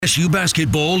SU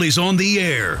Basketball is on the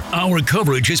air. Our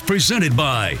coverage is presented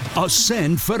by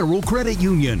Ascend Federal Credit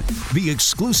Union, the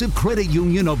exclusive credit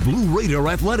union of Blue Raider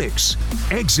Athletics.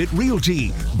 Exit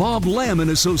Realty, Bob Lamb &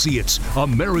 Associates,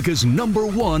 America's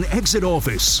 #1 exit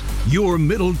office. Your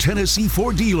Middle Tennessee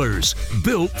Ford dealers,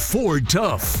 built Ford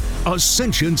tough.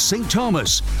 Ascension St.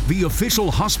 Thomas, the official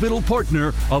hospital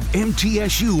partner of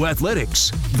MTSU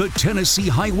Athletics. The Tennessee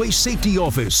Highway Safety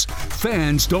Office,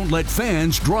 fans don't let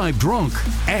fans drive drunk.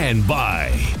 And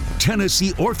by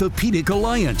Tennessee Orthopedic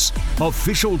Alliance,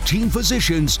 official team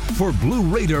physicians for Blue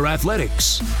Raider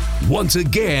Athletics. Once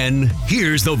again,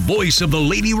 here's the voice of the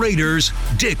Lady Raiders,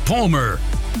 Dick Palmer.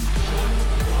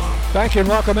 Thank you and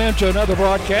welcome into another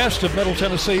broadcast of Middle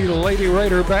Tennessee Lady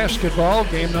Raider basketball.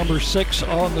 Game number 6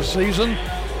 on the season.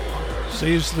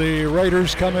 Sees the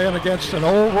Raiders come in against an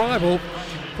old rival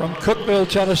from Cookeville,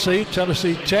 Tennessee,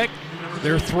 Tennessee Tech.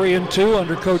 They're 3-2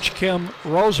 under Coach Kim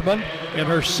Roseman. In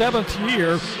her 7th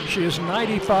year, she is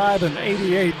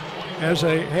 95-88 as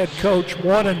a head coach,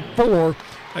 1-4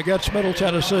 against Middle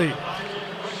Tennessee.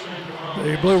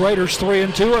 The Blue Raiders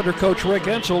 3-2 under Coach Rick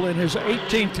Ensel. In his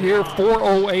 18th year,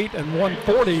 408 and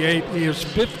 148. He is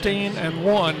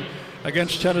 15-1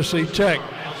 against Tennessee Tech.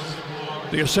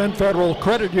 The Ascend Federal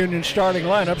Credit Union starting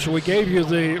lineup. So we gave you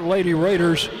the Lady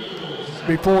Raiders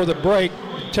before the break.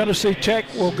 Tennessee Tech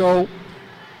will go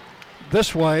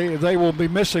this way. They will be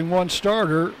missing one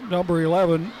starter. Number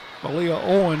 11, Malia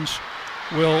Owens,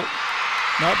 will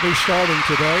not be starting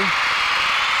today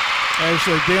as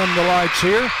they dim the lights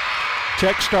here.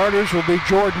 Tech starters will be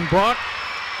Jordan Brock,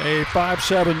 a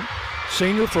 5'7"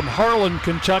 senior from Harlan,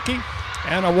 Kentucky.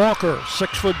 Anna Walker,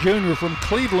 6' junior from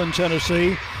Cleveland,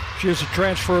 Tennessee. She is a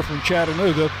transfer from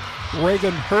Chattanooga.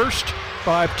 Reagan Hurst,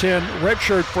 5'10",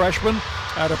 redshirt freshman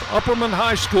out of Upperman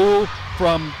High School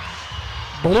from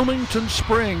Bloomington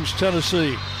Springs,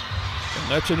 Tennessee. And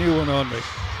that's a new one on me.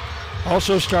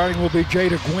 Also starting will be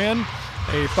Jada Gwynn,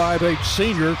 a 5'8"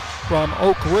 senior from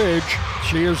Oak Ridge.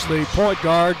 She is the point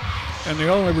guard and the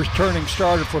only returning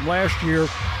starter from last year.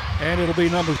 And it'll be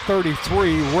number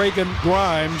 33, Reagan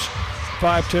Grimes,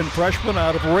 5'10" freshman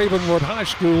out of Ravenwood High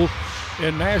School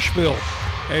in Nashville.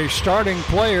 A starting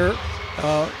player,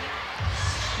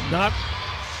 not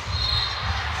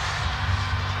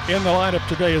in the lineup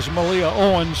today, is Malia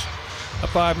Owens, a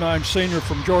 5'9" senior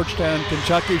from Georgetown,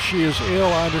 Kentucky. She is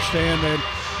ill, I understand, and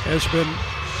has been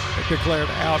declared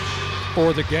out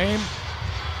for the game.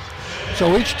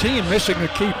 So each team missing a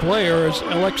key player is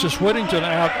Alexis Whittington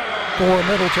out for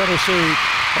Middle Tennessee,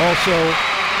 also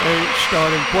a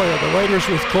starting player. The Raiders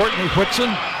with Courtney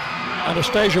Whitson,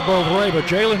 Anastasia Bovreva,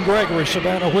 Jalen Gregory,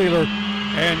 Savannah Wheeler,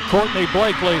 and Courtney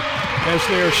Blakely as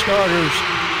their starters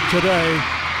today.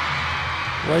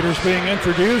 Raiders being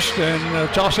introduced and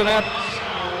tossing out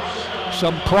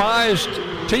some prized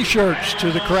T-shirts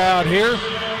to the crowd here.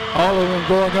 All of them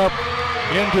going up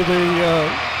into the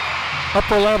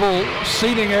upper level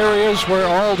seating areas where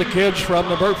all the kids from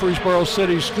the Murfreesboro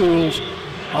City schools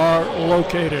are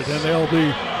located. And they'll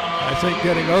be, I think,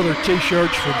 getting other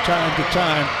T-shirts from time to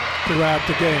time throughout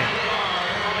the game.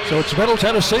 So it's Middle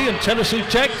Tennessee and Tennessee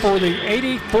Tech for the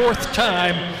 84th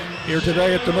time here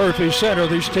today at the Murphy Center.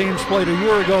 These teams played a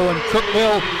year ago in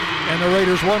Cookeville, and the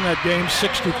Raiders won that game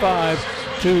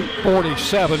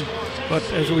 65-47. But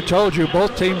as we told you,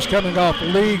 both teams coming off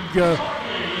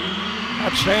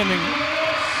outstanding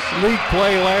league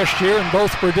play last year, and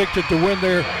both predicted to win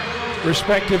their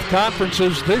respective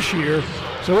conferences this year.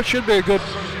 So it should be a good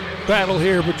battle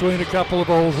here between a couple of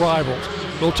old rivals.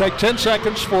 We'll take 10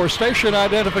 seconds for station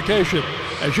identification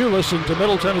as you listen to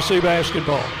Middle Tennessee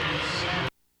basketball.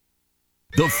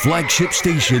 The flagship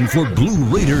station for Blue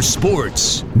Raider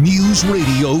sports. News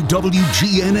Radio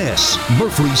WGNS,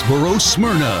 Murfreesboro,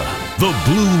 Smyrna. The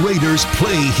Blue Raiders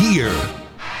play here.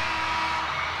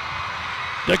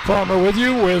 Dick Palmer with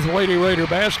you with Lady Raider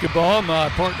basketball. My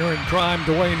partner in crime,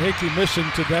 Dwayne Hickey, missing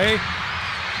today.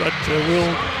 But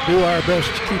we'll do our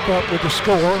best to keep up with the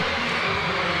score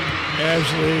as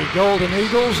the Golden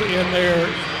Eagles in their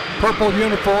purple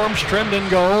uniforms, trimmed in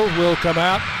gold, will come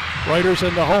out. Raiders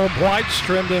in the home whites,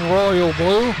 trimmed in royal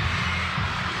blue.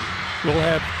 We'll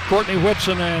have Courtney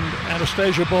Whitson and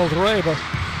Anastasia Bovreva.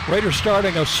 Raiders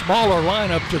starting a smaller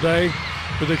lineup today,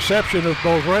 with the exception of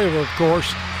Bovreva, of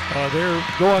course. They're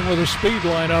going with a speed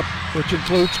lineup, which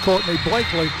includes Courtney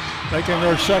Blakely, making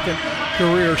her second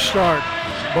career start.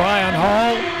 Brian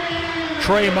Hall,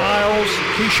 Trey Miles,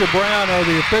 Keisha Brown are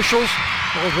the officials.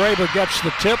 Bovreva gets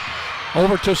the tip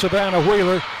over to Savannah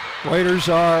Wheeler. Raiders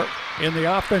are in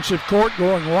the offensive court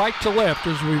going right to left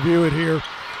as we view it here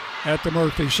at the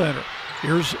Murphy Center.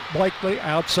 Here's Blakely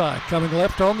outside, coming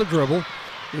left on the dribble.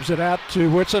 Gives it out to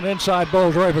Whitson inside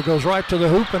Boldreva. Goes right to the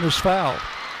hoop and is fouled.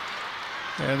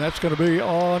 And that's going to be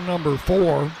on number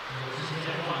 4,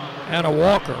 Anna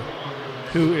Walker,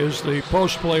 who is the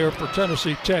post player for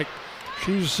Tennessee Tech.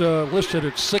 She's listed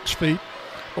at 6 feet.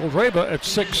 Boldreva at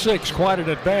 6'6", quite an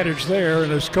advantage there.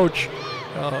 And as Coach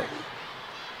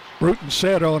Bruton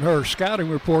said on her scouting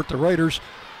report, the Raiders,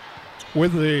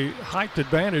 with the height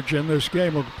advantage in this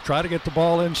game, will try to get the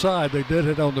ball inside. They did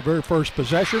it on the very first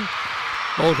possession.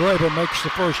 Boldreva makes the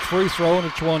first free throw, and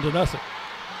it's 1-0.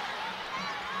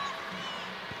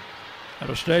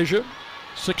 Anastasia,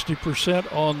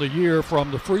 60% on the year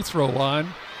from the free throw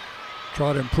line.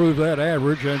 Try to improve that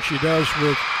average, and she does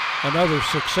with another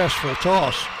successful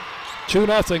toss.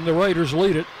 2-0, the Raiders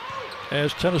lead it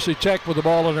as Tennessee Tech with the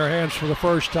ball in their hands for the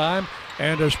first time.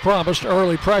 And as promised,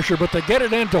 early pressure, but they get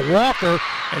it into Walker,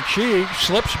 and she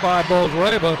slips by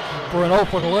Boldreva for an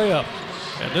open layup.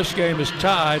 And this game is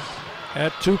tied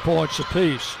at 2 points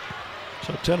apiece.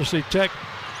 So Tennessee Tech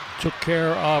took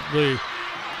care of the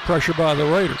pressure by the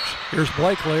Raiders. Here's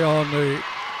Blakely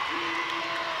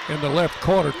in the left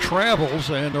corner, travels,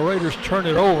 and the Raiders turn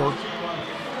it over.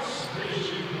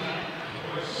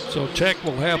 So Tech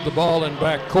will have the ball in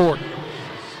backcourt.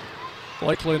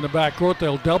 Blakely in the backcourt.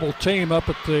 They'll double team up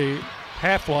at the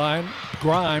half line.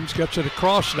 Grimes gets it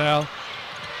across now.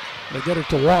 They get it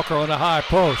to Walker on the high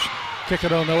post. Kick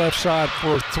it on the left side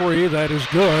for 3. That is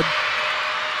good.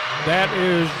 That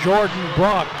is Jordan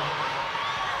Brock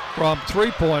from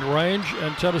 3-point range,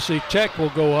 and Tennessee Tech will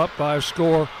go up by a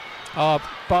score of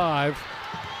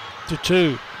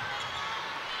 5-2.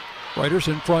 Raiders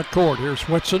in front court. Here's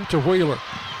Whitson to Wheeler.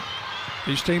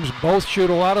 These teams both shoot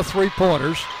a lot of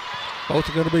three-pointers. Both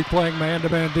are going to be playing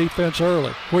man-to-man defense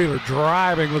early. Wheeler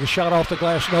driving with a shot off the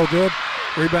glass, no good.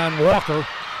 Rebound Walker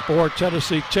for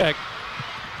Tennessee Tech.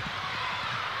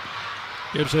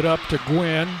 Gives it up to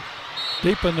Gwynn.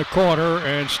 Deep in the corner,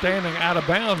 and standing out of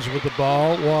bounds with the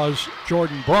ball was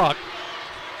Jordan Brock.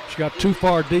 She got too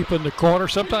far deep in the corner.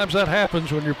 Sometimes that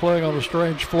happens when you're playing on a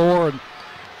strange floor, and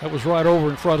that was right over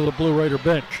in front of the Blue Raider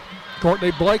bench.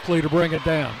 Courtney Blakely to bring it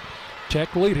down.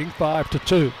 Tech leading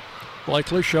 5-2.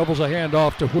 Blakely shovels a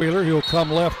handoff to Wheeler. He'll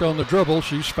come left on the dribble.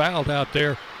 She's fouled out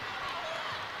there.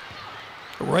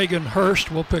 Reagan Hurst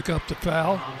will pick up the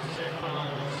foul.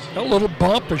 A little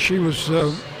bump as she was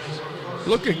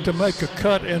looking to make a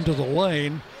cut into the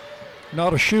lane.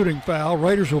 Not a shooting foul.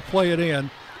 Raiders will play it in.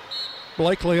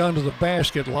 Blakely under the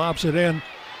basket, lobs it in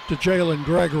to Jalen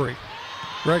Gregory.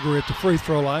 Gregory at the free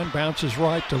throw line, bounces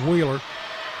right to Wheeler.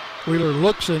 Wheeler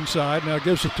looks inside, now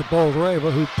gives it to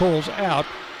Boldreva, who pulls out.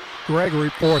 Gregory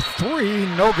for 3,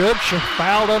 no good. She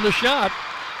fouled on the shot,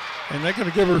 and they're going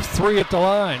to give her 3 at the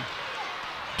line.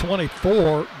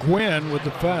 24, Gwynn with the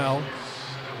foul.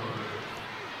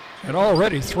 And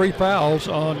already 3 fouls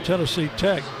on Tennessee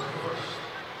Tech.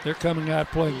 They're coming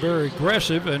out playing very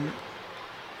aggressive, and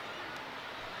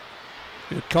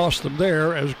it cost them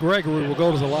there as Gregory will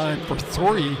go to the line for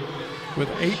 3 with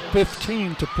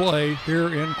 8:15 to play here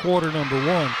in quarter number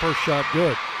 1. First shot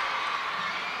good.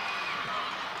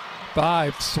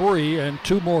 5-3 and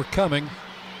 2 more coming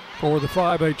for the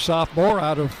 5'8 sophomore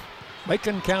out of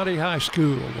Macon County High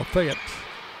School, Lafayette.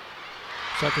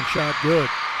 Second shot good.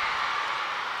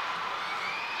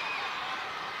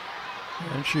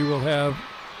 And she will have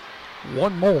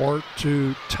 1 more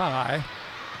to tie.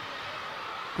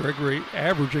 Gregory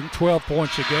averaging 12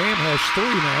 points a game, has 3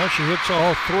 now. She hits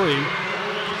all 3.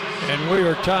 And we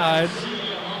are tied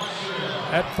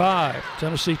at 5.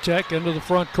 Tennessee Tech into the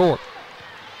front court.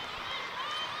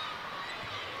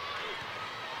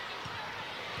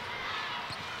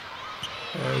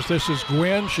 As this is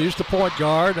Gwynn, she's the point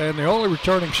guard and the only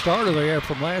returning starter they have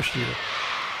from last year.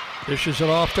 Dishes it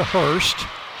off to Hurst.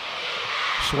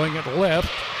 Swing it left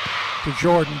to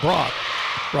Jordan Brock.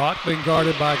 Brock being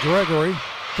guarded by Gregory.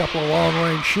 Couple of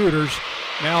long-range shooters.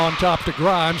 Now on top to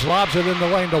Grimes. Lobs it in the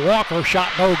lane to Walker. Shot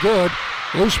no good.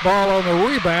 Loose ball on the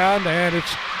rebound, and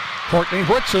it's Courtney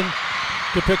Whitson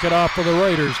to pick it off for the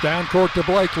Raiders. Down court to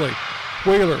Blakely.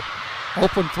 Wheeler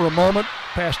open for a moment.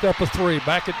 Passed up a 3.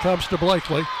 Back it comes to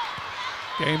Blakely.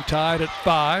 Game tied at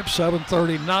 5.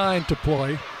 7:39 to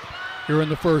play here in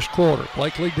the first quarter.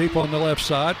 Blakely deep on the left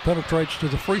side. Penetrates to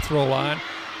the free throw line.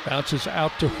 Bounces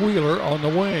out to Wheeler on the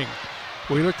wing.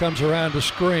 Wheeler comes around the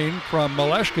screen from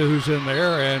Maleshka, who's in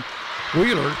there, and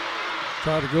Wheeler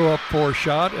tried to go up for a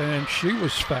shot, and she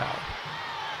was fouled.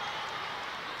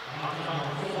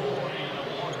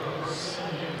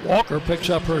 Walker picks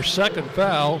up her second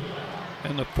foul,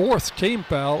 and the 4th team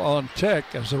foul on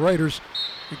Tech as the Raiders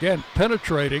again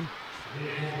penetrating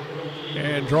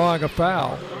and drawing a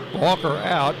foul. Walker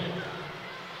out.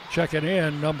 Checking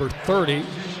in, number 30,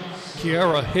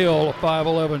 Kiara Hill, a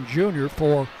 5'11 junior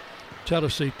for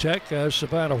Tennessee Tech, as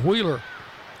Savannah Wheeler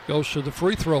goes to the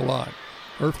free throw line.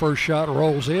 Her first shot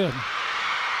rolls in.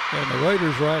 And the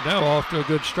Raiders right now off to a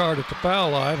good start at the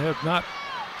foul line, have not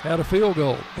had a field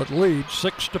goal, but lead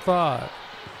 6-5.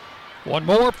 One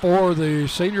more for the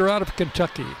senior out of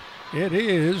Kentucky. It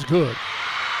is good.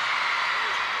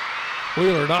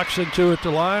 Wheeler knocks into it the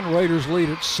line. Raiders lead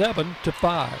at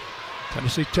 7-5.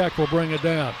 Tennessee Tech will bring it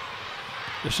down.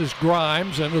 This is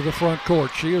Grimes into the front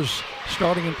court. She is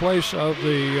starting in place of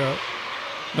the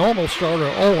normal starter,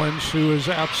 Owens, who is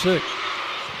out sick.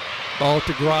 Ball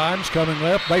to Grimes, coming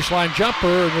left, baseline jumper,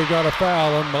 and we've got a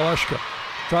foul on Maleshka.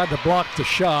 Tried to block the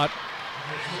shot,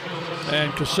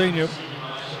 and Ksenia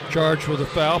charged with a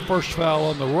foul. First foul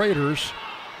on the Raiders,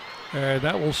 and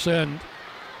that will send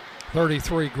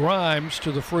 33 Grimes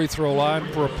to the free throw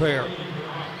line for a pair.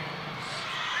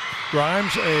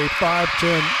 Grimes, a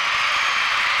 5'10"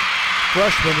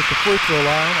 freshman at the free throw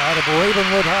line out of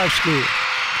Ravenwood High School.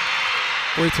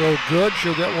 Free throw good,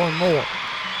 she'll get one more.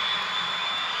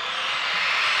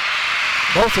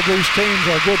 Both of these teams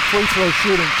are good free throw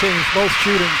shooting teams, both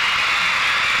shooting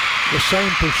the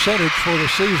same percentage for the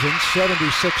season,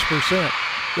 76%.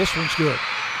 This one's good.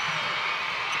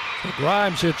 So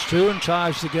Grimes hits 2 and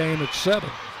ties the game at 7.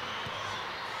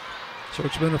 So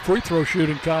it's been a free throw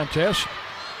shooting contest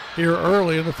here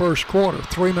early in the first quarter.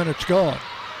 3 minutes gone.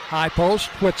 High post,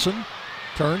 Whitson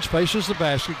turns, faces the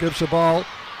basket, gives the ball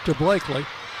to Blakely,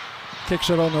 kicks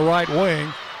it on the right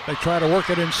wing. They try to work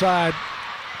it inside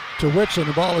to Whitson.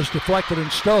 The ball is deflected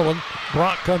and stolen.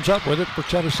 Brock comes up with it for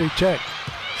Tennessee Tech.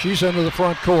 She's into the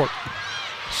front court.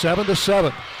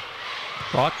 7-7.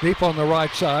 Brock deep on the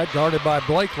right side, guarded by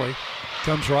Blakely.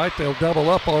 Comes right, they'll double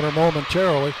up on her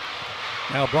momentarily.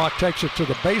 Now Brock takes it to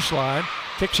the baseline,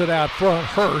 kicks it out front.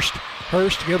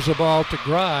 Hurst gives the ball to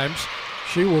Grimes.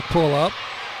 She will pull up.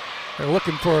 They're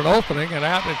looking for an opening, and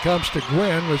out it comes to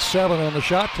Gwynn with 7 on the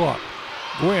shot clock.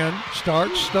 Gwynn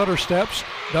starts, stutter steps,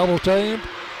 double teamed,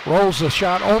 rolls the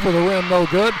shot over the rim, no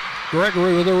good.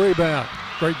 Gregory with a rebound.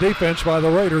 Great defense by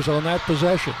the Raiders on that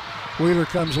possession. Wheeler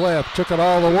comes left, took it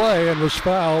all the way, and was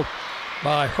fouled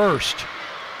by Hurst.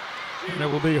 And it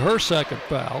will be her second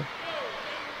foul,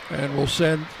 and will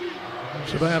send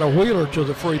Savannah Wheeler to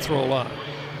the free throw line.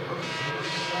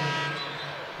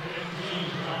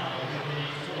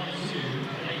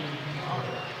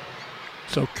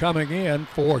 So coming in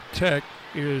for Tech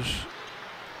is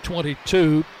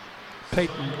 22,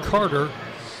 Peyton Carter,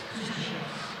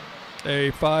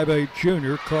 a 5'8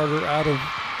 junior. Carter out of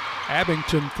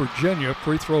Abington, Virginia.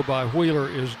 Free throw by Wheeler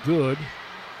is good.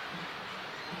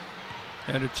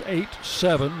 And it's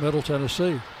 8-7, Middle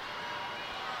Tennessee.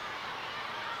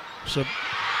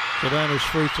 Savannah's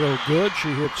free throw good.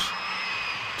 She hits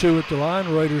 2 at the line.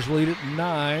 Raiders lead it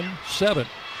 9-7.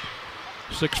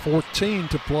 6:14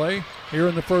 to play here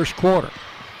in the first quarter.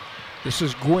 This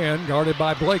is Gwynn, guarded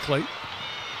by Blakely.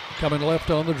 Coming left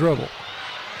on the dribble.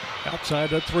 Outside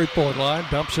that three-point line,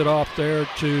 dumps it off there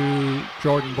to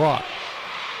Jordan Brock.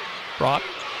 Brock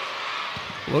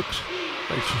looks,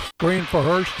 takes a screen for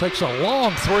Hurst, takes a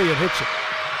long three and hits it.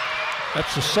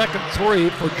 That's the second three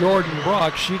for Jordan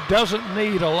Brock. She doesn't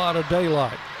need a lot of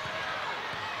daylight.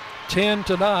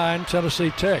 10-9,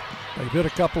 Tennessee Tech. They've hit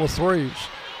a couple of threes.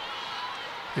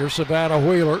 Here's Savannah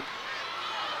Wheeler.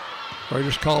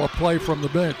 Raiders call a play from the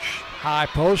bench. High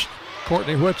post,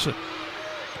 Courtney Whitson.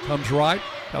 Comes right,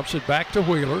 helps it back to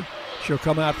Wheeler. She'll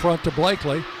come out front to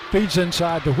Blakely. Feeds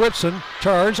inside to Whitson.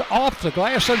 Turns off the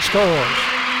glass and scores.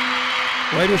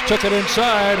 Raiders took it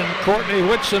inside, and Courtney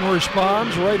Whitson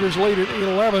responds. Raiders lead it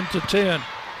 11-10.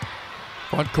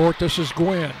 Front court, this is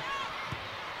Gwynn.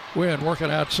 Gwynn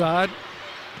working outside.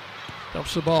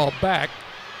 Dumps the ball back.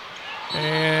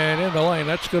 And in the lane,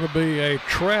 that's going to be a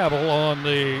travel on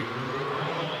the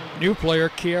new player,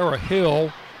 Kiara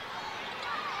Hill.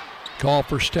 Call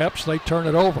for steps. They turn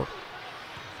it over.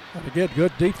 And again,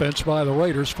 good defense by the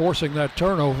Raiders, forcing that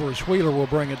turnover as Wheeler will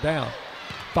bring it down.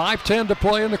 5:10 to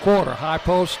play in the quarter. High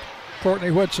post,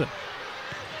 Courtney Whitson.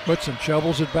 Whitson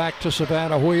shovels it back to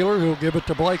Savannah Wheeler, who'll give it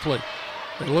to Blakely.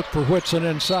 They look for Whitson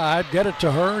inside, get it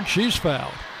to her, and she's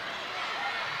fouled.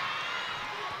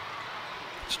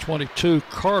 It's 22,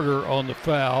 Carter on the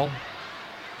foul.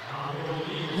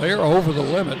 They're over the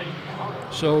limit,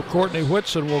 so Courtney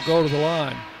Whitson will go to the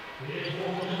line.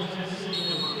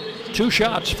 2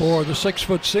 shots for the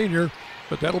 6-foot senior,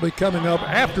 but that'll be coming up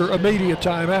after immediate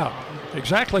timeout.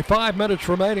 Exactly 5 minutes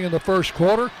remaining in the first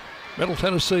quarter. Middle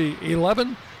Tennessee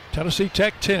 11, Tennessee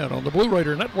Tech 10 on the Blue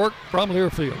Raider Network from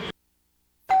Learfield.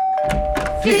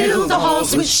 Fill the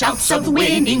halls with shouts of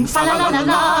winning, fa la la la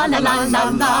la la la la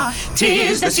la.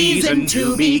 'Tis the season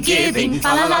to be giving,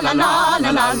 fa la la la la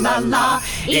la la la la.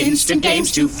 Instant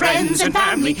games to friends and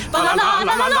family, fa la la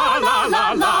la la la la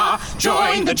la la.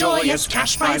 Join the joyous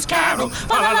cash prize carol,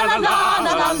 fa la la la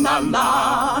la la la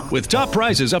la. With top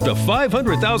prizes up to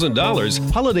 $500,000,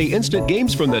 holiday instant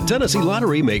games from the Tennessee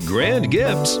Lottery make grand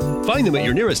gifts. Find them at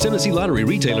your nearest Tennessee Lottery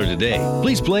retailer today.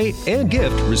 Please play and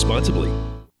gift responsibly.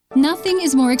 Nothing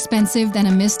is more expensive than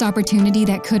a missed opportunity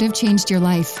that could have changed your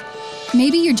life.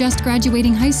 Maybe you're just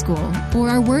graduating high school, or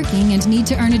are working and need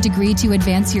to earn a degree to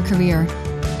advance your career.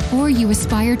 Or you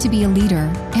aspire to be a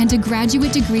leader, and a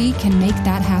graduate degree can make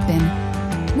that happen.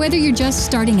 Whether you're just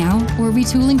starting out or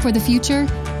retooling for the future,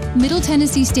 Middle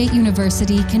Tennessee State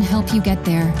University can help you get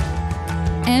there.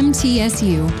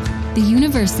 MTSU, the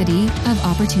University of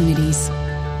Opportunities.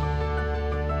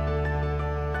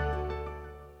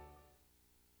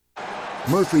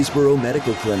 Murfreesboro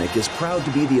Medical Clinic is proud to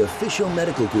be the official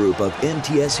medical group of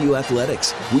MTSU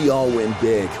Athletics. We all win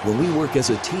big when we work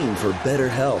as a team for better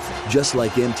health. Just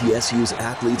like MTSU's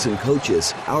athletes and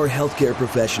coaches, our healthcare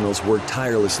professionals work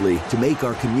tirelessly to make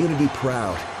our community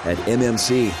proud. At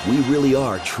MMC, we really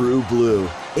are true blue.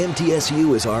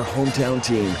 MTSU is our hometown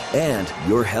team, and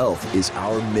your health is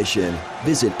our mission.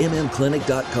 Visit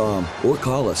mmclinic.com or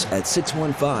call us at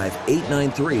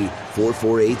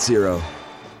 615-893-4480.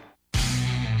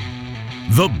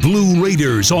 The Blue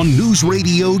Raiders on News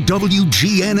Radio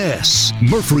WGNS,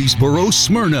 Murfreesboro,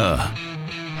 Smyrna.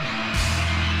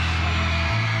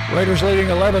 Raiders leading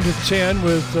 11-10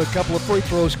 with a couple of free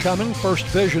throws coming. First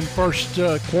Vision, first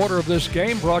quarter of this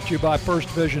game brought to you by First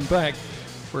Vision Bank,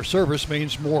 where service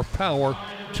means more power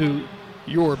to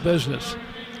your business.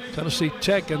 Tennessee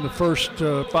Tech in the first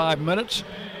 5 minutes,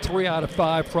 3 out of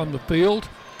 5 from the field,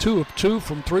 2 of 2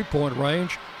 from three-point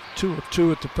range, 2 of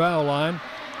 2 at the foul line.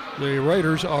 The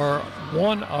Raiders are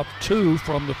 1 of 2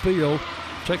 from the field,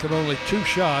 taking only 2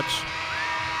 shots.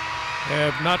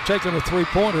 Have not taken a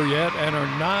three-pointer yet and are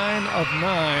 9 of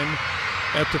 9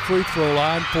 at the free throw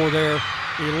line for their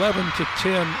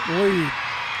 11-10 lead.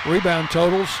 Rebound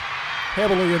totals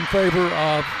heavily in favor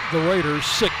of the Raiders,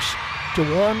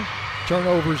 6-1.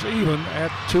 Turnovers even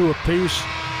at 2 apiece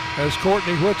as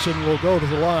Courtney Whitson will go to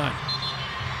the line.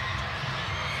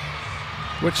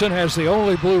 Whitson has the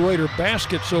only Blue Raider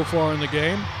basket so far in the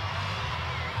game.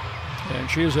 And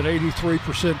she is an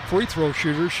 83% free throw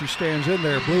shooter. She stands in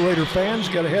there. Blue Raider fans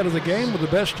get ahead of the game with the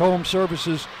best home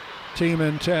services team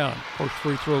in town. First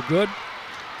free throw good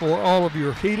for all of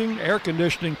your heating, air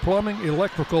conditioning, plumbing,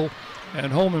 electrical,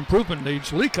 and home improvement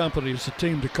needs. Lee Company is the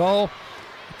team to call.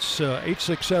 It's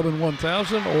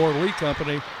 867-1000 or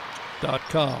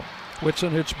leecompany.com.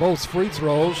 Whitson hits both free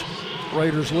throws.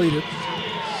 Raiders lead it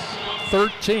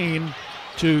 13-10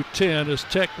 as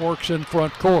Tech works in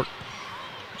front court.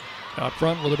 Out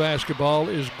front with the basketball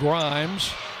is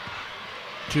Grimes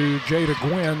to Jada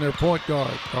Gwynn, their point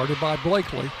guard, guarded by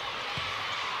Blakely.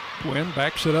 Gwynn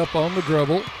backs it up on the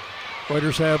dribble.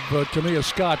 Raiders have Tamia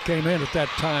Scott came in at that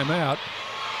timeout,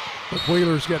 but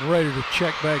Wheeler's getting ready to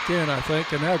check back in, I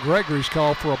think, and now Gregory's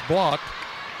called for a block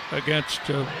against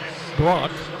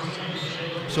Brock.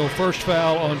 So first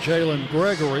foul on Jalen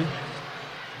Gregory.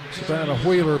 Savannah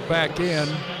Wheeler back in,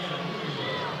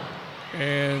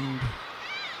 and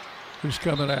who's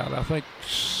coming out? I think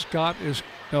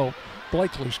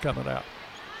Blakely's coming out.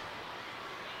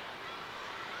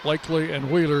 Blakely and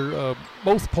Wheeler,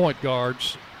 both point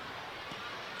guards,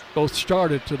 both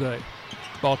started today.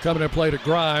 Ball coming in play to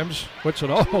Grimes.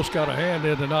 Whitson almost got a hand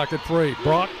in to knock it free.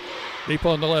 Brock deep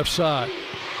on the left side.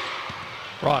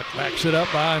 Brock backs it up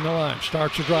behind the line,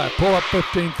 starts a drive. Pull up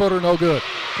 15-footer, no good.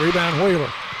 Rebound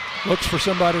Wheeler. Looks for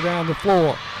somebody down the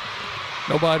floor.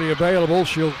 Nobody available.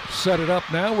 She'll set it up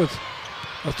now with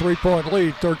a three-point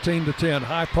lead, 13-10.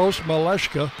 High post,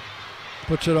 Maleshka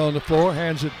puts it on the floor,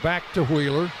 hands it back to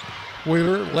Wheeler.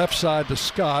 Wheeler left side to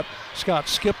Scott. Scott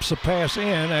skips a pass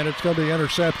in, and it's going to be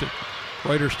intercepted.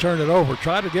 Raiders turn it over.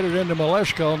 Try to get it into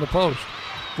Maleshka on the post.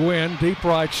 Gwynn, deep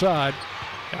right side.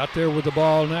 Out there with the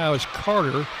ball now is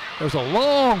Carter. There's a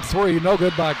long three, no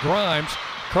good by Grimes.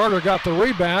 Carter got the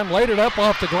rebound, laid it up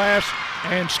off the glass,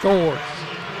 and scored.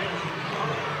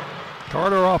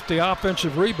 Carter off the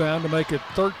offensive rebound to make it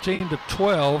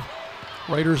 13-12.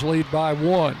 Raiders lead by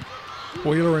 1.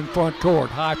 Wheeler in front court.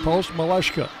 High post,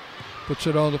 Maleshka puts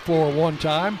it on the floor one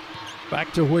time.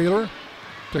 Back to Wheeler,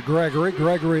 to Gregory.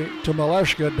 Gregory to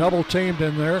Maleshka, double teamed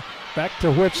in there. Back to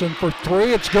Whitson for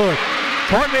 3. It's good.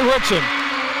 Courtney Whitson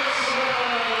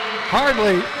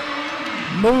hardly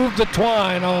moved the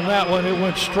twine on that one. It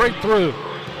went straight through.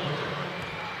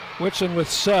 Whitson with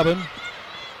 7.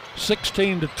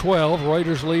 16-12.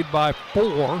 Raiders lead by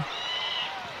 4.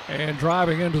 And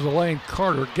driving into the lane,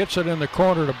 Carter gets it in the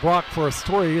corner to Brock for a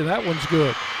 3, and that one's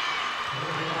good.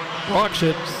 Brock's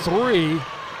hit 3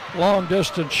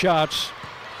 long-distance shots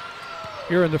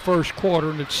here in the first quarter,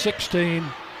 and it's 16-15.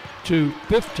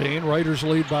 Raiders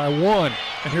lead by 1.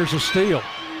 And here's a steal.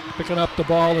 Picking up the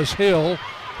ball is Hill.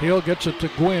 Hill gets it to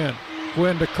Gwynn.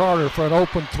 Gwynn to Carter for an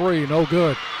open 3, no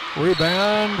good.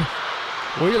 Rebound.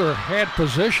 Wheeler had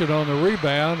position on the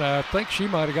rebound. I think she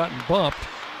might have gotten bumped.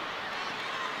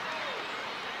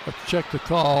 Let's check the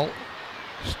call.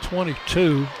 It's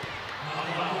 22.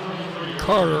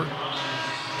 Carter,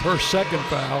 her second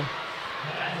foul.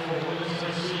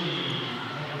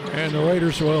 And the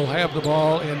Raiders will have the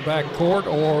ball in backcourt,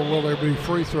 or will there be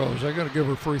free throws? They're going to give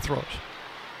her free throws.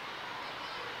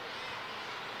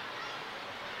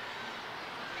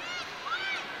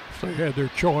 If they had their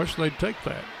choice, they'd take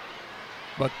that.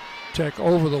 But Tech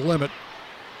over the limit.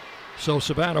 So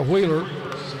Savannah Wheeler,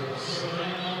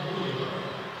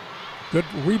 good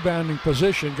rebounding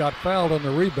position, got fouled on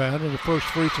the rebound, and the first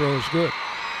free throw is good.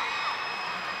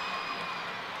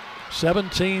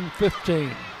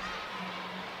 17-15.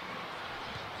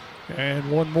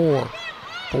 And one more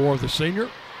for the senior.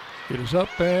 It is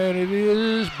up, and it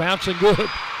is bouncing good.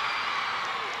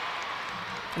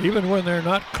 Even when they're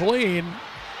not clean,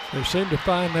 they seem to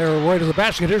find their way to the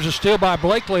basket. Here's a steal by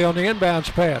Blakely on the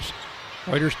inbounds pass.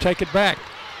 Raiders take it back,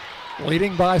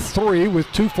 leading by 3 with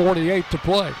 2:48 to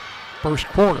play. First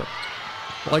quarter.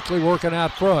 Blakely working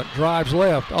out front, drives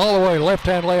left, all the way,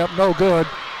 left-hand layup, no good,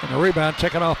 and the rebound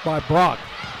taken off by Brock.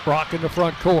 Brock in the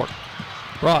front court.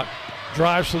 Brock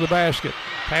drives to the basket,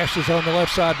 passes on the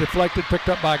left side, deflected, picked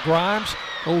up by Grimes.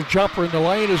 Little jumper in the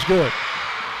lane is good.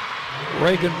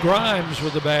 Reagan Grimes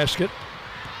with the basket.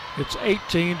 It's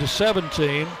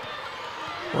 18-17.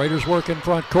 Raiders work in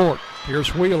front court.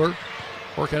 Here's Wheeler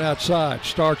working outside,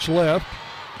 starts left,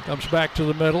 comes back to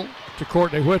the middle to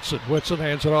Courtney Whitson. Whitson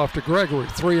hands it off to Gregory.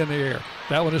 3 in the air.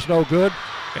 That one is no good,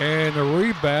 and the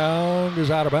rebound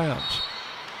is out of bounds.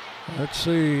 Let's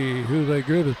see who they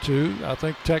give it to. I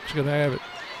think Tech's going to have it.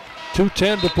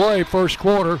 2:10 to play, first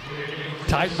quarter.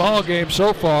 Tight ball game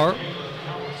so far.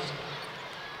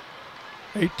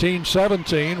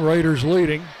 18-17, Raiders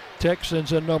leading. Tech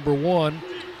sends in number 1,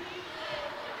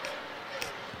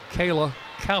 Kayla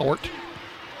Cowart,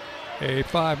 a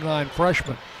 5'9"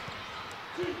 freshman.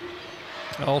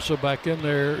 Also back in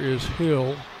there is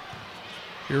Hill.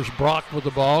 Here's Brock with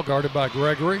the ball, guarded by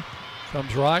Gregory.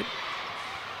 Comes right,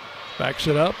 backs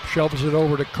it up, shovels it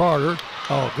over to Carter.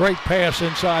 Oh, great pass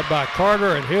inside by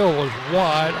Carter, and Hill was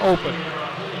wide open.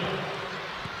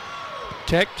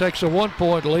 Tech takes a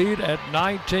 1-point lead at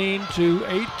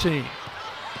 19-18.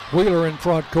 Wheeler in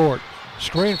front court.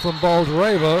 Screen from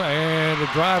Boldreva, and a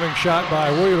driving shot by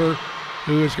Wheeler,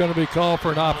 who is going to be called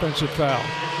for an offensive foul.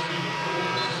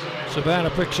 Savannah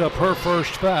picks up her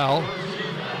first foul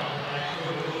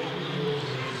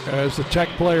as the Tech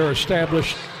player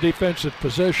established defensive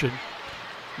position.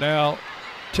 Now,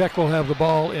 Tech will have the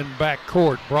ball in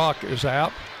backcourt. Brock is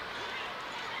out.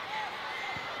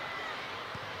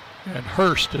 And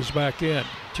Hurst is back in.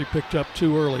 She picked up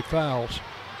 2 early fouls.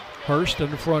 Hurst in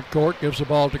the front court gives the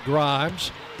ball to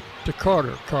Grimes, to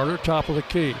Carter. Carter, top of the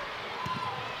key.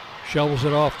 Shovels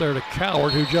it off there to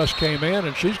Cowart, who just came in,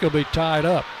 and she's going to be tied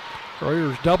up.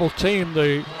 Raiders double-team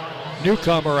the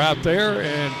newcomer out there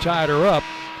and tied her up.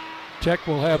 Tech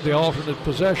will have the alternate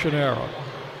possession arrow.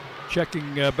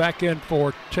 Checking back in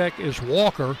for Tech is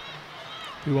Walker,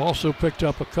 who also picked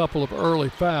up a couple of early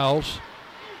fouls.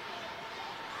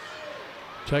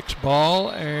 Tech's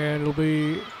ball, and it'll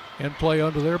be in play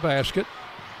under their basket.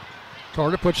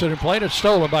 Carter puts it in play, and it's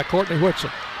stolen by Courtney Whitson.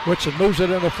 Whitson moves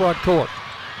it in the front court.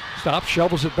 Stops,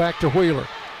 shovels it back to Wheeler.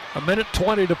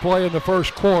 1:20 to play in the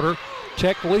first quarter.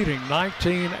 Tech leading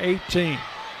 19-18.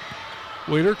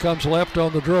 Wheeler comes left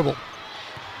on the dribble.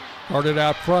 Guarded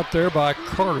out front there by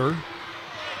Carter.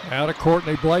 Now to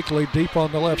Courtney Blakely deep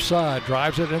on the left side.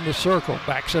 Drives it in the circle.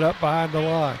 Backs it up behind the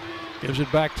line. Gives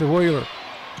it back to Wheeler.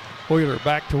 Wheeler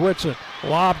back to Whitson.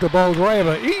 Lob to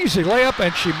Boldreva. Easy layup,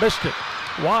 and she missed it.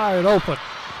 Wide open.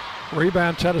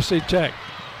 Rebound Tennessee Tech.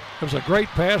 It was a great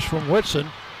pass from Whitson,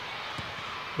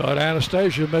 but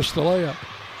Anastasia missed the layup.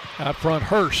 Out front,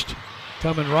 Hurst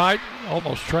coming right,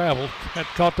 almost traveled. Had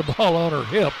caught the ball on her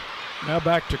hip. Now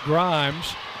back to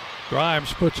Grimes.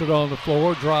 Grimes puts it on the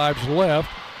floor, drives left,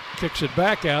 kicks it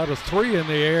back out. A 3 in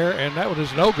the air, and that one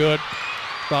is no good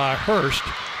by Hurst.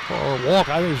 Or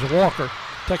Walker, I think it was Walker.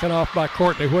 Taken off by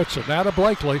Courtney Whitson. Now to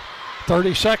Blakely.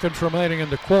 30 seconds remaining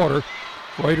in the quarter.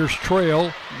 Raiders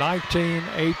trail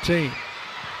 19-18.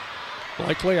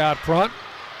 Blakely out front.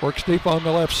 Works deep on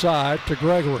the left side to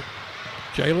Gregory.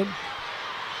 Jalen,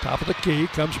 top of the key,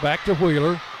 comes back to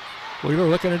Wheeler. Wheeler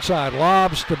looking inside,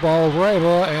 lobs to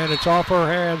Boldreva, and it's off her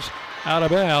hands, out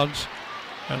of bounds,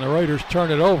 and the Raiders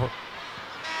turn it over.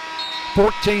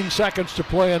 14 seconds to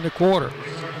play in the quarter.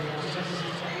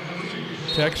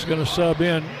 Tech's going to sub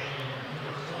in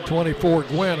 24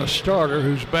 Gwynn, a starter,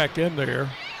 who's back in there.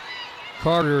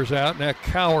 Carter is out. Now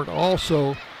Coward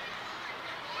also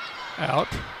out,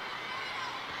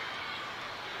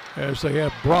 as they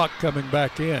have Brock coming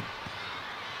back in.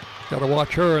 Got to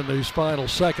watch her in these final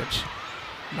seconds.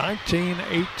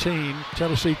 19-18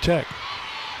 Tennessee Tech.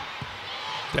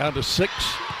 Down to 6,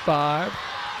 5,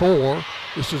 4.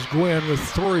 This is Gwynn with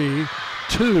 3,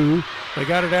 2. They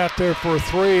got it out there for a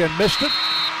 3 and missed it.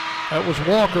 That was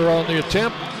Walker on the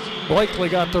attempt. Blakely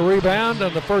got the rebound,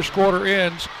 and the first quarter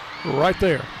ends right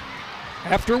there.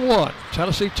 After 1,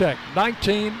 Tennessee Tech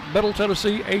 19, Middle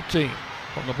Tennessee 18.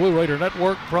 On the Blue Raider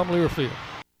Network from Learfield.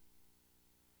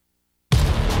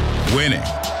 Winning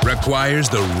requires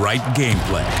the right game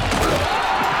plan.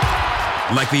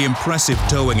 Like the impressive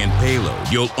towing and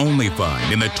payload you'll only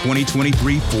find in the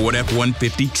 2023 Ford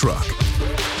F-150 truck.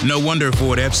 No wonder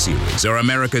Ford F-Series are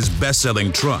America's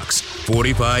best-selling trucks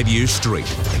 45 years straight.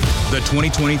 The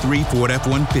 2023 Ford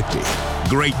F-150.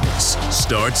 Greatness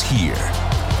starts here.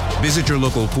 Visit your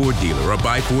local Ford dealer or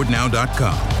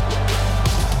buyfordnow.com.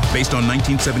 Based on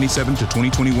 1977 to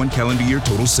 2021 calendar year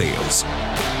total sales.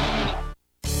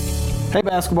 Hey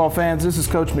basketball fans, this is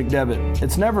Coach McDevitt.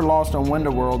 It's never lost on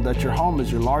Window World that your home is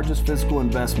your largest physical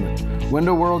investment.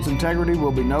 Window World's integrity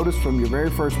will be noticed from your very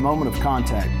first moment of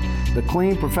contact. The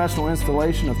clean, professional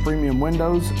installation of premium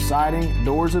windows, siding,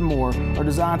 doors, and more are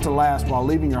designed to last while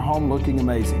leaving your home looking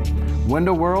amazing.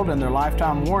 Window World and their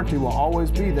lifetime warranty will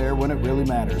always be there when it really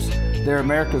matters. They're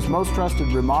America's most trusted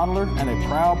remodeler and a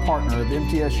proud partner of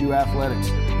MTSU Athletics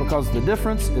because the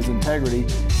difference is integrity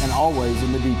and always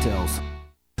in the details.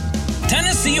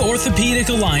 Tennessee Orthopedic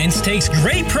Alliance takes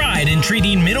great pride in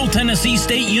treating Middle Tennessee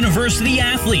State University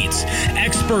athletes.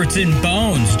 Experts in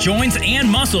bones, joints, and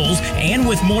muscles, and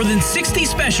with more than 60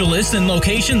 specialists in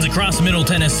locations across Middle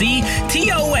Tennessee,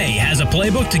 TOA has a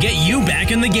playbook to get you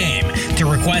back in the game. To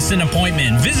request an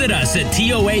appointment, visit us at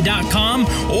TOA.com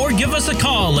or give us a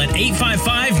call at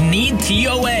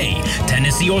 855-NEED-TOA.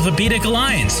 Tennessee Orthopedic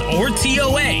Alliance, or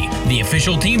TOA, the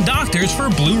official team doctors for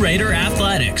Blue Raider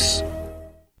Athletics.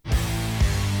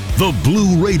 The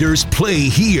Blue Raiders play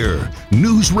here.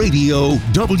 News Radio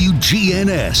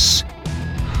WGNS.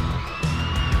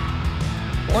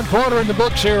 1 quarter in the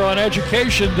books here on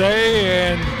Education Day,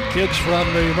 and kids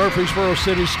from the Murfreesboro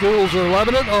City Schools are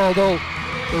loving it, although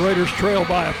the Raiders trail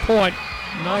by a point,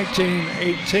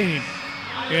 19-18.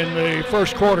 In the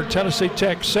first quarter, Tennessee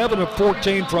Tech 7 of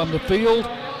 14 from the field.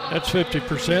 That's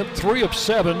 50%. 3 of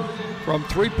 7 from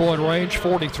three-point range,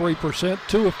 43%.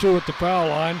 2 of 2 at the foul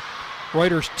line.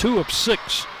 Raiders 2 of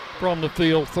 6 from the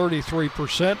field,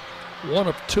 33%. 1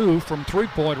 of 2 from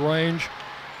three-point range,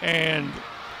 and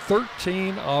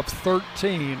 13 of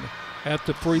 13 at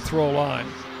the free throw line.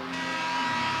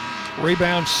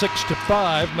 Rebound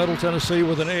 6-5. Middle Tennessee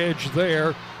with an edge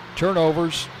there.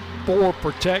 Turnovers 4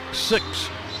 for Tech, 6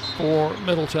 for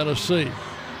Middle Tennessee.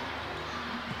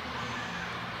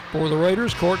 For the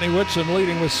Raiders, Courtney Whitson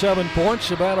leading with 7 points.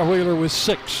 Savannah Wheeler with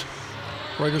 6.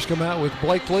 Raiders come out with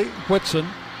Blakely, Whitson,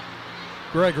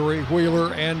 Gregory,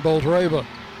 Wheeler, and Boldreva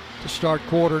to start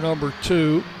quarter number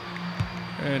 2.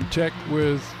 And Tech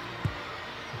with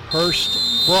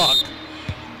Hurst, Brock,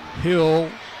 Hill,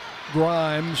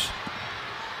 Grimes,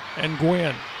 and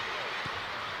Gwynn.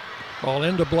 Ball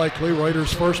into Blakely.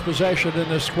 Raiders' first possession in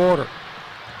this quarter.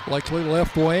 Blakely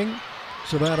left wing.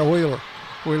 Savannah Wheeler.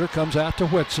 Wheeler comes out to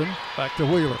Whitson. Back to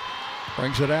Wheeler.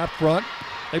 Brings it out front.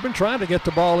 They've been trying to get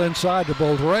the ball inside to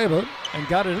Boldreva and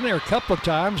got it in there a couple of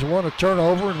times. One a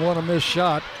turnover and one a missed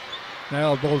shot.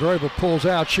 Now Boldreva pulls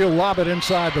out. She'll lob it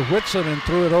inside to Whitson and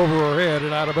threw it over her head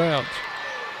and out of bounds.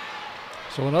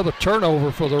 So another turnover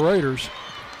for the Raiders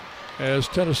as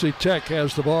Tennessee Tech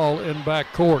has the ball in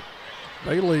backcourt.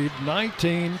 They lead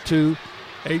 19-18,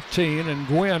 and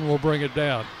Gwynn will bring it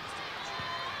down.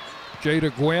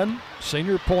 Jada Gwynn,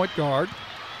 senior point guard,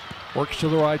 works to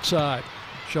the right side.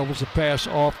 Shovels the pass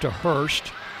off to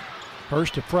Hurst.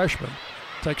 Hurst, a freshman,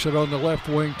 takes it on the left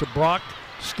wing to Brock.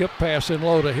 Skip pass in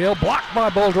low to Hill. Blocked by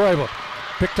Boldreva.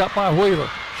 Picked up by Wheeler.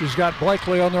 She's got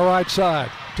Blakely on the right side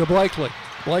to Blakely.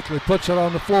 Blakely puts it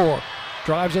on the floor.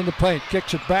 Drives in the paint.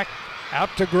 Kicks it back out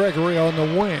to Gregory on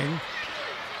the wing.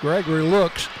 Gregory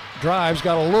looks, drives,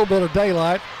 got a little bit of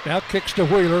daylight. Now kicks to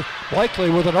Wheeler. Blakely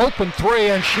with an open 3,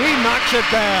 and she knocks it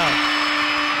down.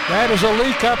 That is a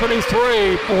Lee Company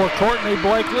 3 for Courtney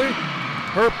Blakely.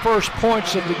 Her first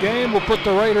points of the game will put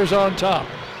the Raiders on top,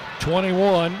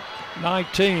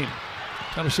 21-19.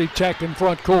 Tennessee Tech in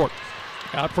front court.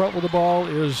 Out front with the ball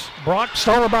is Brock,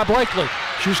 stolen by Blakely.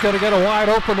 She's going to get a wide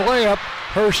open layup.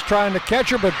 Hurst trying to catch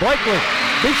her, but Blakely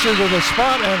beats her to the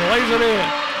spot and lays it in.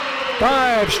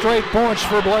 5 straight points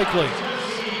for Blakely,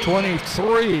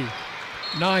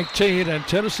 23-19, and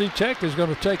Tennessee Tech is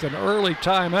going to take an early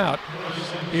timeout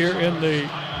here in the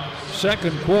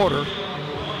second quarter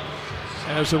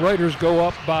as the Raiders go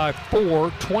up by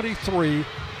 4, 23-19.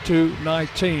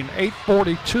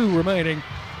 8:42 remaining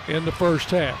in the first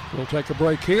half. We'll take a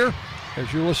break here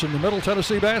as you listen to Middle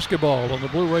Tennessee basketball on the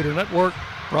Blue Raider Network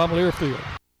from Learfield.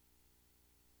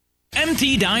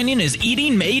 MT Dining is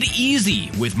eating made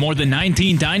easy. With more than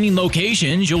 19 dining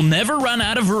locations, you'll never run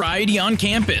out of variety on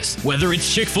campus. Whether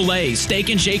it's Chick-fil-A, Steak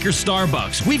and Shake, or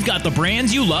Starbucks, we've got the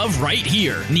brands you love right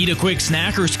here. Need a quick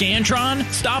snack or Scantron?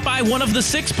 Stop by one of the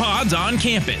 6 pods on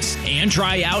campus and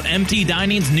try out MT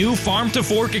Dining's new Farm to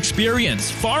Fork experience.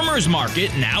 Farmers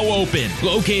Market now open.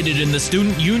 Located in the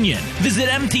Student Union. Visit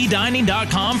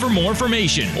mtdining.com for more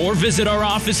information or visit our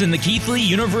office in the Keithley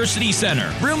University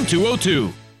Center, room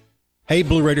 202. Hey,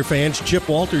 Blue Raider fans, Chip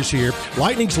Walters here.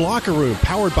 Lightning's Locker Room,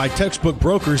 powered by Textbook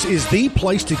Brokers, is the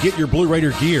place to get your Blue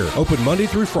Raider gear. Open Monday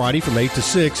through Friday from 8 to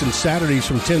 6 and Saturdays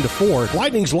from 10 to 4.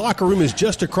 Lightning's Locker Room is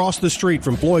just across the street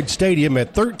from Floyd Stadium at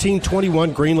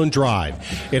 1321 Greenland Drive.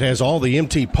 It has all the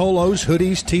MT polos,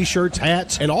 hoodies, t-shirts,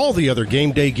 hats, and all the other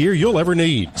game day gear you'll ever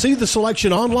need. See the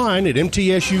selection online at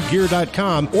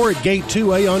mtsugear.com or at Gate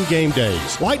 2A on game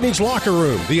days. Lightning's Locker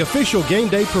Room, the official game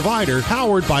day provider,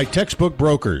 powered by Textbook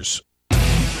Brokers.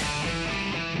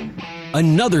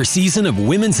 Another season of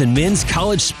women's and men's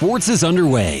college sports is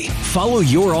underway. Follow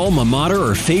your alma mater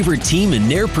or favorite team in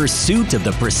their pursuit of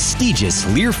the prestigious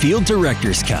Learfield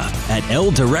Directors Cup at L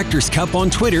Directors Cup on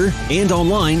Twitter and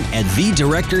online at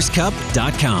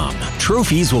thedirectorscup.com.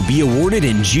 Trophies will be awarded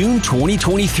in June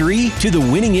 2023 to the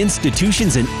winning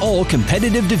institutions in all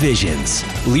competitive divisions.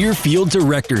 Learfield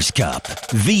Directors Cup,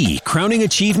 the crowning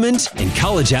achievement in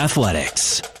college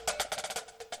athletics.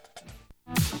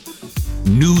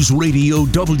 News Radio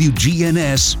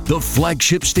WGNS, the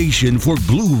flagship station for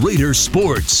Blue Raider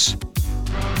sports.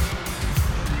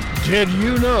 Did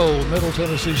you know Middle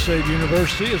Tennessee State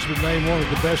University has been named one of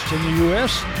the best in the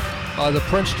U.S. by the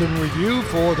Princeton Review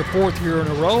for the 4th year in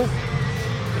a row?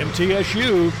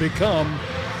 MTSU become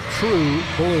true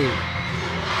blue.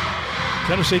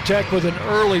 Tennessee Tech with an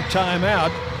early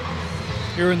timeout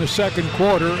here in the second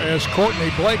quarter as Courtney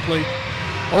Blakely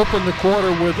opened the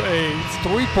quarter with a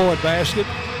 3-point basket,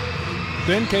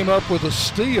 then came up with a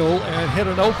steal and hit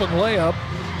an open layup.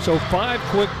 So 5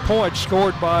 quick points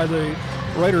scored by the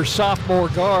Raiders sophomore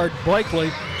guard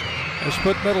Blakely has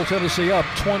put Middle Tennessee up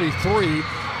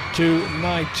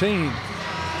 23-19.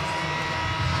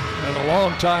 And a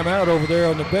long timeout over there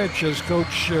on the bench as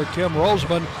Coach Kim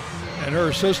Roseman and her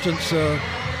assistants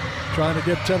trying to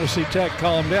get Tennessee Tech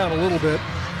calmed down a little bit.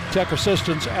 Tech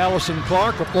assistants Allison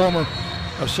Clark, a former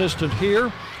assistant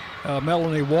here,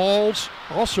 Melanie Walls,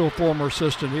 also a former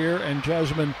assistant here, and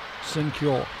Jasmine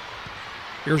Sincure.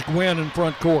 Here's Gwynn in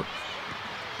front court.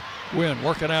 Gwynn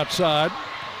working outside.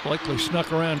 Blakely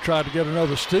snuck around, tried to get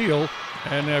another steal,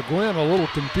 and Gwynn, a little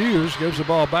confused, gives the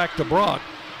ball back to Brock.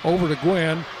 Over to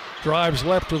Gwynn, drives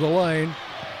left to the lane,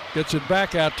 gets it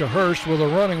back out to Hurst with a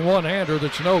running one-hander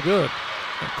that's no good.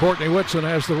 And Courtney Whitson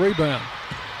has the rebound.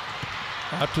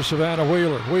 Out to Savannah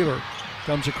Wheeler. Wheeler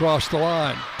comes across the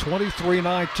line.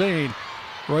 23-19,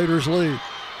 Raiders lead.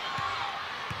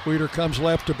 Wheeler comes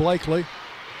left to Blakely.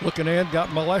 Looking in, got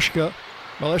Maleshka.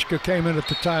 Maleshka came in at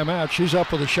the timeout. She's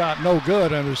up with a shot, no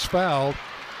good, and is fouled.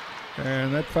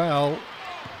 And that foul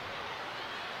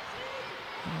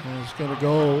is going to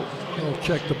go, we'll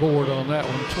check the board on that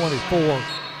one, 24.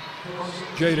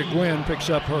 Jada Gwynn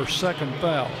picks up her second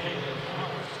foul.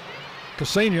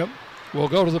 Ksenia will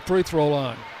go to the free throw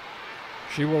line.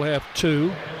 She will have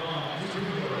 2.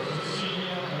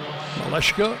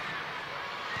 Maleshka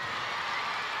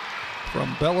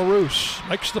from Belarus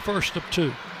makes the first of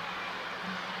 2.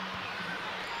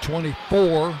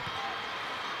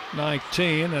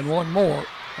 24-19, and one more,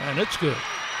 and it's good.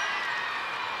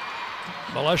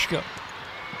 Maleshka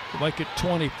to make it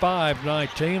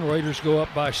 25-19. Raiders go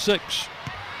up by 6.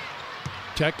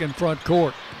 Tech in front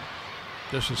court.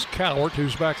 This is Cowart,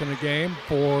 who's back in the game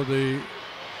for the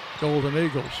Golden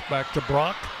Eagles. Back to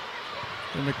Brock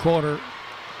in the corner.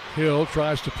 Hill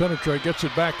tries to penetrate, gets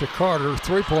it back to Carter.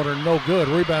 3-pointer, no good.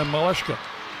 Rebound, Maleshka.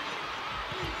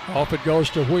 Off it goes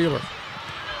to Wheeler.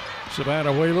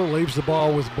 Savannah Wheeler leaves the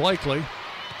ball with Blakely.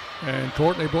 And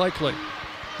Courtney Blakely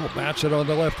will bounce it on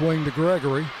the left wing to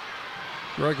Gregory.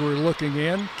 Gregory looking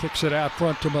in, kicks it out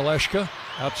front to Maleshka,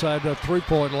 outside the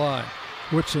three-point line.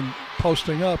 Whitson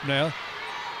posting up now.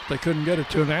 They couldn't get it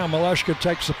to her now. Maleshka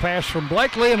takes the pass from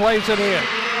Blakely and lays it in.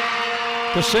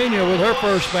 Ksenia with her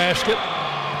first basket.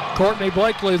 Courtney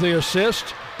Blakely the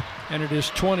assist, and it is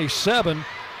 27-19,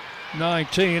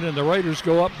 and the Raiders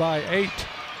go up by 8.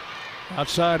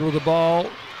 Outside with the ball,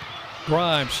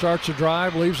 Grimes starts a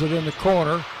drive, leaves it in the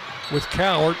corner with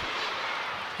Cowart,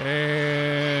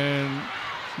 and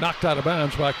knocked out of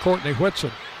bounds by Courtney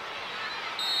Whitson.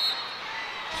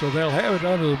 So they'll have it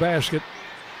under the basket.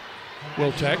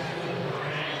 Wiltec.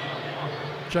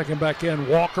 Checking back in,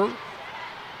 Walker.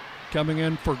 Coming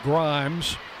in for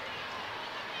Grimes.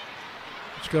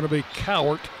 It's going to be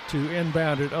Cowart to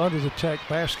inbound it under the Tech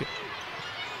basket.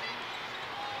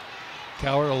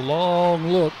 Cowart, a long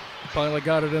look, finally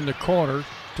got it in the corner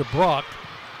to Brock.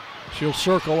 She'll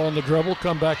circle on the dribble,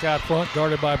 come back out front,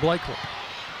 guarded by Blakely.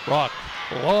 Brock,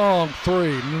 long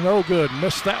three, no good,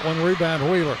 missed that one, rebound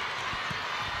Wheeler.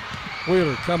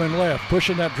 Wheeler coming left,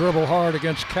 pushing that dribble hard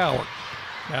against Cowart.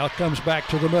 Now it comes back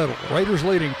to the middle. Raiders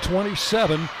leading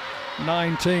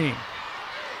 27-19.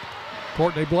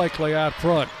 Courtney Blakely out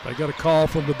front. They got a call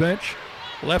from the bench.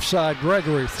 Left side,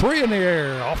 Gregory. Three in the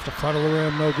air. Off the front of the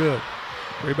rim, no good.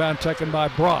 Rebound taken by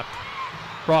Brock.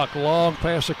 Brock, long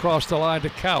pass across the line to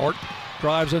Cowart.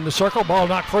 Drives in the circle. Ball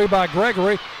knocked free by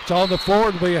Gregory. It's on the floor.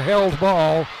 It'll be a held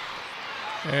ball.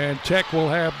 And Tech will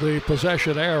have the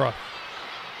possession era.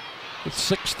 With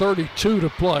 6:32 to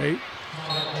play.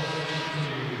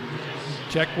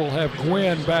 Tech will have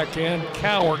Gwynn back in.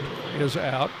 Cowart is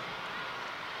out.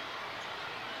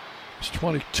 It's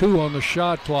 22 on the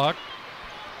shot clock.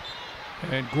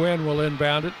 And Gwynn will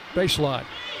inbound it. Baseline.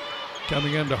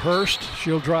 Coming into Hurst.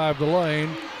 She'll drive the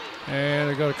lane. And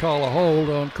they're going to call a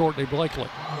hold on Courtney Blakely.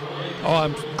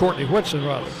 Courtney Whitson,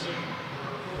 rather.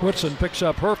 Whitson picks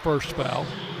up her first foul.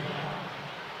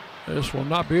 This will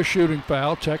not be a shooting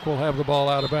foul. Tech will have the ball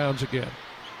out of bounds again.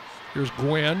 Here's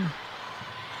Gwynn.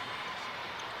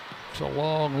 It's a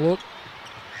long look.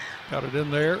 Got it in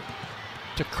there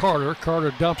to Carter. Carter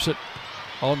dumps it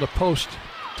on the post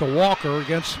to Walker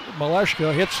against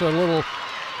Maleshka. Hits a little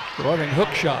running hook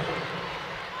shot.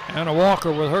 Anna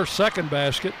Walker with her second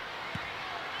basket.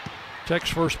 Tech's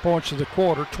first points of the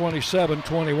quarter,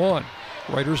 27-21.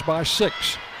 Raiders by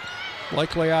 6.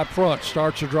 Blakely out front,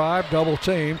 starts a drive, double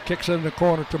team, kicks it in the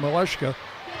corner to Maleshka.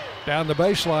 Down the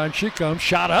baseline, she comes,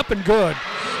 shot up and good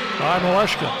by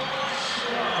Maleshka.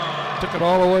 Took it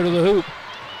all the way to the hoop.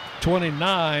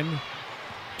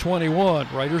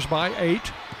 29-21. Raiders by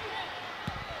 8.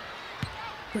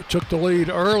 They took the lead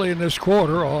early in this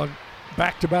quarter on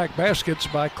back-to-back baskets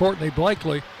by Courtney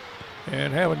Blakely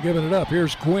and haven't given it up.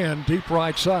 Here's Gwynn, deep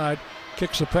right side,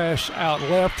 kicks the pass out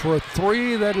left for a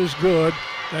three that is good.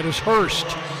 That is Hurst.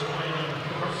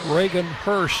 Reagan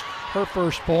Hurst, her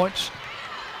first points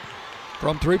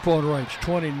from three-point range,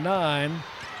 29-24.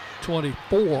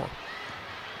 A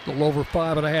little over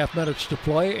 5.5 minutes to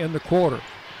play in the quarter.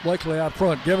 Blakely out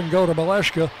front, give and go to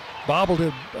Maleshka. Bobbled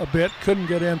it a bit, couldn't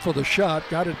get in for the shot,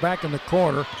 got it back in the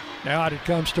corner. Now it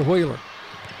comes to Wheeler.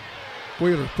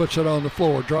 Wheeler puts it on the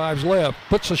floor, drives left,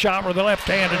 puts the shot with the left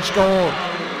hand and scores.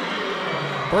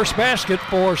 First basket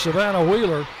for Savannah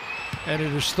Wheeler, and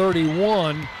it is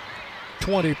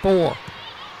 31-24.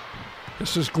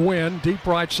 This is Gwynn, deep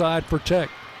right side for Tech.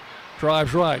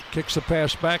 Drives right, kicks the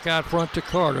pass back out front to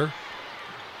Carter.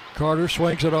 Carter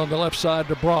swings it on the left side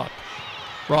to Brock.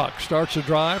 Brock starts a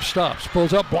drive, stops,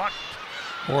 pulls up, blocked.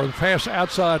 Or the pass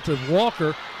outside to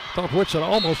Walker. Thought Whitson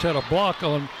almost had a block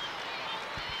on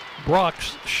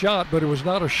Brock's shot, but it was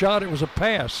not a shot, it was a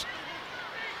pass.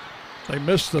 They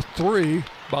missed the three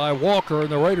by Walker, and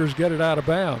the Raiders get it out of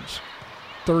bounds.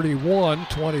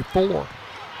 31-24.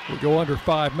 We go under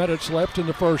 5 minutes left in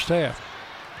the first half.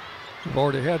 We've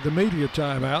already had the media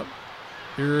timeout.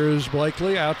 Here's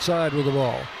Blakely outside with the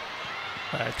ball.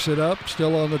 Backs it up,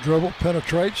 still on the dribble,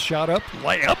 penetrates, shot up,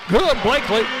 layup, good,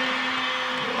 Blakely.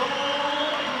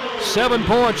 7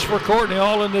 points for Courtney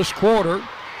all in this quarter.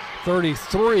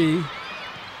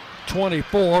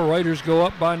 33-24, Raiders go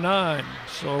up by 9.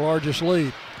 It's the largest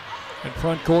lead. In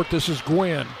front court, this is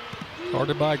Gwynn,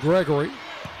 guarded by Gregory.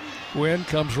 Gwynn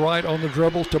comes right on the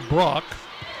dribble to Brock.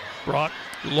 Brock,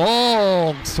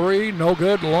 long three, no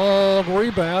good, long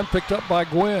rebound, picked up by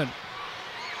Gwynn.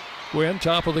 Gwynn,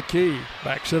 top of the key,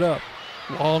 backs it up.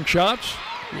 Long shots,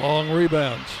 long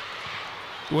rebounds.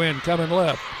 Gwynn coming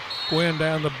left. Gwynn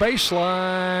down the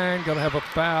baseline, gonna have a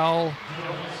foul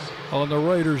on the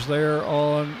Raiders there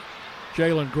on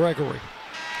Jalen Gregory.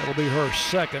 That'll be her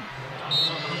second.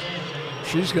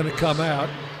 She's going to come out.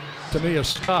 Tamia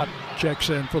Scott checks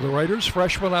in for the Raiders,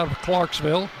 freshman out of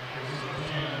Clarksville.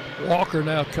 Walker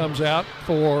now comes out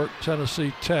for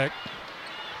Tennessee Tech.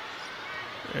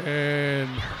 And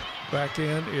back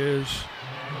in is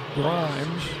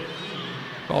Grimes.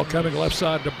 Ball coming left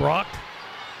side to Brock.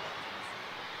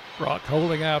 Brock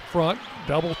holding out front.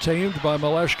 Double teamed by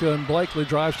Maleshka, and Blakely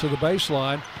drives to the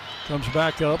baseline. Comes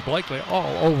back up. Blakely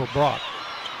all over Brock.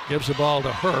 Gives the ball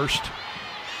to Hurst.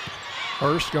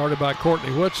 Hurst guarded by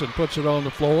Courtney Whitson. Puts it on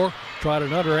the floor. Tried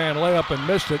an underhand layup and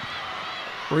missed it.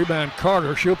 Rebound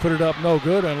Carter. She'll put it up no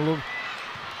good. And a little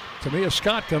Tamia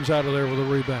Scott comes out of there with a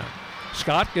rebound.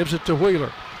 Scott gives it to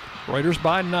Wheeler. Raiders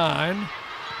by 9.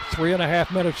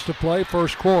 3.5 minutes to play,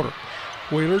 first quarter.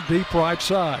 Wheeler deep right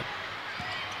side.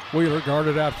 Wheeler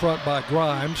guarded out front by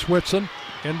Grimes. Whitson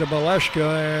into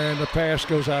Maleshka, and the pass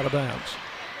goes out of bounds.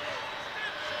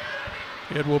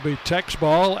 It will be Tech's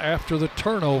ball after the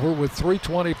turnover with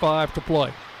 3:25 to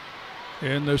play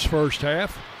in this first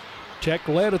half. Tech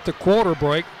led at the quarter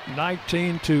break,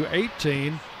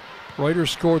 19-18.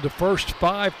 Raiders scored the first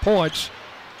 5 points,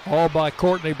 all by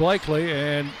Courtney Blakely,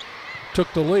 and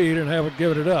took the lead and haven't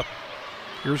given it up.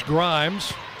 Here's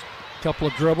Grimes, couple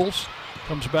of dribbles,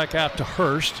 comes back out to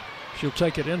Hurst. She'll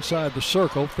take it inside the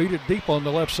circle, feed it deep on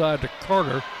the left side to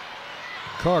Carter.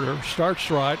 Carter starts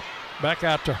right, back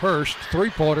out to Hurst.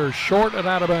 Three-pointer short and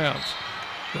out of bounds.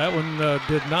 That one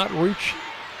did not reach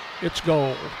its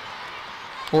goal,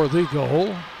 or the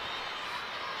goal.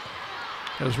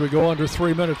 As we go under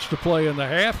 3 minutes to play in the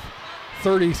half,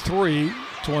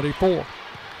 33-24.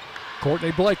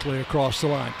 Courtney Blakely across the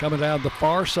line, coming down the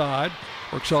far side,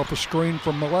 works off a screen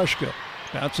from Maleshka.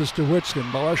 Bounces to Whitson.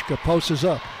 Maleshka posts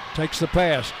up, takes the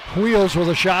pass, wheels with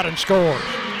a shot and scores.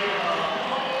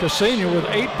 Ksenia with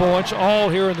 8 points, all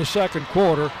here in the second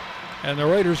quarter, and the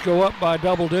Raiders go up by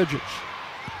double digits,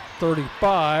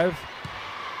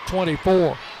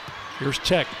 35-24. Here's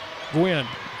Tech. Gwynn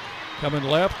coming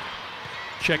left,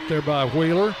 checked there by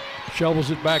Wheeler,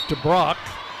 shovels it back to Brock,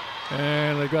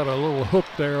 and they got a little hook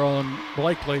there on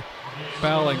Blakely,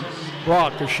 fouling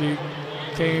Brock as she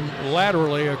came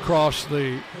laterally across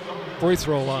the free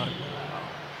throw line.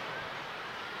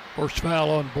 First foul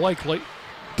on Blakely,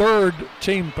 third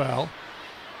team foul.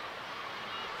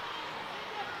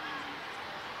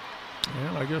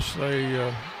 And I guess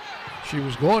she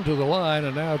was going to the line,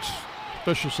 and now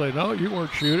officials say, no, you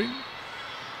weren't shooting.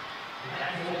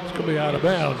 It's going to be out of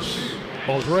bounds.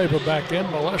 Boldreva back in,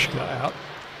 Maleshka out.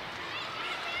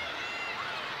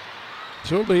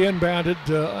 So it'll be inbounded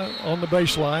on the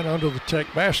baseline under the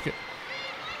Tech basket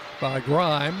by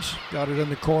Grimes. Got it in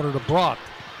the corner to Brock.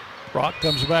 Brock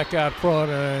comes back out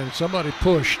front, and somebody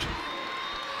pushed.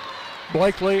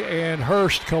 Blakely and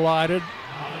Hurst collided.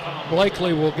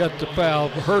 Blakely will get the foul.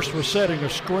 Hurst was setting a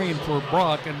screen for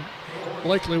Brock, and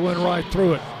Blakely went right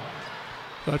through it.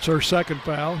 That's her second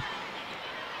foul.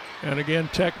 And again,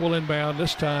 Tech will inbound,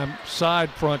 this time side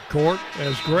front court,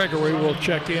 as Gregory will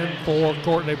check in for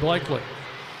Courtney Blakely.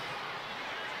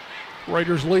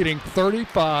 Raiders leading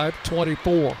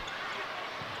 35-24.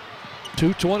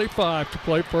 2:25 to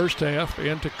play first half.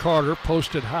 Into Carter,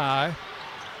 posted high.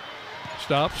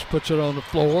 Stops, puts it on the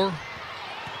floor.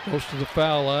 Goes to the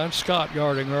foul line. Scott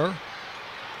guarding her.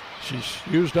 She's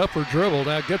used up her dribble.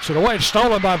 Now gets it away.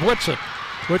 Stolen by Whitson.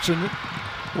 Whitson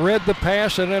read the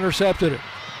pass and intercepted it.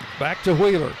 Back to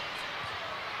Wheeler.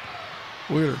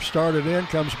 Wheeler started in,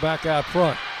 comes back out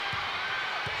front.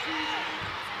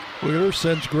 Wheeler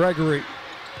sends Gregory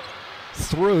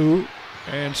through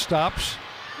and stops.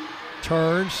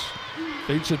 Turns,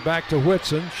 feeds it back to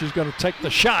Whitson. She's going to take the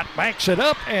shot, backs it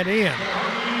up and in.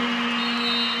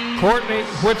 Courtney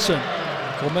Whitson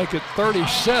will make it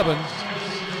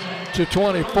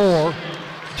 37-24.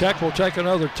 Tech will take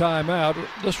another timeout.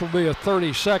 This will be a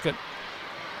 30-second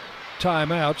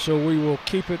timeout, so we will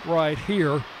keep it right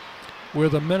here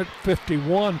with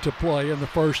 1:51 to play in the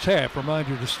first half. Remind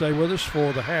you to stay with us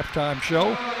for the halftime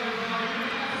show.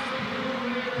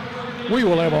 We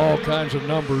will have all kinds of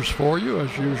numbers for you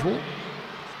as usual.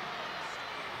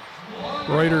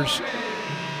 Raiders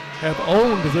have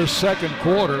owned this second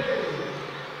quarter.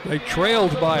 They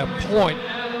trailed by a point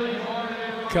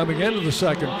coming into the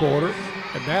second quarter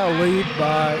and now lead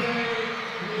by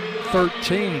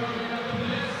 13.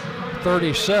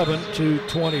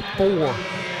 37-24.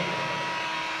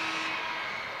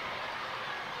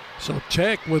 So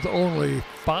Tech with only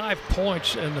 5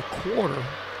 points in the quarter.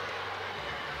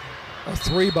 A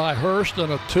 3 by Hurst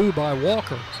and a 2 by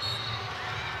Walker.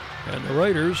 And the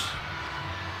Raiders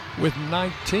with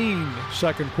 19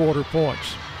 second quarter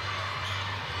points.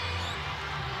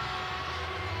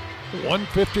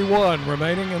 1:51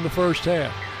 remaining in the first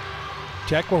half.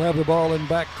 Tech will have the ball in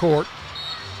back court.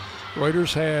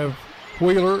 Raiders have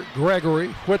Wheeler, Gregory,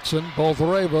 Whitson,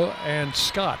 Boldareva, and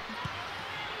Scott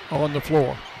on the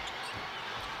floor.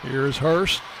 Here's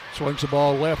Hurst. Swings the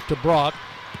ball left to Brock.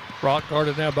 Brock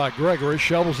guarded now by Gregory.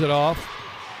 Shovels it off.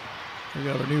 We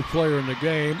got a new player in the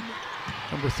game.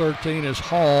 Number 13 is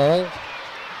Hall.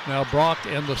 Now Brock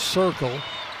in the circle.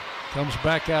 Comes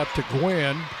back out to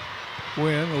Gwynn.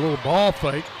 Gwynn, a little ball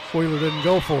fake. Wheeler didn't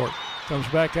go for it. Comes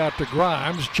back out to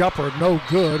Grimes. Jumper, no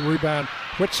good. Rebound,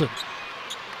 Whitson.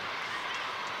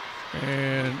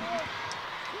 And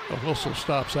a whistle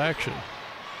stops action.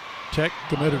 Tech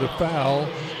committed a foul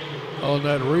on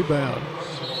that rebound.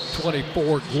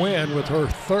 24, Gwynn with her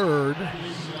third.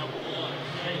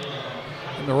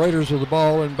 And the Raiders with the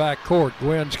ball in back court.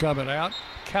 Gwynn's coming out.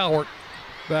 Cowart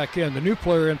back in. The new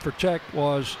player in for Tech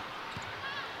was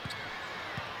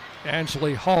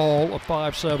Ansley Hall, a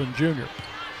 5'7" junior.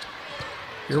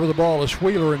 Here with the ball is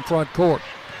Wheeler in front court.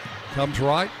 Comes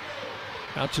right.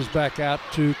 Bounces back out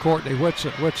to Courtney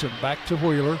Whitson. Whitson back to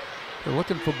Wheeler. They're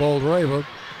looking for Boldareva.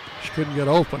 She couldn't get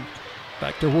open.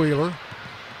 Back to Wheeler.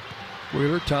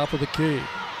 Wheeler top of the key.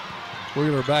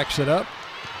 Wheeler backs it up.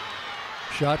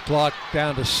 Shot clock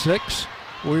down to 6.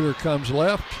 Wheeler comes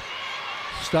left.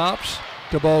 Stops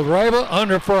to Boldareva.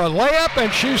 Under for a layup,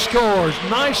 and she scores.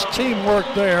 Nice teamwork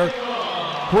there.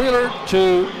 Wheeler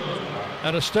to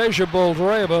Anastasia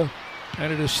Boldareva,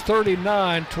 and it is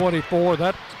 39-24.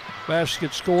 That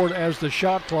basket scored as the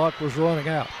shot clock was running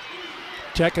out.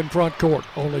 Tech in front court.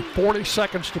 Only 40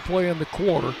 seconds to play in the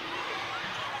quarter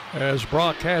as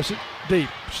Brock has it deep.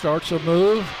 Starts a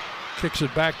move. Kicks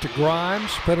it back to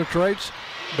Grimes. Penetrates.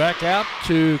 Back out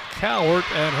to Cowart,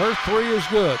 and her three is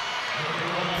good.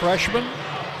 Freshman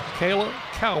Kayla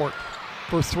Cowart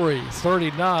for three.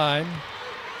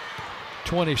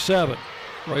 39-27.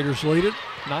 Raiders lead it.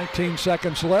 19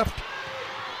 seconds left.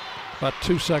 About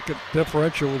 2-second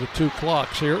differential with the two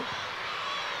clocks here.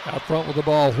 Out front with the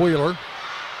ball, Wheeler.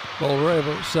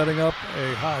 Boldareva setting up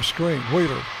a high screen.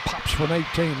 Wheeler pops from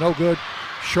 18, no good.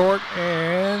 Short,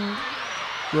 and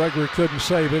Gregory couldn't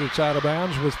save it. It's out of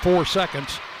bounds with 4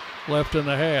 seconds left in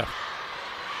the half.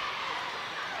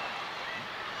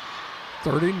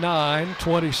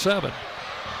 39-27.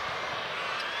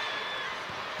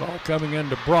 Ball coming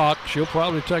into Brock. She'll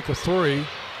probably take a three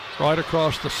right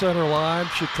across the center line.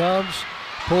 She comes,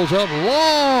 pulls up,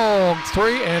 long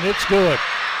three, and it's good.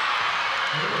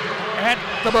 At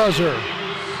the buzzer.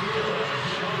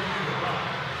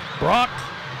 Brock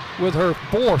with her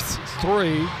fourth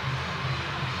three.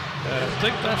 I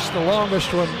think that's the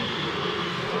longest one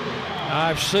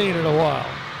I've seen in a while.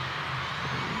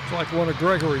 It's like one of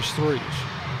Gregory's threes.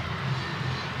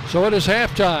 So it is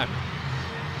halftime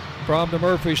from the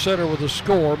Murphy Center with a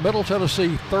score. Middle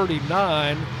Tennessee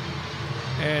 39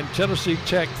 and Tennessee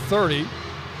Tech 30.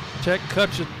 Tech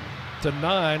cuts it to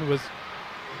 9 with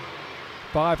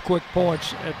 5 quick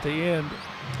points at the end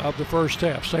of the first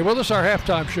half. Stay with us. Our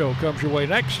halftime show comes your way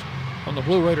next on the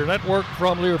Blue Raider Network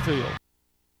from Learfield.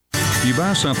 You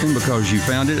buy something because you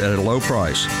found it at a low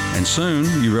price, and soon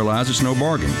you realize it's no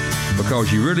bargain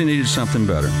because you really needed something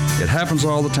better. It happens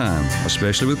all the time,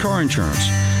 especially with car insurance.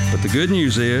 But the good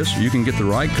news is you can get the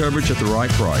right coverage at the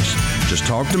right price. Just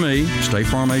talk to me, State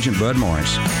Farm Agent Bud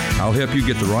Morris. I'll help you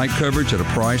get the right coverage at a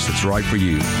price that's right for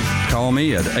you. Call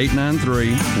me at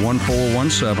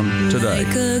 893-1417 today.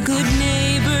 Like a good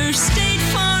neighbor, State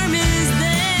Farm is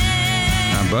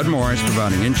there. I'm Bud Morris,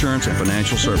 providing insurance and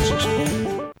financial services.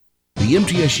 The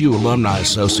MTSU Alumni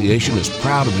Association is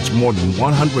proud of its more than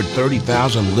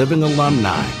 130,000 living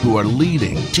alumni who are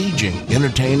leading, teaching,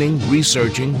 entertaining,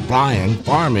 researching, flying,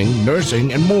 farming,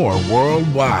 nursing, and more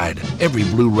worldwide. Every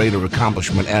Blue Raider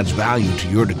accomplishment adds value to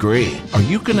your degree. Are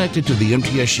you connected to the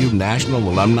MTSU National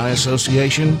Alumni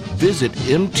Association? Visit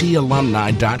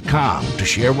mtalumni.com to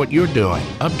share what you're doing,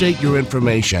 update your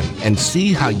information, and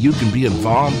see how you can be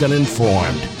involved and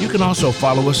informed. You can also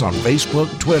follow us on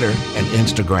Facebook, Twitter, and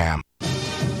Instagram.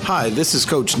 Hi, this is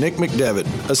Coach Nick McDevitt.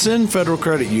 Ascend Federal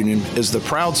Credit Union is the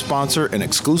proud sponsor and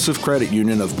exclusive credit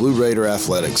union of Blue Raider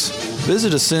Athletics.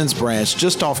 Visit Ascend's branch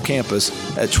just off campus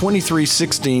at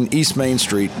 2316 East Main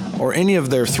Street or any of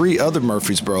their 3 other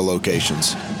Murfreesboro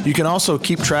locations. You can also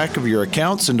keep track of your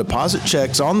accounts and deposit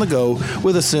checks on the go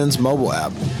with Ascend's mobile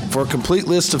app. For a complete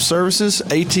list of services,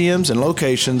 ATMs, and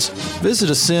locations, visit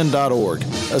ascend.org.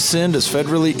 Ascend is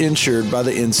federally insured by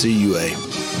the NCUA.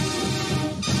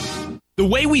 The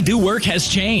way we do work has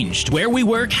changed. Where we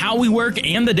work, how we work,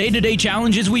 and the day-to-day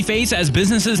challenges we face as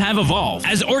businesses have evolved.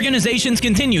 As organizations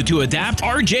continue to adapt,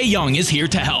 RJ Young is here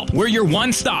to help. We're your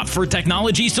one-stop for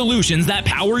technology solutions that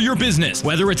power your business.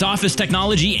 Whether it's office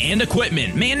technology and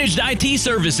equipment, managed IT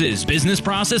services, business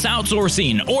process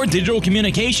outsourcing, or digital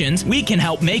communications, we can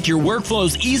help make your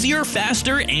workflows easier,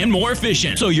 faster, and more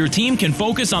efficient so your team can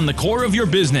focus on the core of your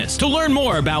business. To learn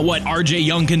more about what RJ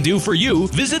Young can do for you,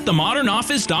 visit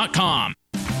themodernoffice.com.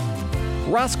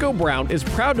 Roscoe Brown is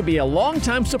proud to be a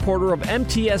longtime supporter of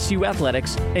MTSU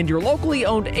Athletics and your locally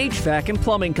owned HVAC and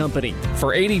plumbing company.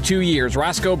 For 82 years,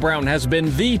 Roscoe Brown has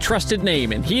been the trusted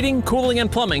name in heating, cooling, and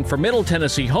plumbing for Middle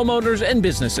Tennessee homeowners and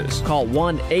businesses. Call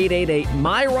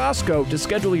 1-888-MY-ROSCOE to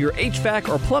schedule your HVAC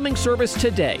or plumbing service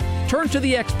today. Turn to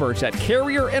the experts at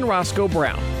Carrier and Roscoe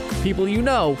Brown. People you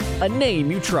know, a name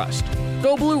you trust.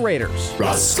 Go Blue Raiders.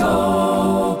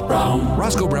 Roscoe Brown.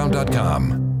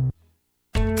 RoscoeBrown.com.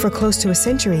 For close to a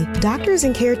century, doctors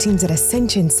and care teams at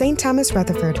Ascension St. Thomas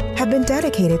Rutherford have been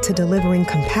dedicated to delivering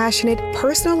compassionate,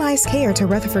 personalized care to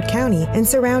Rutherford County and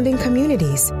surrounding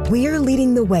communities. We are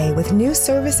leading the way with new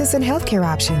services and healthcare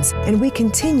options, and we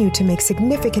continue to make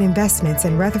significant investments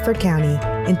in Rutherford County.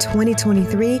 In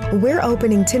 2023, we're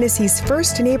opening Tennessee's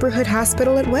first neighborhood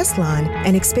hospital at West Lawn,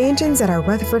 and expansions at our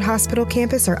Rutherford Hospital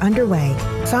campus are underway.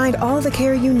 Find all the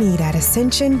care you need at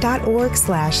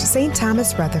ascension.org/St.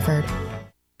 Thomas Rutherford.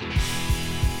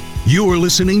 You're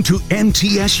listening to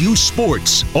MTSU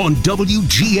Sports on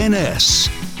WGNS.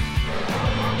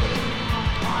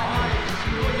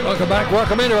 Welcome back.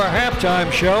 Welcome into our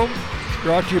halftime show.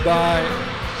 Brought to you by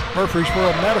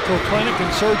Murfreesboro Medical Clinic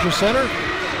and Surgery Center,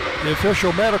 the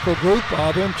official medical group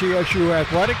of MTSU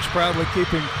Athletics, proudly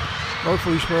keeping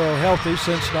Murfreesboro healthy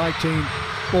since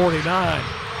 1949.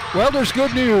 Well, there's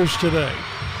good news today.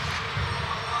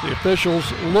 The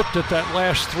officials looked at that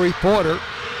last three-pointer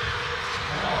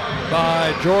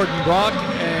by Jordan Brock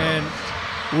and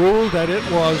ruled that it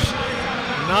was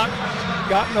not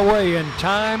gotten away in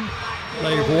time.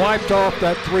 They've wiped off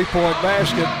that three-point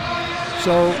basket.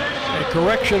 So a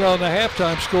correction on the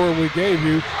halftime score we gave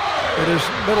you. It is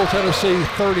Middle Tennessee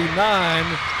 39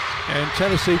 and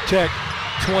Tennessee Tech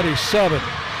 27.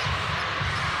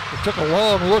 We took a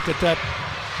long look at that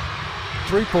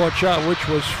three-point shot, which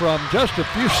was from just a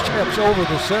few steps over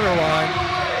the center line,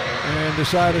 and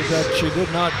decided that she did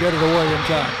not get it away in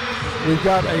time. We've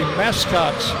got a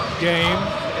mascots game.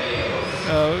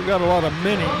 We've got a lot of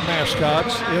mini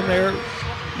mascots in their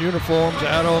uniforms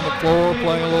out on the floor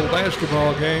playing a little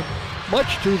basketball game,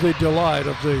 much to the delight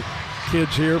of the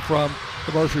kids here from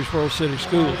the Murfreesboro City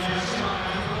Schools.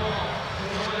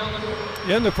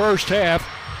 In the first half,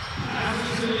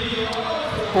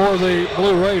 for the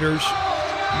Blue Raiders,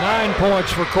 9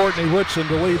 points for Courtney Whitson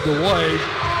to lead the way,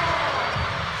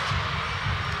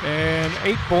 and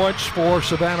 8 points for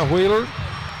Savannah Wheeler.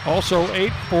 Also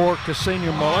 8 for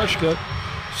Ksenia Maleshka.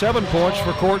 7 points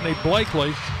for Courtney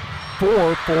Blakely.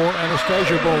 4 for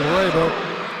Anastasia Bolreva.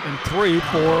 And 3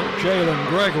 for Jalen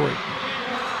Gregory.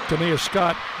 Tamia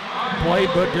Scott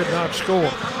played but did not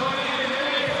score.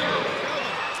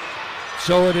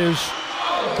 So it is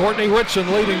Courtney Whitson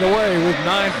leading the way with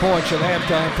 9 points at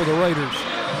halftime for the Raiders.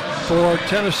 For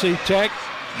Tennessee Tech,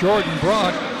 Jordan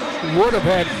Brock would have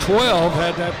had 12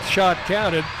 had that shot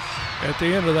counted at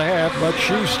the end of the half, but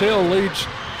she still leads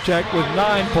Tech with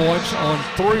 9 points on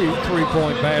 3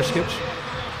 three-point baskets.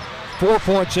 4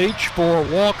 points each for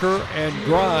Walker and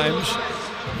Grimes,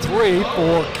 3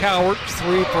 for Cowart,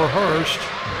 3 for Hurst,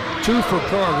 2 for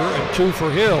Carter, and 2 for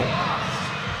Hill.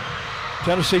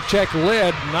 Tennessee Tech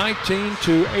led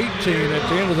 19-18 at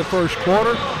the end of the first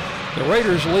quarter. The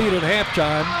Raiders lead at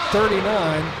halftime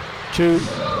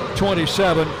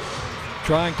 39-27,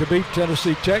 trying to beat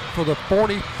Tennessee Tech for the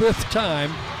 45th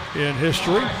time in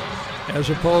history,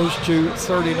 as opposed to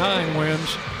 39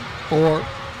 wins for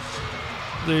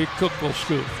the Cookeville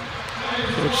School.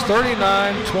 So it's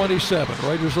 39-27.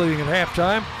 Raiders leading at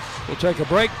halftime. We'll take a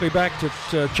break. Be back to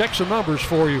check some numbers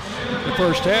for you in the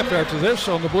first half after this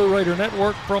on the Blue Raider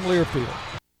Network from Learfield.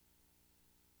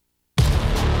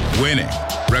 Winning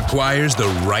requires the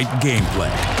right game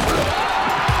plan.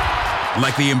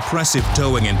 Like the impressive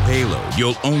towing and payload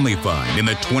you'll only find in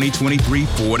the 2023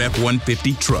 Ford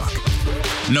F-150 truck.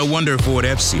 No wonder Ford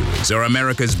F-Series are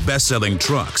America's best-selling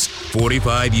trucks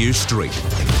 45 years straight.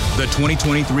 The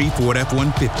 2023 Ford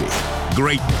F-150.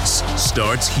 Greatness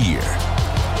starts here.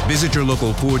 Visit your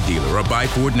local Ford dealer or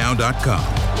buyfordnow.com.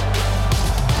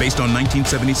 Based on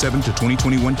 1977 to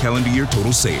 2021 calendar year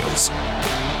total sales.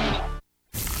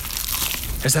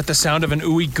 Is that the sound of an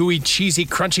ooey gooey cheesy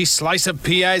crunchy slice of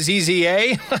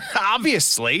P-I-Z-Z-A?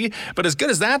 Obviously, but as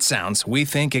good as that sounds, we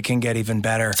think it can get even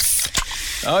better.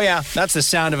 Oh yeah, that's the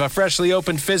sound of a freshly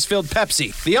opened fizz-filled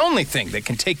Pepsi. The only thing that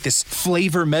can take this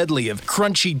flavor medley of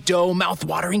crunchy dough,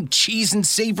 mouth-watering cheese, and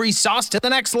savory sauce to the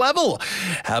next level.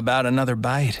 How about another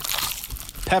bite?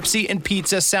 Pepsi and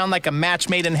pizza sound like a match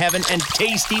made in heaven and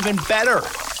taste even better.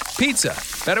 Pizza,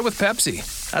 better with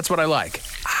Pepsi. That's what I like.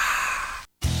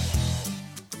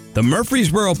 The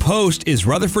Murfreesboro Post is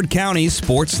Rutherford County's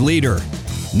sports leader.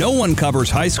 No one covers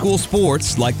high school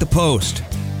sports like the Post.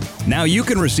 Now you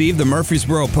can receive the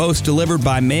Murfreesboro Post delivered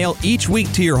by mail each week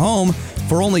to your home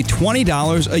for only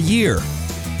 $20 a year.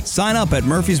 Sign up at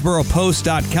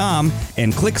murfreesboropost.com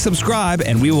and click subscribe,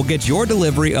 and we will get your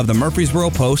delivery of the Murfreesboro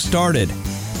Post started.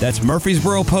 That's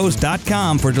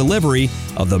murfreesboropost.com for delivery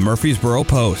of the Murfreesboro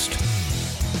Post.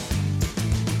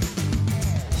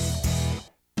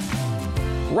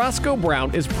 Roscoe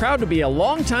Brown is proud to be a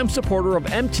longtime supporter of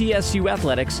MTSU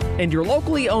Athletics and your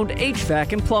locally owned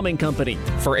HVAC and plumbing company.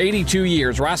 For 82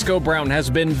 years, Roscoe Brown has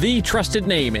been the trusted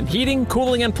name in heating,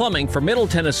 cooling, and plumbing for Middle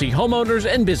Tennessee homeowners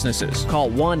and businesses. Call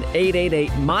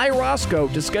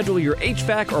 1-888-MY-ROSCOE to schedule your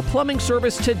HVAC or plumbing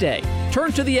service today.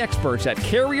 Turn to the experts at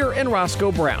Carrier and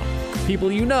Roscoe Brown. People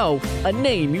you know, a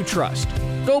name you trust.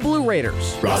 Go Blue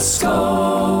Raiders.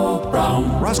 Roscoe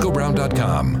Brown.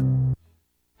 RoscoeBrown.com.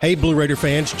 Hey, Blue Raider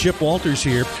fans, Chip Walters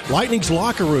here. Lightning's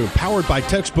Locker Room, powered by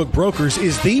Textbook Brokers,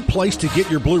 is the place to get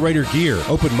your Blue Raider gear.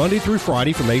 Open Monday through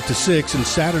Friday from 8 to 6 and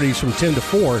Saturdays from 10 to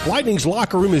 4. Lightning's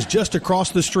Locker Room is just across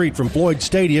the street from Floyd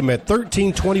Stadium at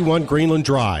 1321 Greenland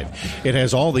Drive. It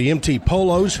has all the MT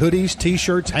polos, hoodies,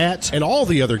 t-shirts, hats, and all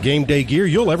the other game day gear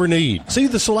you'll ever need. See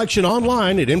the selection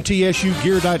online at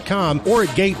mtsugear.com or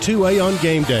at Gate 2A on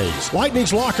game days.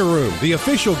 Lightning's Locker Room, the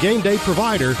official game day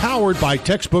provider, powered by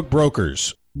Textbook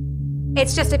Brokers.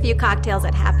 It's just a few cocktails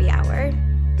at happy hour.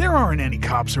 There aren't any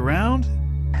cops around.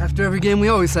 After every game, we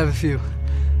always have a few.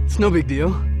 It's no big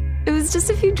deal. It was just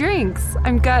a few drinks.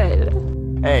 I'm good.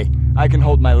 Hey, I can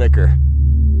hold my liquor.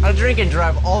 I drink and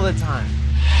drive all the time.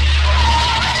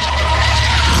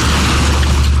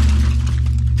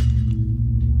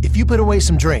 If you put away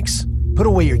some drinks, put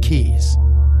away your keys.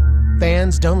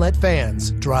 Fans don't let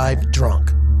fans drive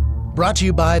drunk. Brought to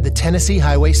you by the Tennessee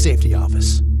Highway Safety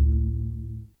Office.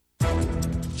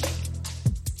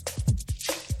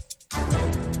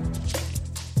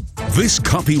 This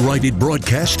copyrighted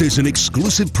broadcast is an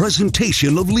exclusive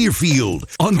presentation of Learfield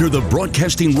under the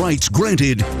broadcasting rights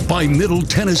granted by Middle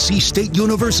Tennessee State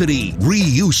University.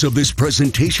 Reuse of this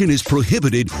presentation is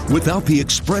prohibited without the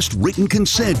expressed written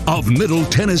consent of Middle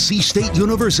Tennessee State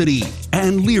University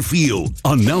and Learfield.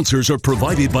 Announcers are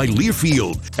provided by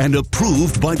Learfield and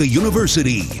approved by the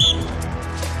university.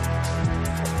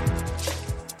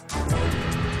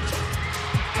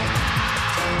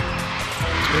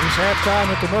 It is halftime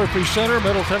at the Murphy Center.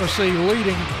 Middle Tennessee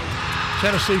leading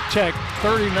Tennessee Tech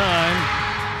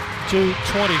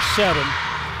 39-27.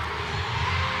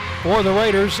 For the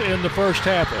Raiders in the first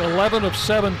half, 11 of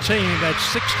 17. That's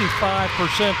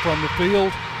 65% from the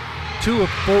field. 2 of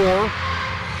 4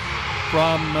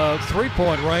 from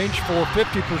three-point range for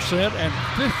 50%, and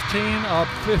 15 of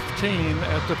 15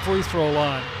 at the free throw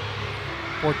line.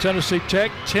 For Tennessee Tech,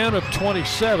 10 of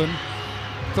 27.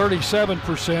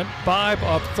 37%, 5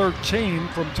 of 13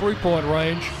 from three-point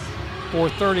range for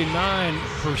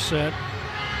 39%,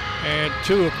 and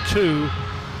 2 of 2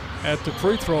 at the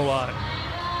free throw line.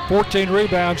 14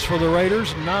 rebounds for the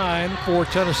Raiders, 9 for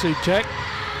Tennessee Tech.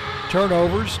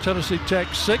 Turnovers, Tennessee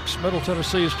Tech 6. Middle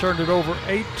Tennessee has turned it over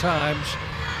 8 times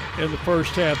in the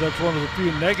first half. That's one of the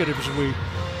few negatives we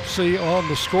see on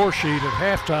the score sheet at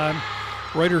halftime.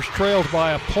 Raiders trailed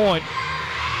by a point,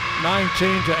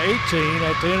 19-18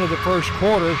 at the end of the first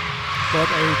quarter, but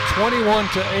a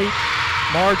 21-8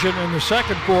 margin in the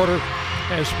second quarter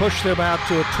has pushed them out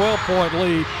to a 12-point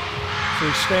lead. So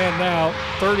they stand now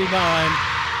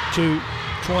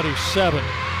 39-27.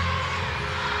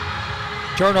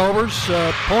 Turnovers,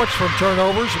 points from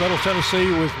turnovers, Middle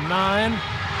Tennessee with 9,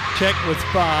 Tech with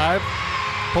 5.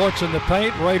 Points in the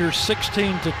paint, Raiders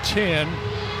 16-10.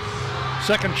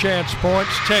 Second chance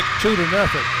points, Tech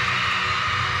 2-0.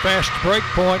 Fast break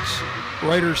points,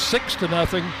 Raiders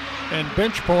 6-0, and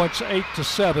bench points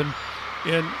 8-7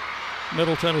 in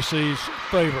Middle Tennessee's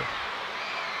favor.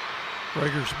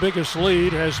 Raiders' biggest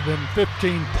lead has been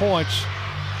 15 points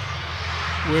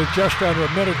with just under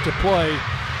a minute to play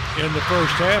in the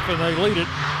first half, and they lead it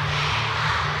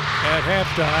at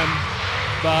halftime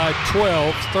by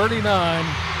 12,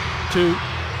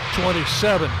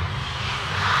 39-27.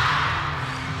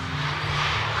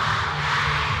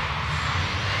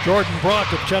 Jordan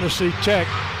Brock of Tennessee Tech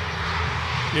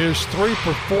is 3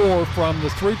 for 4 from the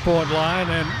three-point line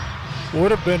and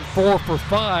would have been 4 for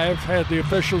 5 had the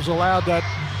officials allowed that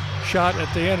shot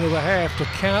at the end of the half to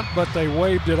count, but they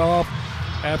waved it off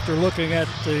after looking at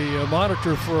the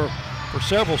monitor for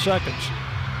several seconds.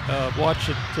 Watched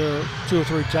it 2 or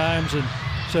 3 times and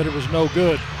said it was no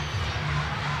good.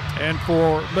 And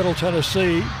for Middle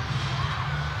Tennessee,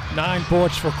 9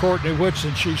 points for Courtney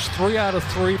Whitson. She's 3 out of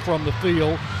 3 from the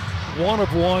field, 1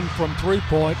 of 1 from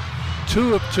three-point,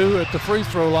 2 of 2 at the free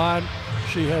throw line.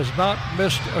 She has not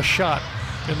missed a shot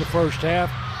in the first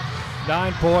half.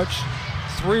 9 points,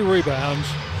 3 rebounds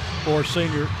for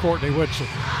senior Courtney Whitson.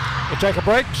 We'll take a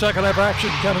break. Second half action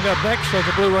coming up next on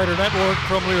the Blue Raider Network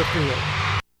from Learfield.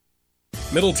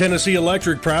 Middle Tennessee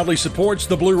Electric proudly supports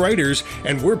the Blue Raiders,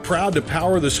 and we're proud to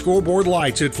power the scoreboard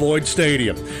lights at Floyd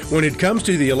Stadium. When it comes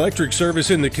to the electric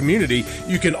service in the community,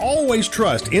 you can always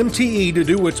trust MTE to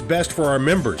do what's best for our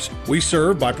members. We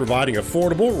serve by providing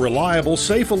affordable, reliable,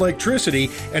 safe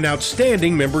electricity and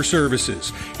outstanding member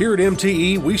services. Here at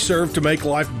MTE, we serve to make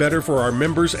life better for our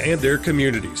members and their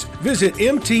communities. Visit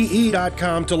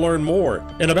MTE.com to learn more.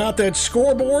 And about that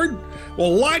scoreboard,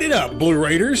 well, light it up, Blue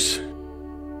Raiders.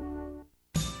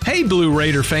 Hey Blue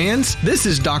Raider fans, this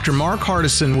is Dr. Mark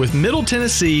Hardison with Middle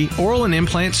Tennessee Oral and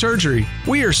Implant Surgery.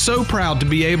 We are so proud to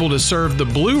be able to serve the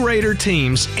Blue Raider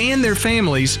teams and their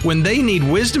families when they need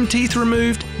wisdom teeth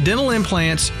removed, dental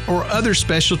implants, or other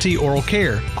specialty oral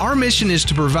care. Our mission is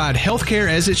to provide health care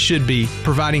as it should be,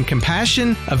 providing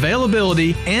compassion,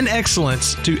 availability, and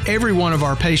excellence to every one of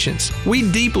our patients. We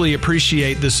deeply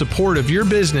appreciate the support of your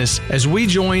business as we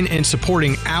join in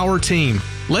supporting our team.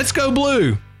 Let's go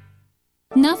Blue!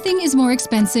 Nothing is more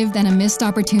expensive than a missed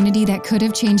opportunity that could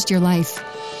have changed your life.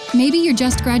 Maybe you're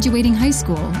just graduating high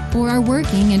school, or are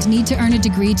working and need to earn a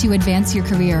degree to advance your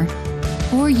career.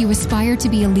 Or you aspire to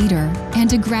be a leader,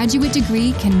 and a graduate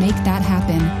degree can make that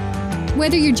happen.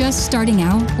 Whether you're just starting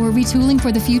out or retooling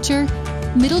for the future,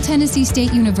 Middle Tennessee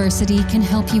State University can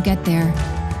help you get there.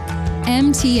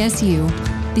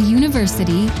 MTSU, the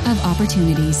University of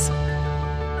Opportunities.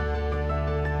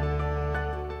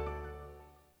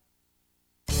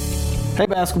 Hey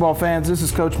basketball fans, this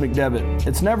is Coach McDevitt.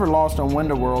 It's never lost on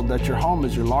Window World that your home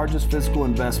is your largest physical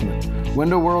investment.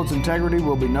 Window World's integrity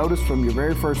will be noticed from your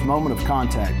very first moment of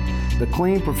contact. The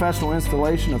clean, professional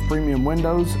installation of premium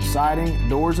windows, siding,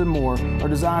 doors, and more are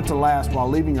designed to last while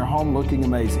leaving your home looking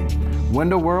amazing.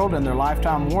 Window World and their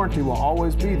lifetime warranty will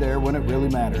always be there when it really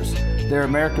matters. They're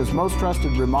America's most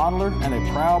trusted remodeler and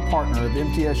a proud partner of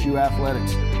MTSU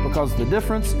Athletics because the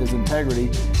difference is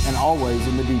integrity and always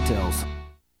in the details.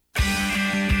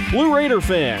 Blue Raider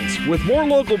fans, with more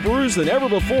local brews than ever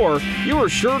before, you are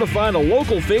sure to find a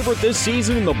local favorite this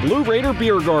season in the Blue Raider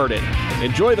Beer Garden.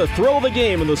 Enjoy the thrill of the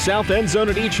game in the south end zone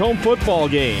at each home football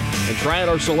game, and try out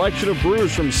our selection of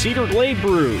brews from Cedar Glade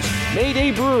Brews,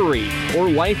 Mayday Brewery, or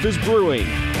Life is Brewing,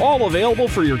 all available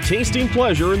for your tasting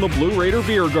pleasure in the Blue Raider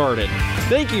Beer Garden.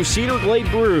 Thank you, Cedar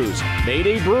Glade Brews,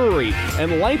 Mayday Brewery,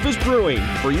 and Life is Brewing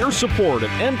for your support of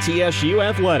MTSU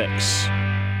Athletics.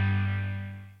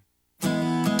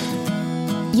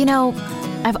 You know,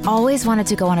 I've always wanted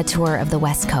to go on a tour of the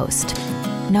West Coast.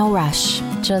 No rush,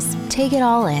 just take it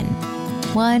all in,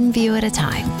 one view at a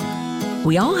time.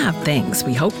 We all have things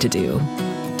we hope to do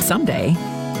someday.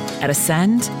 At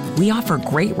Ascend, we offer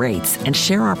great rates and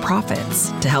share our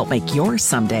profits to help make your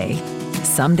someday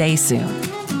soon.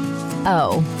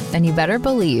 Oh, and you better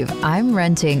believe I'm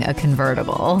renting a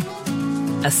convertible.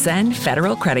 Ascend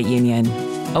Federal Credit Union.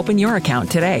 Open your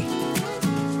account today.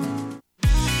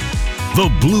 The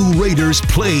Blue Raiders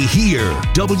play here.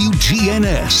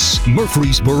 WGNS,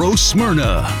 Murfreesboro,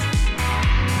 Smyrna.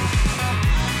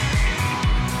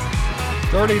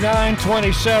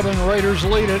 39-27, Raiders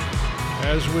lead it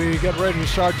as we get ready to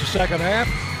start the second half.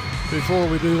 Before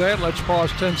we do that, let's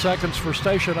pause 10 seconds for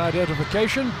station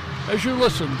identification as you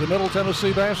listen to Middle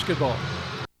Tennessee basketball.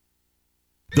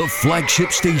 The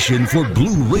flagship station for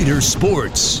Blue Raider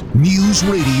sports. News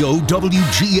Radio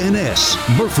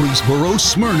WGNS, Murfreesboro,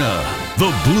 Smyrna.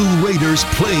 The Blue Raiders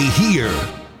play here.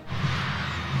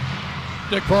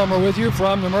 Dick Palmer with you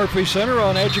from the Murphy Center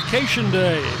on Education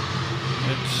Day.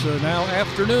 It's now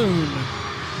afternoon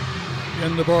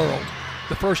in the borough.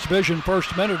 The First Vision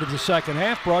first minute of the second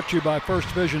half brought to you by First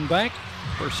Vision Bank,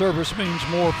 where service means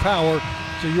more power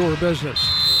to your business.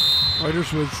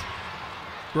 Raiders with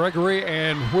Gregory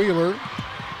and Wheeler,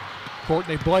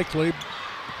 Courtney Blakely,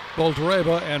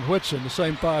 Boldreva, and Whitson, the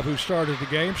same 5 who started the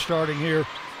game, starting here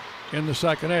in the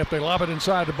second half. They lob it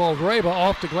inside to Boldreva,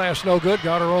 off the glass, no good,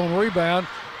 got her own rebound,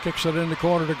 kicks it in the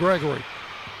corner to Gregory.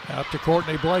 Out to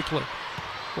Courtney Blakely.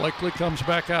 Blakely comes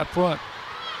back out front.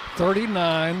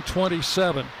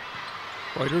 39-27.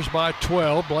 Raiders by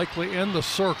 12. Blakely in the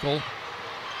circle.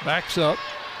 Backs up.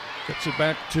 Gets it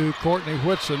back to Courtney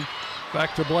Whitson.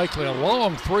 Back to Blakely. A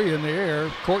long three in the air.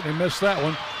 Courtney missed that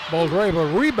one.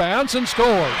 Boldreva rebounds and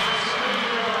scores.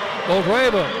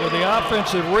 Boldreva with the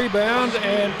offensive rebound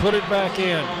and put it back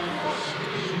in.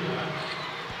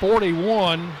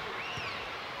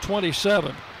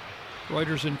 41-27.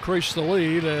 Raiders increase the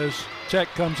lead as Tech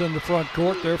comes in the front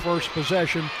court, their first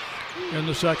possession in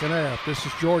the second half. This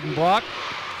is Jordan Brock,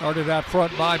 started out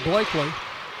front by Blakely.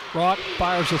 Brock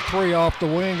fires a three off the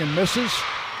wing and misses,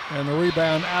 and the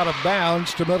rebound out of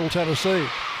bounds to Middle Tennessee.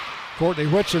 Courtney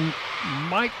Whitson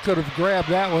could have grabbed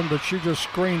that one, but she just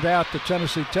screened out the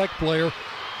Tennessee Tech player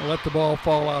and let the ball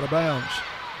fall out of bounds.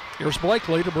 Here's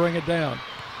Blakely to bring it down.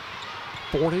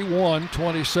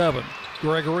 41-27.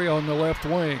 Gregory on the left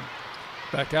wing.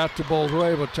 Back out to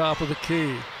Boldreva, top of the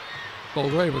key.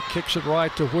 Boldreva kicks it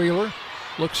right to Wheeler.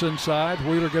 Looks inside.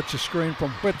 Wheeler gets a screen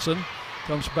from Whitson.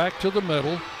 Comes back to the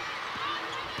middle.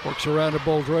 Works around a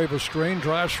Boldreva screen.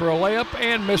 Drives for a layup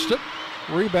and missed it.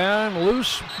 Rebound,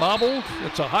 loose, bobbled.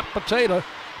 It's a hot potato.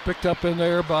 Picked up in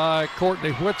there by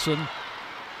Courtney Whitson.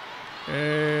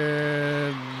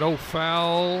 And no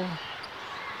foul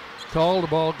called. The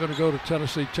ball going to go to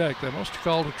Tennessee Tech. They must have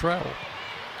called a travel.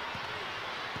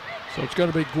 So it's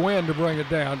going to be Gwynn to bring it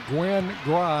down. Gwynn,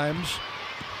 Grimes,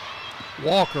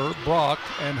 Walker, Brock,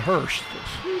 and Hurst.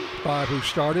 Five who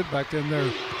started back in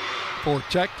there for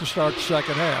Tech to start the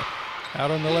second half. Out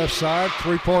on the left side,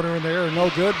 three-pointer in the air, no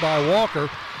good by Walker.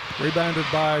 Rebounded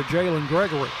by Jalen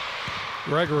Gregory.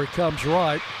 Gregory comes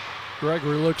right.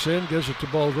 Gregory looks in, gives it to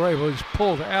Boldreva. He's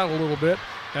pulled out a little bit.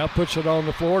 Now puts it on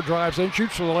the floor, drives in,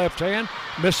 shoots with the left hand,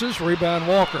 misses, rebound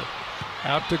Walker.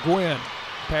 Out to Gwynn.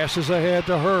 Passes ahead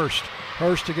to Hurst.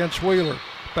 Hurst against Wheeler.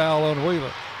 Foul on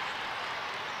Wheeler.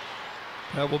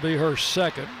 That will be her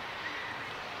second.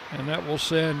 And that will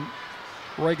send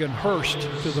Reagan Hurst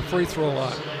to the free throw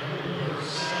line.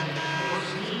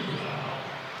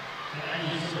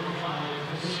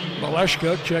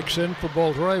 Maleshka checks in for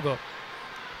Boldreva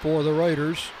for the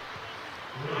Raiders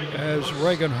as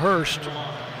Reagan Hurst,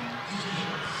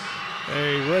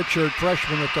 a redshirt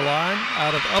freshman at the line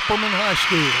out of Upperman High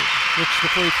School, gets the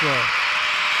free throw.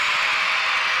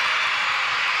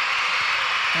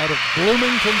 Out of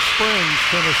Bloomington Springs,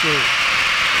 Tennessee.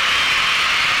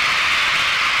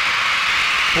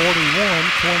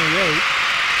 41-28.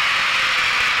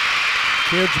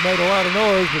 Kids made a lot of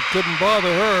noise but couldn't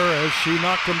bother her as she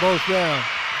knocked them both down.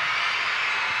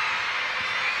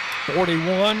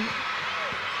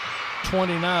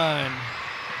 41-29.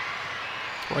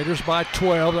 Raiders by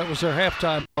 12. That was their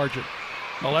halftime margin.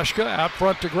 Maleshka out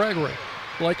front to Gregory.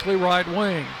 Blakely right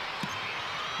wing.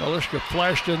 Maleshka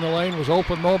flashed in the lane, was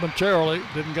open momentarily,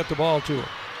 didn't get the ball to her.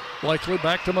 Blakely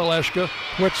back to Maleshka.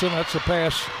 Whitson, that's a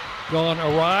pass gone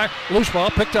awry. Loose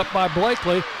ball picked up by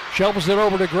Blakely. Shovels it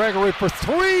over to Gregory for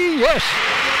three. Yes!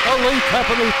 A Lee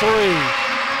Company three.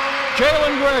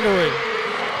 Jalen Gregory.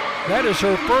 That is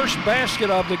her first basket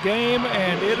of the game,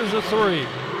 and it is a three.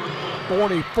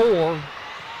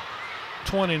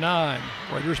 44-29.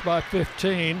 Raiders by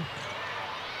 15.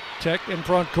 Tech in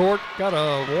front court. Got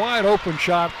a wide open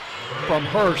shot from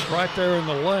Hurst right there in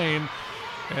the lane,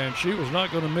 and she was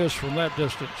not going to miss from that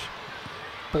distance.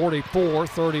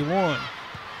 44-31.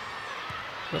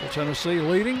 Middle Tennessee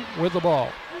leading with the ball.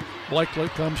 Blakely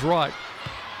comes right.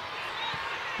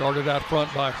 Guarded out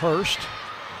front by Hurst.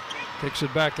 Takes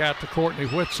it back out to Courtney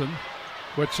Whitson.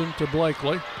 Whitson to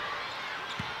Blakely.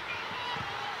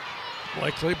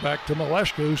 Blakely back to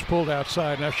Maleshka, who's pulled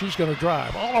outside. Now she's going to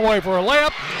drive all the way for a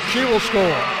layup. She will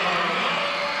score.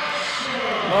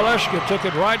 Maleshka took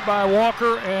it right by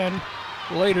Walker and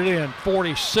laid it in.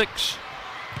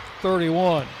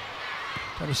 46-31.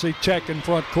 Tennessee Tech in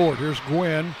front court. Here's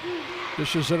Gwynn.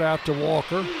 Dishes it out to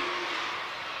Walker.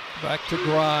 Back to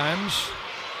Grimes.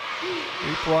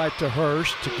 Deep right to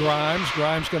Hurst, to Grimes.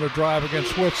 Grimes going to drive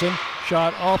against Whitson.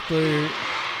 Shot off the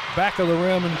back of the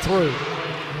rim and through.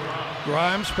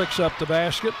 Grimes picks up the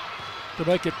basket to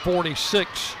make it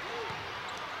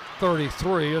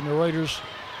 46-33, and the Raiders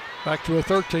back to a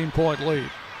 13-point lead.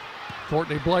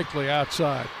 Courtney Blakely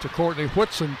outside to Courtney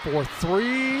Whitson for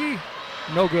three.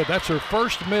 No good. That's her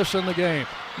first miss in the game.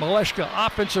 Maleshka,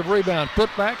 offensive rebound.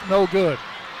 Put back, no good.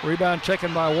 Rebound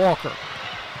taken by Walker.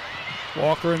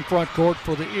 Walker in front court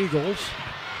for the Eagles.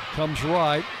 Comes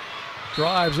right.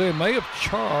 Drives in. May have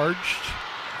charged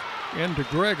into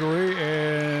Gregory,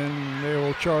 and they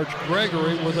will charge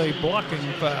Gregory with a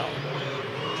blocking foul.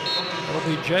 That'll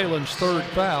be Jalen's third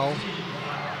foul.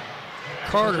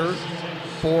 Carter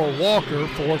for Walker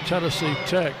for Tennessee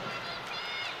Tech.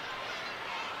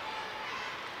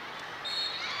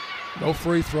 No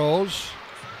free throws.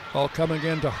 All coming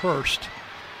into Hurst.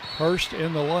 Hurst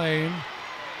in the lane.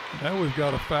 Now we've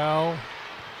got a foul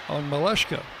on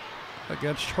Maleshka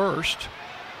against Hurst.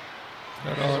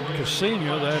 And on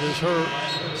Ksenia, that is her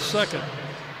second.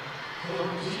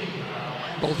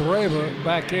 Boldreva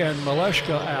back in,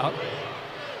 Maleshka out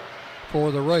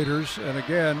for the Raiders. And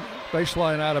again,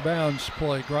 baseline out of bounds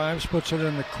play. Grimes puts it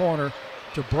in the corner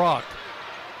to Brock.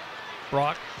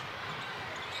 Brock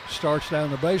starts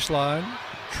down the baseline.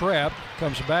 Trapped,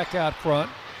 comes back out front.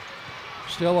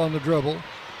 Still on the dribble.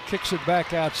 Kicks it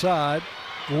back outside.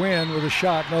 Gwynn with a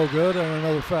shot, no good, and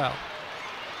another foul.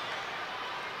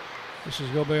 This is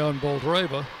going to be on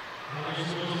Boldreva.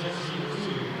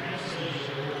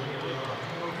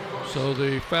 So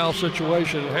the foul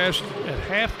situation at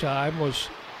halftime was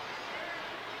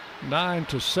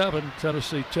 9-7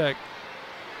 Tennessee Tech.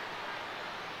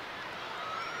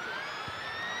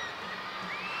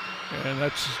 And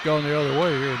that's gone the other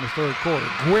way here in the third quarter.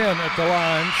 Gwynn at the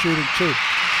line, shooting 2.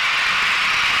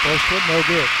 First one, no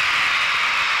good.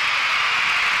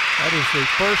 That is the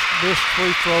first missed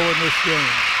free throw in this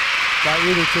game by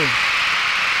either team.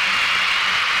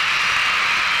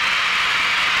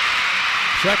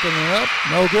 Second one up,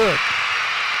 no good.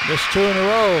 Missed 2 in a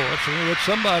row. Let's get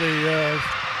somebody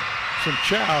some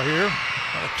chow here.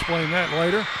 I'll explain that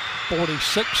later.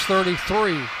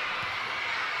 46-33.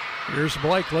 Here's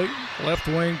Blakely, left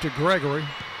wing to Gregory.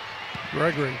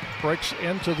 Gregory breaks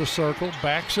into the circle,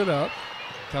 backs it up,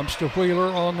 comes to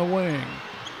Wheeler on the wing.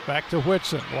 Back to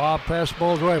Whitson, lob past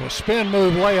Boldreva. Spin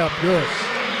move, layup, good.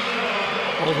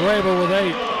 Boldreva with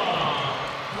 8.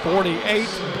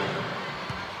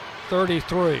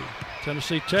 48-33.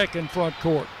 Tennessee Tech in front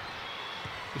court.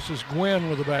 This is Gwynn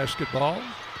with the basketball.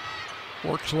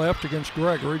 Works left against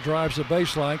Gregory, drives the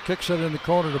baseline, kicks it in the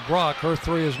corner to Brock. Her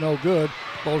 3 is no good.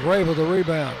 Boldreva the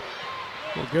rebound.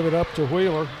 Will give it up to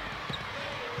Wheeler.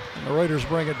 And the Raiders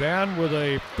bring it down with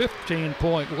a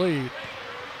 15-point lead.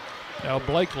 Now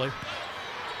Blakely.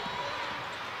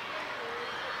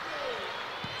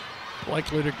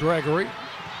 Blakely to Gregory.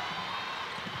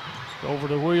 Over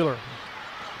to Wheeler.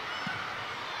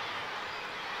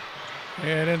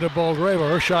 And into Boldreva.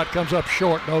 Her shot comes up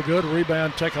short, no good.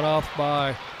 Rebound taken off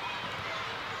by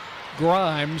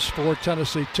Grimes for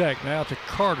Tennessee Tech. Now to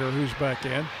Carter, who's back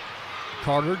in.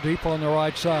 Carter deep on the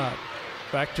right side.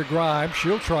 Back to Grimes.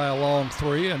 She'll try a long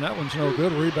 3, and that one's no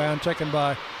good. Rebound taken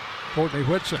by Courtney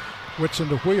Whitson. Whitson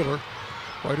to Wheeler.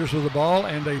 Raiders with the ball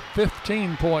and a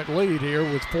 15-point lead here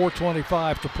with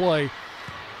 4:25 to play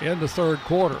in the third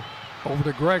quarter. Over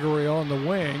to Gregory on the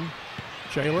wing.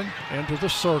 Jalen into the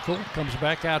circle, comes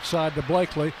back outside to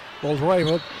Blakely.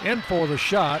 Boldreva in for the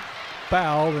shot,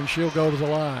 fouled, and she'll go to the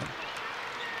line.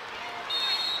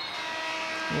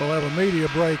 We'll have a media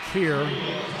break here.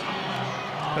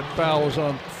 That foul was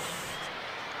on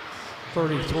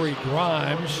 33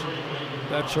 Grimes.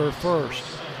 That's her first.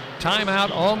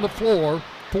 Timeout on the floor,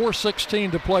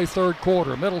 4:16 to play third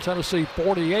quarter. Middle Tennessee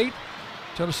 48,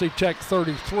 Tennessee Tech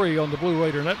 33 on the Blue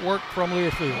Raider Network from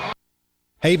Learfield.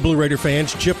 Hey, Blue Raider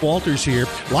fans, Chip Walters here.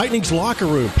 Lightning's Locker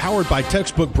Room, powered by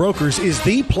Textbook Brokers, is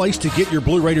the place to get your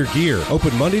Blue Raider gear.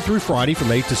 Open Monday through Friday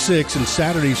from 8 to 6 and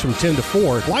Saturdays from 10 to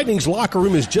 4. Lightning's Locker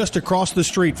Room is just across the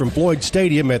street from Floyd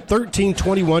Stadium at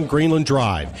 1321 Greenland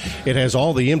Drive. It has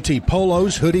all the MT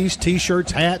polos, hoodies,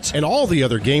 t-shirts, hats, and all the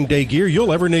other game day gear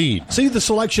you'll ever need. See the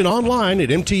selection online at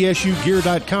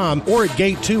mtsugear.com or at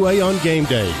Gate 2A on game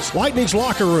days. Lightning's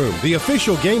Locker Room, the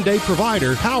official game day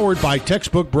provider, powered by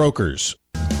Textbook Brokers.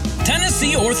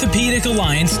 Tennessee Orthopedic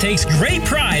Alliance takes great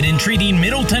pride in treating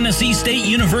Middle Tennessee State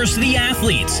University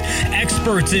athletes.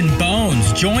 Experts in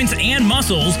bones, joints, and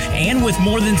muscles, and with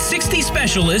more than 60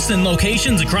 specialists in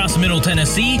locations across Middle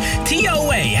Tennessee,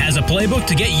 TOA has a playbook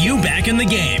to get you back in the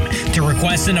game. To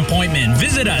request an appointment,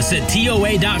 visit us at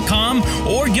TOA.com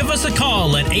or give us a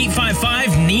call at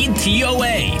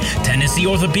 855-NEED-TOA. Tennessee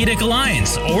Orthopedic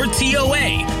Alliance, or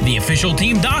TOA, the official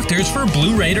team doctors for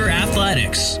Blue Raider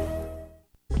Athletics.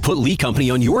 Put Lee Company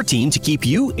on your team to keep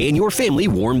you and your family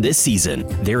warm this season.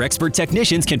 Their expert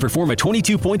technicians can perform a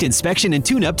 22-point inspection and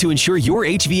tune-up to ensure your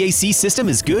HVAC system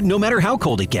is good no matter how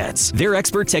cold it gets. Their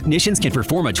expert technicians can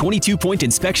perform a 22-point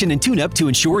inspection and tune-up to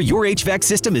ensure your HVAC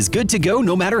system is good to go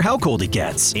no matter how cold it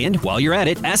gets. And while you're at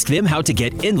it, ask them how to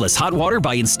get endless hot water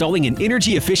by installing an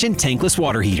energy-efficient tankless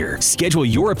water heater. Schedule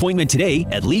your appointment today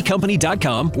at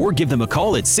leecompany.com or give them a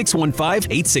call at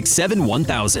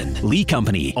 615-867-1000. Lee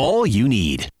Company, all you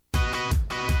need.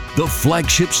 The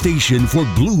flagship station for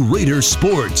Blue Raider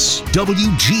sports,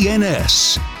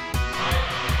 WGNS.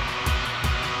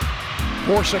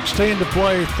 4:16 to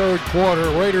play, third quarter.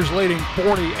 Raiders leading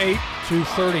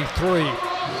 48-33.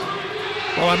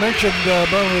 Well, I mentioned a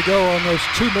moment ago on those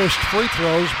 2 missed free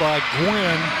throws by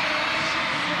Gwynn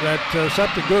that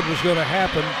something good was going to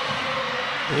happen.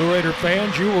 Blue Raider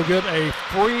fans, you will get a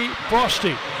free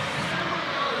Frosty,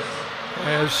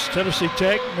 as Tennessee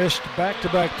Tech missed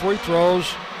back-to-back free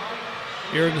throws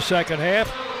here in the second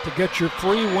half. To get your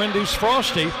free Wendy's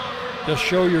Frosty, just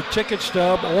show your ticket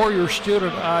stub or your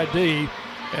student ID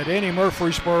at any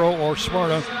Murfreesboro or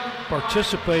Smyrna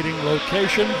participating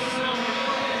location.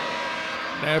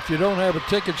 Now, if you don't have a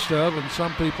ticket stub, and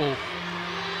some people,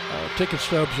 ticket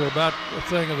stubs are about a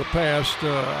thing of the past,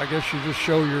 I guess you just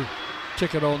show your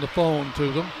ticket on the phone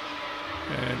to them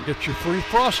and get your free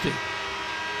Frosty.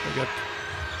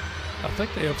 I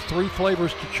think they have 3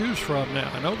 flavors to choose from now.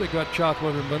 I know they got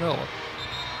chocolate and vanilla,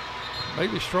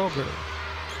 maybe strawberry.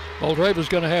 Boldrava's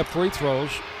going to have free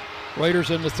throws. Raiders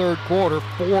in the third quarter,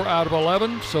 4 out of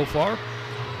 11 so far.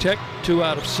 Tech 2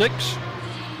 out of 6.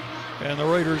 And the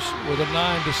Raiders with a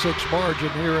 9-6 margin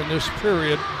here in this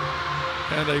period,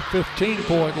 and a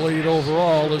 15-point lead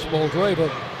overall as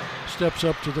Boldrava steps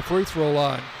up to the free throw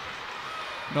line.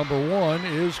 Number 1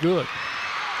 is good.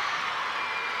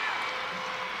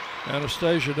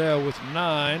 Anastasia now with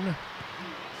 9,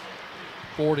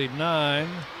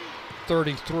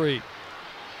 49-33.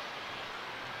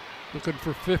 Looking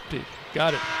for 50.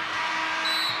 Got it.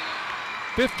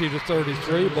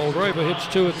 50-33. Boldrava hits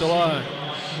 2 at the line.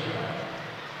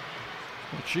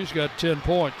 And she's got 10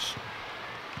 points.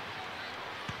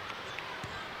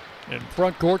 In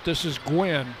front court, this is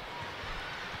Gwynn.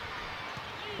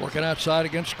 Working outside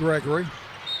against Gregory.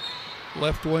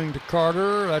 Left wing to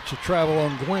Carter. That's a travel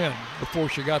on Gwynn before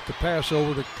she got the pass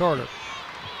over to Carter.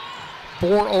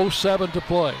 4:07 to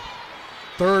play.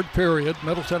 Third period,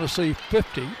 Middle Tennessee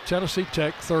 50, Tennessee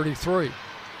Tech 33.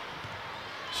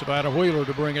 Savannah Wheeler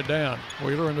to bring it down.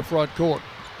 Wheeler in the front court.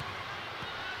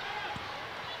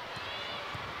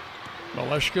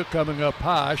 Maleshka coming up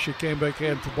high. She came back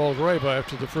in for Boldrava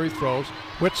after the free throws.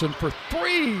 Whitson for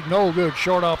 3, no good,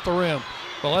 short off the rim.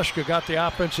 Maleshka got the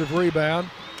offensive rebound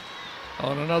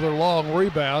on another long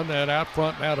rebound, and out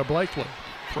front now to Blakely.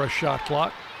 Fresh shot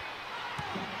clock.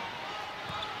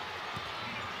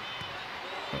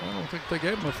 I don't think they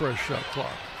gave him a fresh shot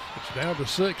clock. It's down to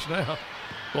 6 now.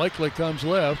 Blakely comes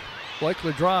left.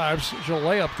 Blakely drives. Her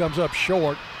layup comes up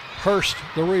short. Hurst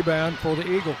the rebound for the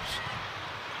Eagles.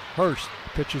 Hurst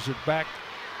pitches it back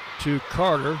to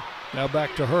Carter. Now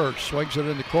back to Hurst. Swings it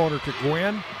in the corner to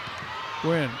Gwynn.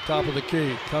 Gwynn, top of the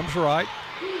key. Comes right.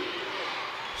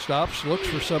 Stops, looks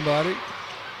for somebody.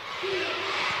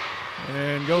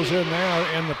 And goes in now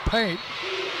in the paint.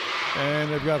 And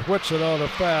they've got Whitson on a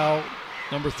foul.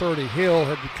 Number 30, Hill,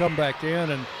 had to come back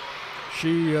in, and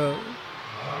she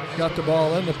got the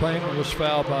ball in the paint and was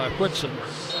fouled by Whitson.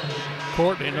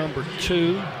 Courtney, number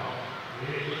 2.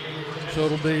 So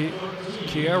it'll be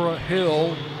Kiara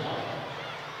Hill,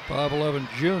 5'11"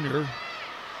 junior,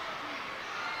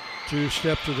 to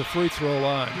step to the free throw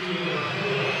line.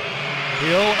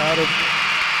 Hill out of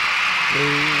the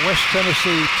West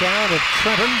Tennessee town of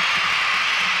Trenton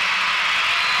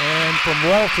and from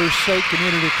Walters State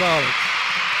Community College.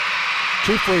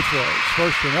 2 free throws.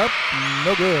 First one up,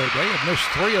 no good. They have missed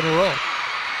 3 in a row.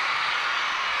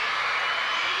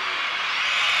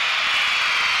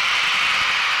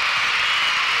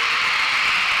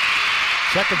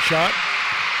 Second shot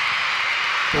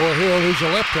for Hill, who's a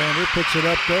left-hander, puts it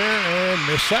up there and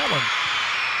missed that one.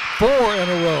 4 in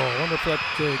a row. I wonder if that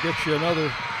gets you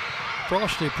another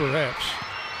Frosty, perhaps.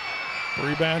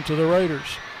 Rebound to the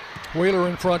Raiders. Wheeler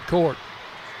in front court.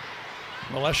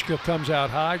 Maleshka comes out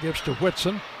high, gives to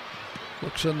Whitson.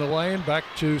 Looks in the lane, back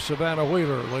to Savannah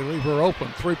Wheeler. They leave her open.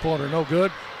 3-pointer, no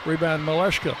good. Rebound,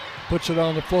 Maleshka. Puts it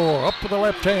on the floor, up with the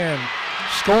left hand.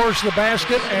 Scores the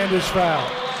basket and is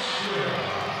fouled.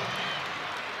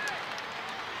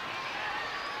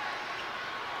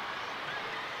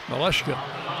 Maleshka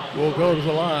will go to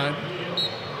the line.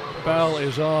 Foul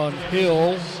is on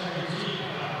Hill.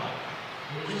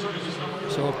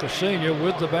 So Ksenia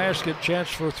with the basket, chance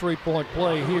for a 3-point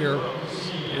play here.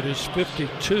 It is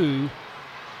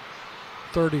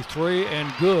 52-33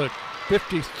 and good.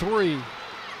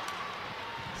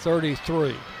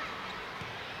 53-33.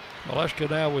 Maleshka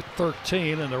now with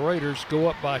 13, and the Raiders go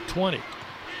up by 20.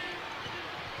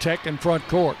 Tech in front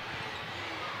court.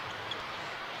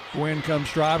 Gwynn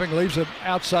comes driving, leaves it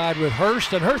outside with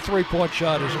Hurst, and her 3-point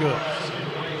shot is good.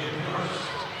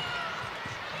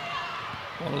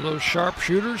 One of those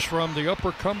sharpshooters from the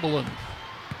Upper Cumberland,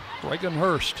 Reagan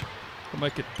Hurst, to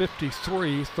make it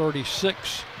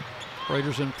 53-36.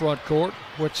 Raiders in front court.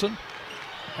 Whitson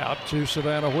Out to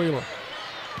Savannah Wheeler.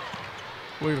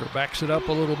 Wheeler backs it up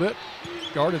a little bit,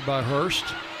 guarded by Hurst.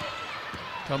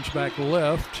 Comes back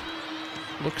left,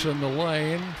 looks in the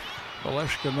lane.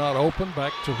 Maleshka not open,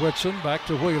 back to Whitson, back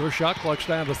to Wheeler. Shot clock's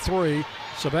down to 3.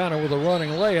 Savannah with a running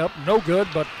layup, no good,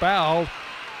 but fouled.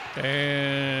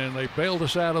 And they bailed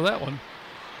us out of that one.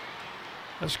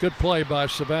 That's good play by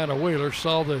Savannah Wheeler.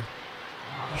 Saw the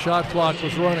shot clock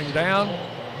was running down.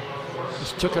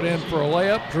 Just took it in for a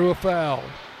layup, drew a foul.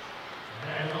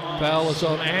 Foul is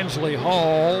on Ansley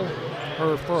Hall,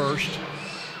 her first.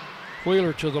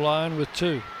 Wheeler to the line with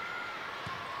 2.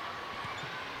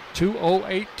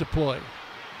 2:08 to play.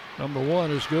 Number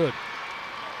 1 is good.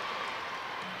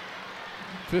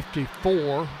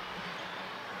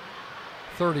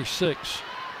 54-36.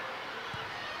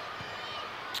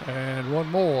 And one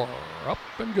more, up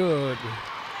and good.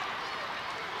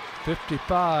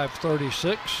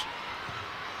 55-36.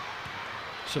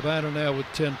 Savannah now with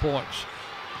 10 points.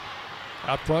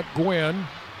 Out front, Gwynn.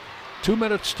 2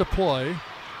 minutes to play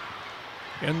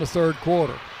in the third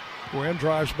quarter. Gwynn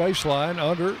drives baseline,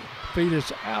 under, feed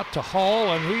is out to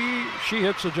Hall, and she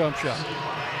hits a jump shot.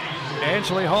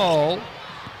 Ansley Hall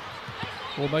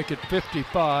will make it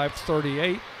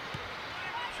 55-38.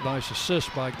 It's a nice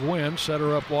assist by Gwynn, set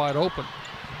her up wide open.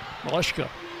 Maleshka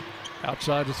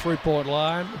outside the three-point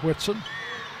line. Whitson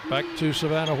back to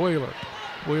Savannah Wheeler.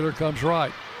 Wheeler comes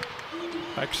right,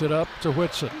 backs it up to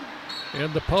Whitson.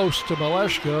 In the post to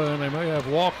Maleshka, and they may have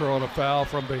Walker on a foul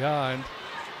from behind.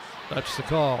 That's the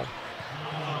call.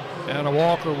 Anna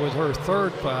Walker with her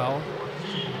third foul.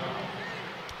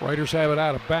 Raiders have it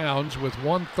out of bounds with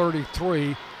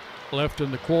 1:33 left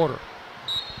in the quarter.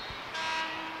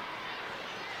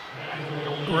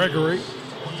 Gregory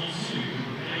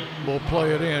will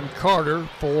play it in. Carter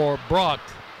for Brock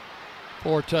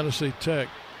for Tennessee Tech.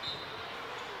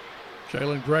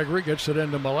 Jalen Gregory gets it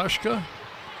into Maleshka.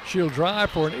 She'll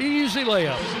drive for an easy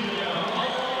layup.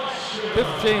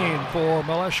 15 for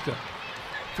Maleshka.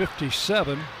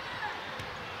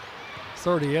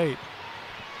 57-38.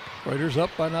 Raiders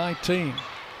up by 19.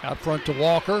 Out front to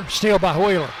Walker. Steal by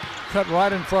Wheeler. Cut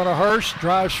right in front of Hurst.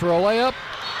 Drives for a layup.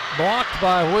 Blocked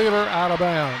by Wheeler, out of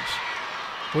bounds.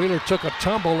 Wheeler took a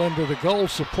tumble into the goal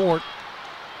support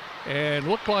and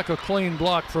looked like a clean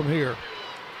block from here.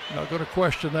 Not going to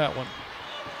question that one.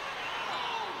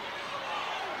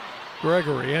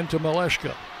 Gregory into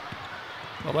Maleshka.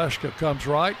 Maleshka comes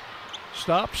right,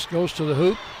 stops, goes to the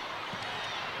hoop.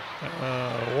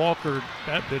 Walker,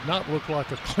 that did not look like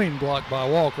a clean block by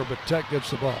Walker, but Tech gets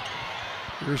the ball.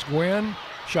 Here's Gwynn,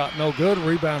 shot no good,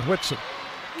 rebound Whitson.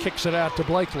 Kicks it out to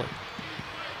Blakely.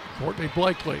 Courtney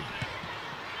Blakely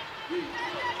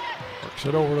works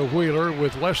it over to Wheeler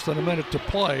with less than a minute to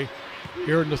play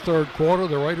here in the third quarter.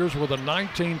 The Raiders with a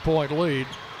 19-point lead.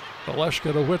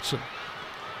 Maleshka to Whitson.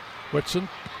 Whitson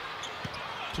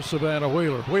to Savannah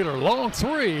Wheeler. Wheeler, long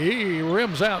three. He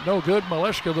rims out, no good.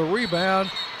 Maleshka the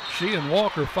rebound. She and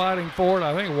Walker fighting for it.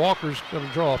 I think Walker's going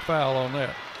to draw a foul on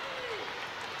that.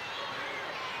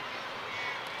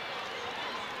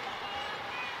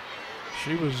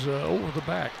 She was over the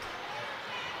back.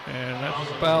 And that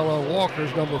foul on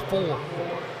Walker's number 4.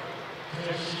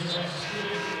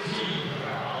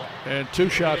 And 2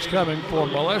 shots coming for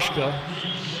Maleshka.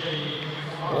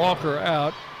 Walker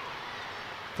out.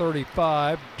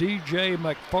 35, DJ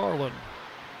McFarland,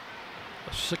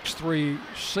 a 6'3"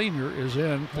 senior, is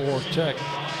in for Tech.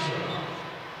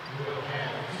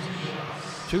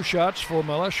 2 shots for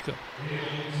Maleshka.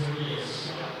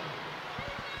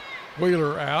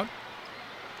 Wheeler out.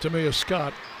 Tamia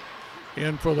Scott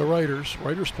in for the Raiders.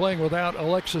 Raiders playing without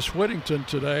Alexis Whittington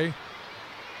today.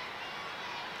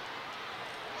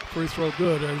 Free throw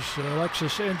good as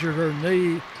Alexis injured her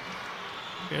knee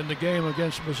in the game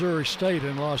against Missouri State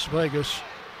in Las Vegas.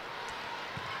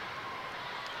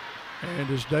 And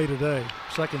is day-to-day.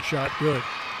 Second shot good.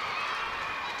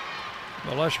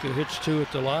 Maleshka hits 2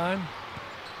 at the line.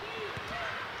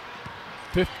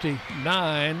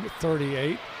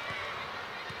 59-38.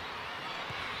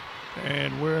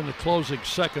 And we're in the closing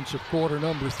seconds of quarter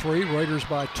number 3. Raiders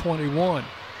by 21.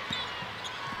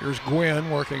 Here's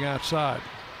Gwynn working outside.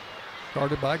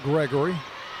 Guarded by Gregory.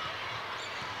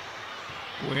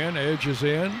 Gwynn edges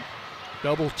in,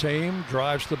 double team,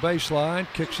 drives the baseline,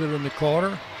 kicks it in the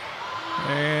corner.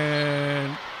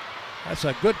 And that's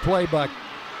a good play by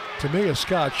Tamia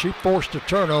Scott. She forced a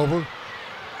turnover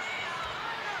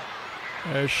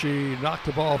as she knocked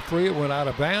the ball free. It went out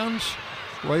of bounds.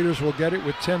 Raiders will get it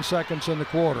with 10 seconds in the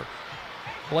quarter.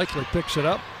 Blakely picks it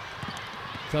up,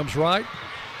 comes right,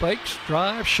 fakes,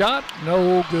 drive, shot,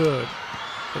 no good.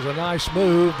 It was a nice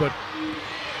move, but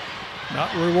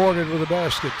Not rewarded with a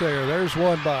basket there. There's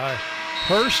one by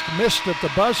Hurst, missed at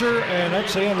the buzzer, and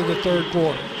that's the end of the third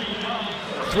quarter.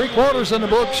 3 quarters in the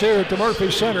books here at the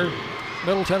Murphy Center.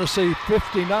 Middle Tennessee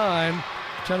 59,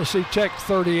 Tennessee Tech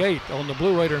 38 on the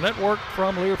Blue Raider Network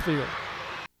from Learfield.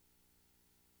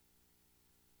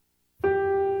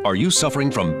 Are you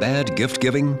suffering from bad gift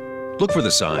giving? Look for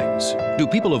the signs. Do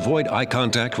people avoid eye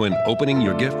contact when opening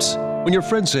your gifts? When your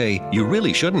friends say, you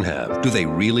really shouldn't have, do they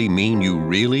really mean you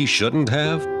really shouldn't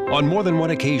have? On more than one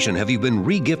occasion, have you been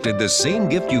re-gifted the same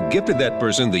gift you gifted that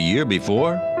person the year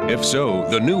before? If so,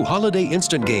 the new Holiday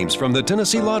Instant Games from the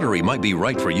Tennessee Lottery might be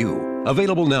right for you.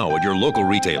 Available now at your local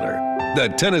retailer.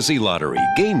 The Tennessee Lottery.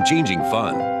 Game-changing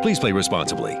fun. Please play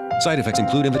responsibly. Side effects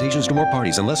include invitations to more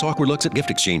parties and less awkward looks at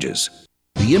gift exchanges.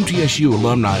 The MTSU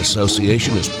Alumni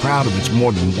Association is proud of its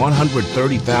more than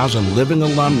 130,000 living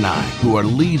alumni who are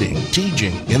leading,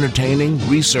 teaching, entertaining,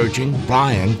 researching,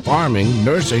 flying, farming,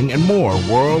 nursing, and more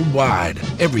worldwide.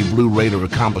 Every Blue Raider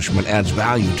accomplishment adds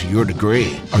value to your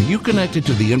degree. Are you connected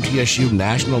to the MTSU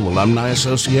National Alumni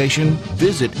Association?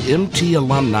 Visit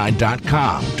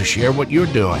mtalumni.com to share what you're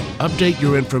doing, update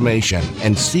your information,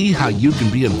 and see how you can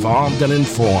be involved and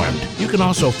informed. You can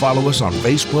also follow us on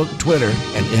Facebook, Twitter,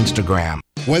 and Instagram.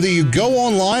 Whether you go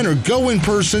online or go in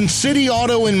person, City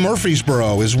Auto in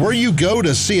Murfreesboro is where you go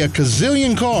to see a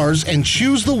gazillion cars and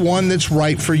choose the one that's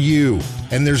right for you.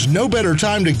 And there's no better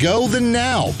time to go than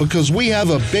now because we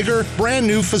have a bigger, brand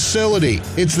new facility.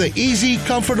 It's the easy,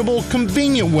 comfortable,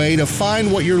 convenient way to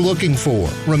find what you're looking for.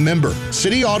 Remember,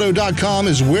 cityauto.com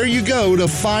is where you go to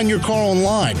find your car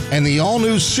online. And the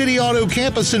all-new City Auto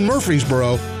campus in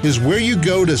Murfreesboro is where you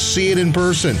go to see it in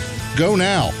person. Go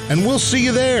now, and we'll see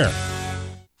you there.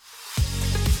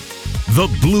 The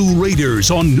Blue Raiders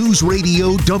on News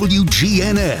Radio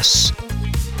WGNS.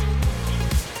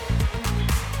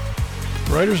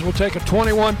 Raiders will take a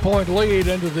 21-point lead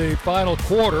into the final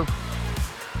quarter,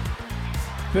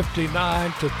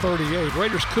 59-38.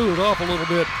 Raiders cooled off a little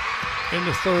bit in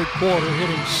the third quarter,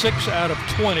 hitting 6 out of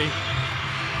 20,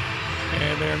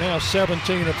 and they're now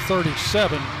 17 of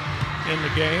 37 in the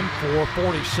game for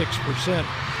 46%.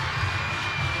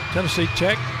 Tennessee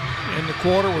Tech in the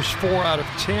quarter was 4 out of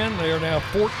 10. They are now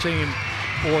 14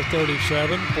 for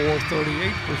 37 for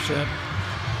 38%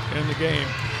 in the game.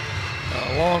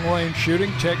 Long-range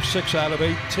shooting, Tech 6 out of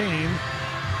 18,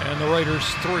 and the Raiders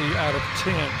 3 out of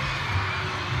 10.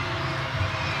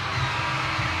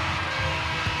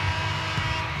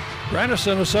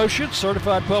 Grandison Associates,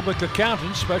 certified public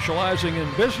accountants specializing in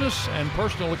business and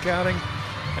personal accounting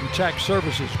and tax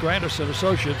services. Grandison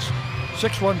Associates,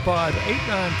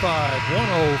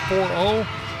 615-895-1040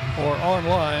 or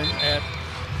online at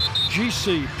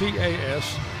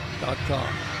gcpas.com.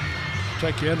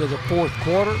 Take you into the fourth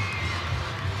quarter.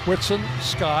 Whitson,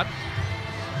 Scott,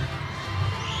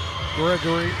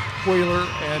 Gregory, Wheeler,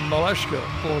 and Maleshka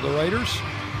for the Raiders.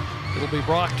 It'll be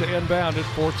Brock to inbound it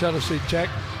for Tennessee Tech,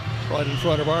 right in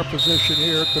front of our position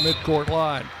here at the midcourt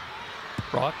line.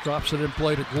 Brock drops it in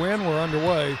play to Gwynn. We're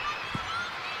underway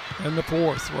in the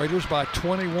fourth. Raiders by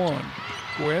 21.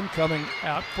 Gwynn coming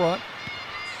out front.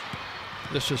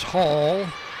 This is Hall.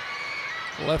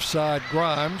 Left side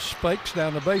Grimes. Fakes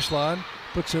down the baseline.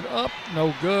 Puts it up.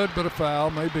 No good, but a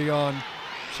foul. Maybe on,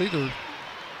 it's either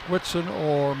Whitson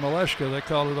or Maleshka. They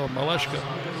call it on Maleshka.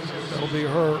 That'll be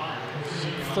her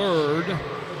third.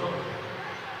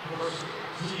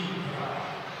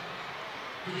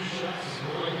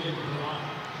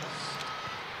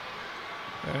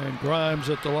 And Grimes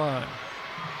at the line.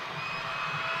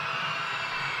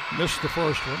 Missed the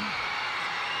first one.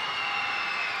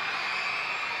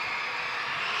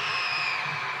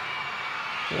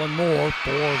 One more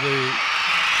for the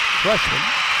freshman,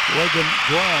 Reagan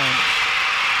Grimes.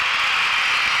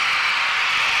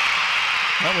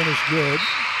 That one is good.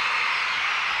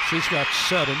 She's got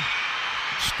 7.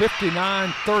 It's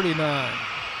 59-39.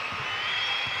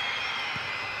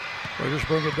 Raiders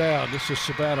bring it down. This is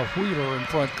Savannah Wheeler in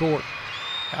front court.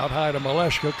 Out high to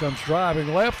Maleshka, comes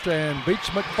driving left and beats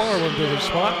McFarland to the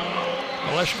spot.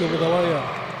 Maleshka with a layup.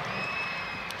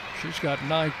 She's got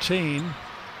 19.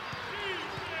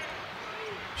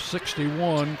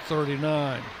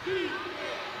 61-39.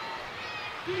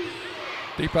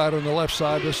 Deep out on the left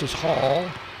side, this is Hall,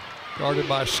 guarded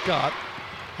by Scott.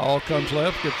 Hall comes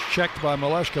left, gets checked by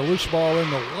Maleshka. Loose ball in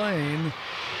the lane.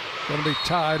 Going to be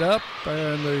tied up,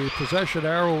 and the possession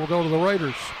arrow will go to the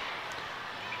Raiders.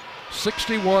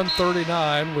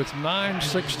 61-39 with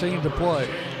 9:16 to play.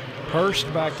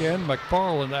 Hurst back in,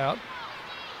 McFarland out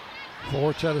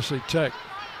for Tennessee Tech.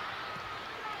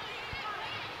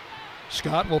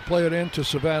 Scott will play it into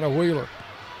Savannah Wheeler.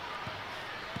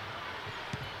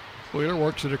 Wheeler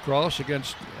works it across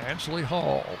against Ansley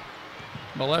Hall.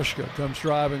 Maleshka comes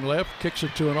driving left, kicks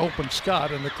it to an open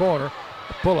Scott in the corner.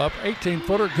 A pull-up,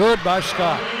 18-footer, good by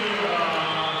Scott.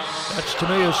 That's to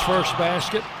me his first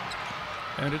basket,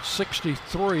 and it's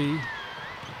 63-39.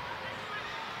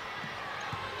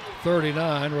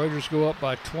 Raiders go up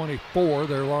by 24,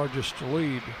 their largest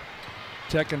lead.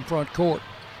 Tech in front court.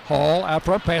 Hall out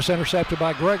front, pass intercepted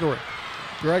by Gregory.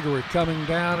 Gregory coming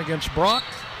down against Brock.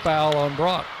 Foul on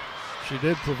Brock. She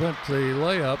did prevent the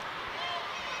layup,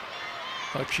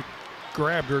 but she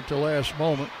grabbed her at the last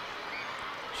moment.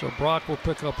 So Brock will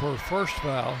pick up her first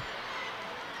foul,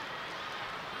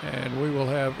 and we will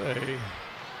have a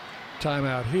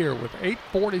timeout here with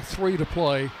 8:43 to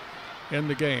play in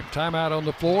the game. Timeout on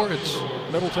the floor. It's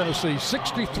Middle Tennessee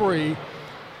 63,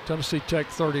 Tennessee Tech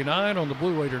 39 on the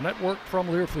Blue Raider Network from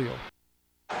Learfield.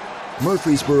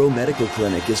 Murfreesboro Medical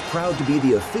Clinic is proud to be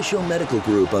the official medical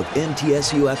group of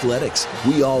MTSU Athletics.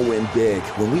 We all win big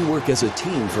when we work as a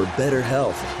team for better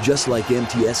health. Just like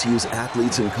MTSU's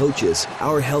athletes and coaches,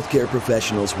 our healthcare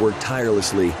professionals work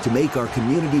tirelessly to make our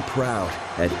community proud.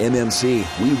 At MMC,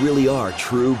 we really are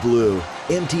true blue.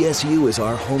 MTSU is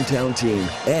our hometown team,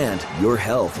 and your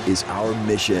health is our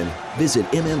mission. Visit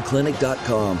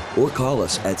mmclinic.com or call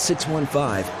us at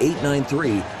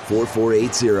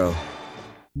 615-893-4480.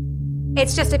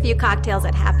 It's just a few cocktails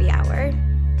at happy hour.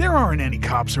 There aren't any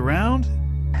cops around.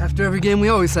 After every game, we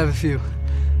always have a few.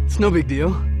 It's no big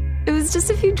deal. It was just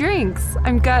a few drinks.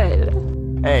 I'm good.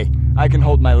 Hey, I can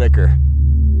hold my liquor.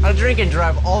 I drink and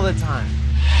drive all the time.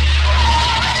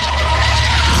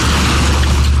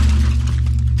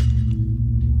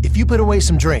 If you put away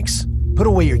some drinks, put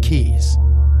away your keys.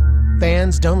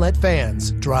 Fans don't let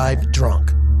fans drive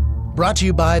drunk. Brought to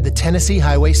you by the Tennessee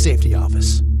Highway Safety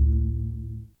Office.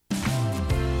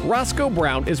 Roscoe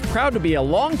Brown is proud to be a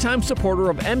longtime supporter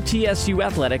of MTSU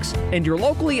Athletics and your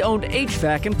locally owned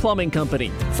HVAC and plumbing company.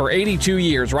 For 82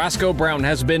 years, Roscoe Brown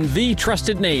has been the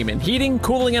trusted name in heating,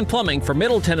 cooling, and plumbing for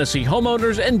Middle Tennessee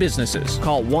homeowners and businesses.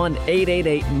 Call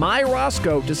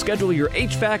 1-888-MY-ROSCOE to schedule your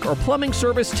HVAC or plumbing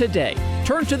service today.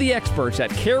 Turn to the experts at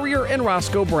Carrier and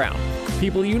Roscoe Brown.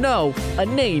 People you know, a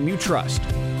name you trust.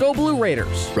 Go Blue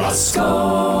Raiders.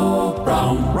 Roscoe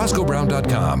Brown.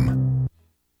 RoscoeBrown.com.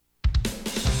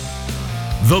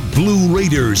 The Blue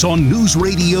Raiders on News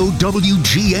Radio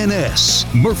WGNS,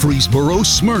 Murfreesboro,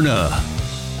 Smyrna.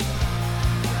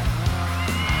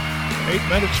 8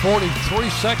 minutes, 43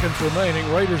 seconds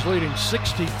remaining. Raiders leading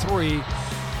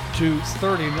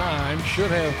 63-39.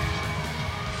 Should have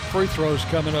free throws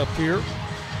coming up here.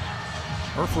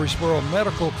 Murfreesboro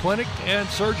Medical Clinic and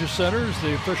Surgery Center is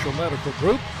the official medical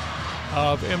group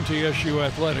of MTSU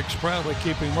Athletics, proudly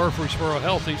keeping Murfreesboro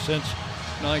healthy since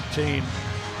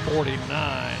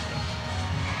 1949.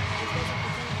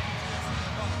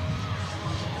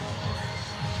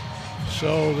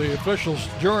 So the officials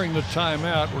during the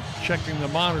timeout were checking the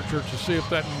monitor to see if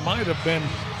that might have been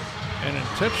an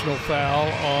intentional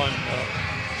foul on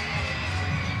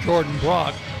Jordan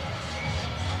Brock,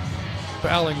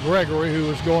 fouling Gregory, who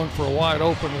was going for a wide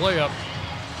open layup.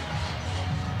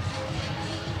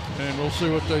 And we'll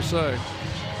see what they say.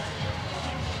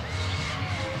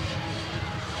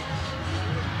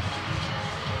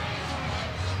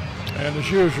 And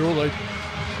as usual, they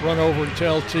run over and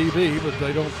tell TV, but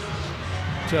they don't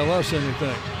tell us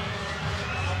anything.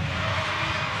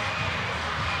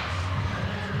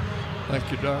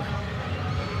 Thank you, Dar.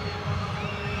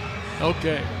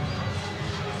 Okay.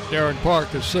 Darren Park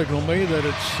has signaled me that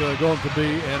it's going to be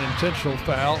an intentional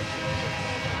foul,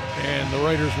 and the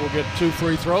Raiders will get 2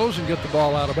 free throws and get the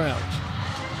ball out of bounds.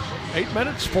 8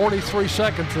 minutes, 43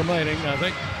 seconds remaining. I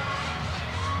think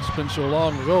it's been so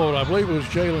long ago, and I believe it was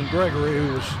Jalen Gregory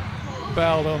who was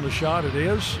fouled on the shot. It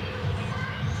is.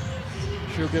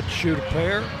 She'll get to shoot a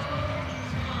pair.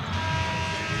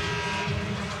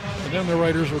 And then the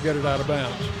Raiders will get it out of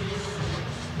bounds.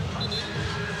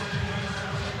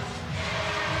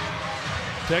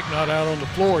 Tech not out on the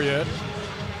floor yet.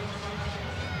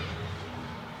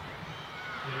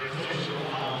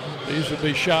 These would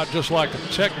be shot just like a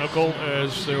technical,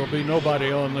 as there will be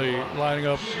nobody on the lining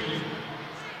up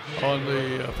on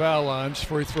the foul lines.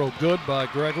 Free throw good by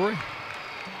Gregory.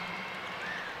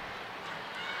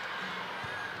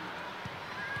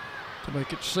 To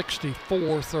make it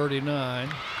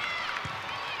 64-39.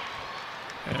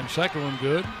 And second one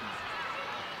good.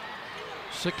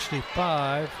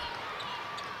 65-39.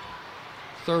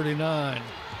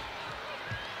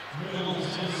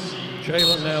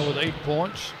 Jalen now with 8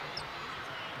 points.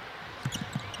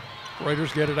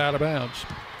 Raiders get it out of bounds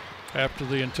after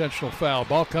the intentional foul.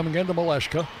 Ball coming into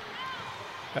Maleshka.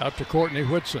 Out to Courtney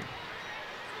Whitson.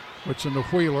 Whitson to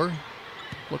Wheeler.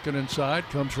 Looking inside,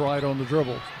 comes right on the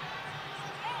dribble.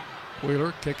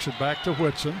 Wheeler kicks it back to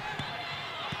Whitson.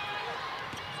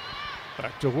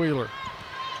 Back to Wheeler.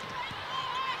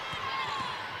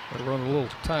 They run a little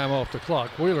time off the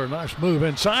clock. Wheeler, nice move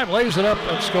inside, lays it up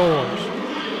and scores.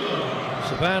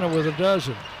 Savannah with a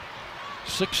dozen.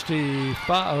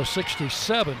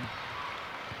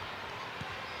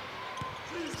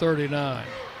 67-39.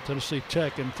 Tennessee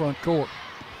Tech in front court.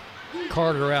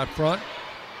 Carter out front.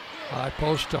 High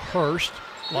post to Hurst.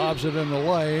 Lobs it in the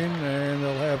lane, and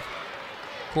they'll have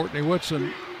Courtney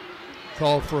Whitson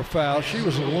called for a foul. She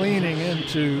was leaning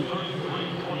into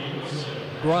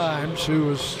Grimes, who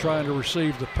was trying to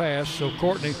receive the pass. So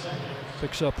Courtney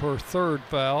picks up her third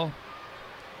foul.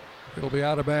 It'll be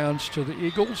out of bounds to the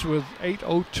Eagles with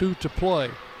 8:02 to play.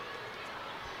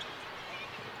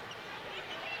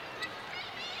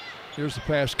 Here's the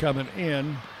pass coming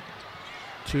in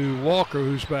to Walker,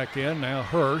 who's back in. Now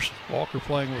Hurst. Walker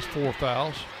playing with 4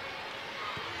 fouls.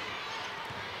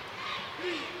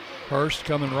 Hurst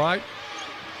coming right.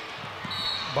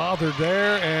 Bothered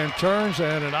there and turns,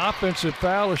 and an offensive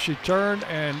foul as she turned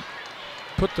and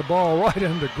put the ball right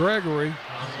into Gregory.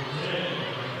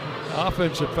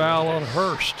 Offensive foul on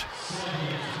Hurst.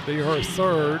 Be her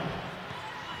third.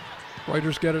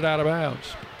 Raiders get it out of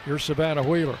bounds. Here's Savannah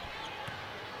Wheeler.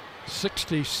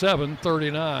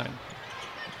 67-39.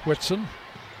 Whitson.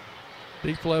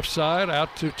 Deep left side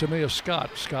out to Tamia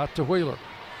Scott. Scott to Wheeler.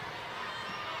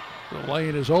 The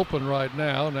lane is open right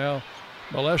now. Now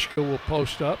Maleshka will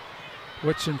post up.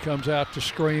 Whitson comes out to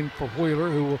screen for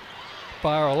Wheeler, who will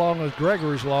fire along with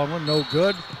Gregory's long one. No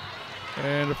good.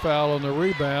 And a foul on the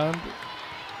rebound.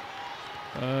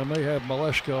 May have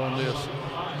Maleshka on this.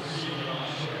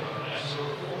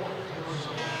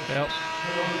 Yep.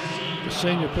 The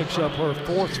senior picks up her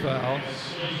 4th foul.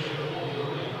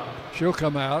 She'll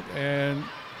come out, and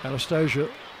Anastasia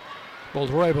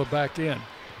Boldreva back in.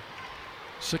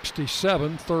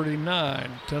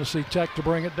 67-39. Tennessee Tech to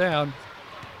bring it down.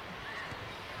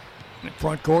 In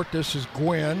front court, this is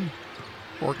Gwynn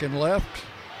working left.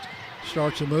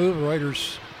 Starts a move. The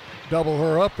Raiders double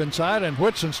her up inside, and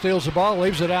Whitson steals the ball,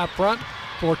 leaves it out front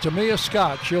for Tamia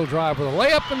Scott. She'll drive with a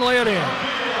layup and lay it in.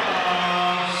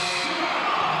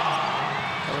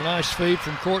 A nice feed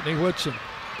from Courtney Whitson.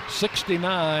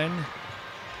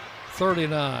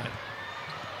 69-39.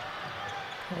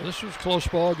 Well, this was a close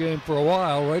ball game for a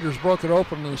while. Raiders broke it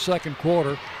open in the second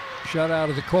quarter. Shot out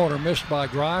of the corner, missed by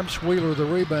Grimes. Wheeler the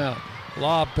rebound.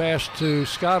 Lob pass to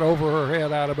Scott over her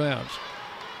head, out of bounds.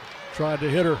 Tried to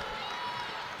hit her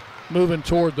moving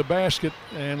toward the basket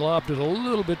and lobbed it a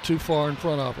little bit too far in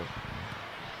front of her.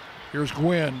 Here's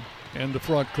Gwynn in the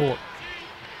front court.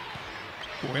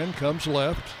 Gwynn comes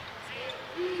left.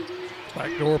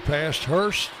 Backdoor past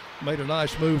Hurst. Made a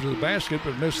nice move to the basket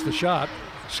but missed the shot.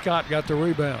 Scott got the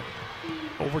rebound.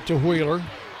 Over to Wheeler.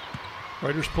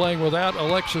 Raiders playing without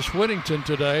Alexis Whittington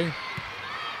today.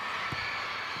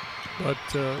 But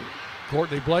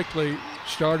Courtney Blakely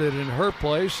started in her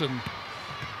place, and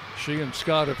she and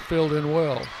Scott have filled in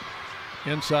well.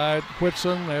 Inside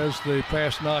Whitson as the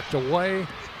pass knocked away.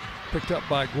 Picked up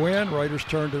by Gwynn. Raiders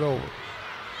turned it over.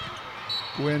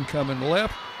 Gwynn coming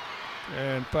left,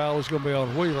 and foul is going to be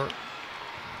on Wheeler.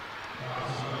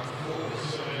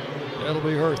 That'll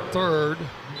be her third.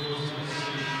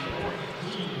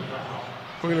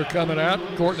 Wheeler coming out.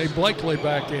 Courtney Blakely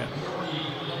back in.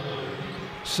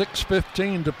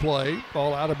 6:15 to play.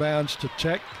 Ball out of bounds to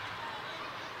Tech.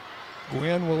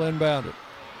 Gwynn will inbound it.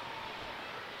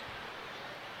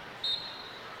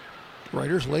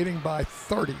 Raiders leading by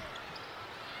 30.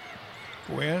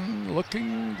 Gwynn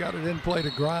looking, got it in play to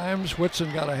Grimes.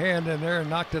 Whitson got a hand in there and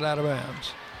knocked it out of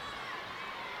bounds.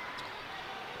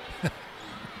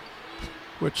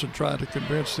 Whitson trying to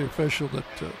convince the official that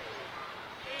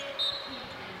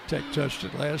Tech touched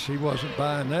it last. He wasn't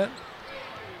buying that.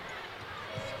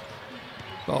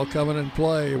 Ball coming in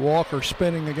play. Walker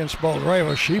spinning against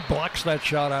Boldreva. She blocks that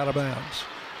shot out of bounds.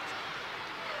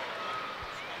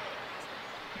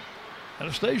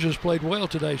 Anastasia's played well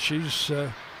today. She's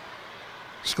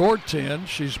scored 10.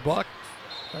 She's blocked.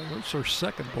 That's her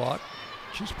second block.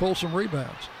 She's pulled some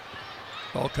rebounds.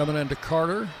 Ball coming into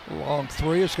Carter. Long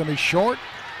three. It's going to be short.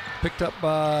 Picked up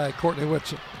by Courtney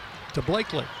Whitson. To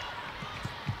Blakely.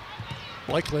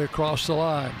 Blakely across the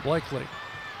line. Blakely.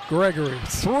 Gregory.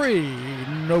 Three.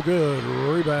 No good.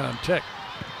 Rebound. Tech.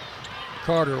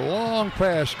 Carter. Long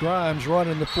pass. Grimes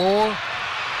running the floor.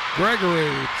 Gregory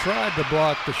tried to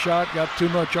block the shot. Got too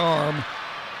much arm.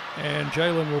 And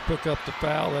Jalen will pick up the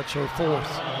foul. That's her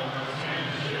fourth.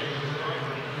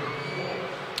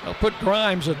 I'll put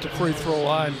Grimes at the free throw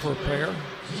line for a pair.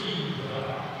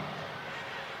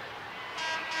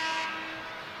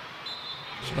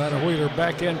 Savannah Wheeler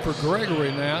back in for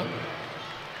Gregory now.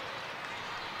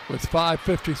 With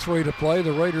 5:53 to play,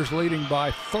 the Raiders leading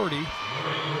by 30.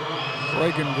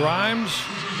 Reagan Grimes,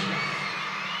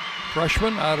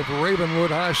 freshman out of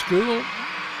Ravenwood High School.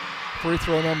 Free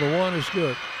throw number 1 is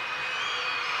good.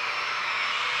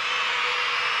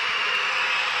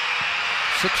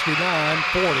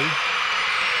 69-40.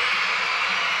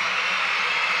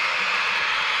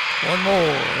 One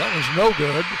more. That was no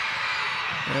good.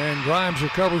 And Grimes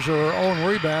recovers her own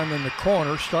rebound in the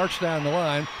corner, starts down the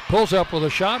line, pulls up with a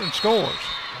shot and scores.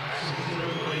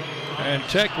 And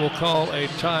Tech will call a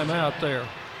timeout there.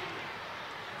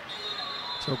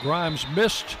 So Grimes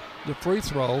missed the free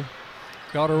throw,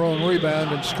 got her own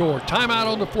rebound and scored. Timeout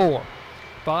on the floor.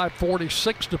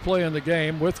 5:46 to play in the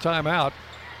game with timeout.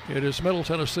 It is Middle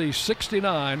Tennessee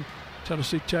 69,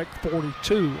 Tennessee Tech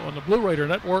 42 on the Blue Raider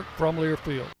Network from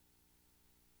Learfield.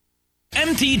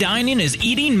 MT Dining is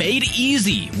eating made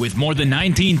easy. With more than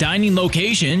 19 dining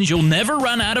locations, you'll never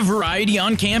run out of variety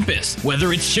on campus.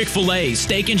 Whether it's Chick-fil-A,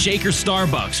 Steak and Shake, or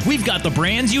Starbucks, we've got the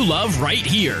brands you love right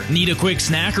here. Need a quick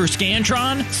snack or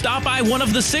Scantron? Stop by one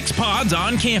of the 6 pods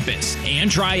on campus and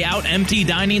try out MT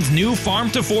Dining's new Farm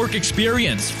to Fork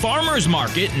experience. Farmers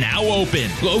Market now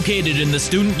open. Located in the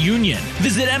Student Union.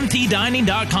 Visit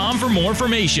mtdining.com for more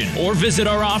information or visit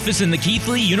our office in the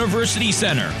Keithley University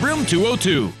Center, room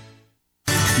 202.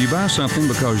 You buy something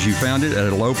because you found it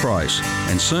at a low price,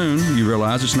 and soon you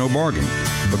realize it's no bargain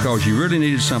because you really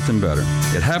needed something better.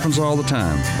 It happens all the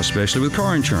time, especially with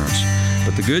car insurance.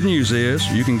 But the good news is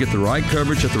you can get the right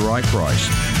coverage at the right price.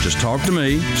 Just talk to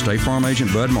me, State Farm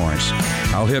Agent Bud Morris.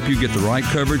 I'll help you get the right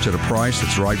coverage at a price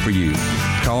that's right for you.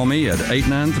 Call me at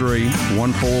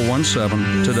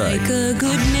 893-1417 today. Like a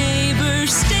good neighbor,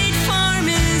 State Farm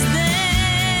is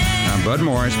there. I'm Bud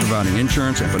Morris, providing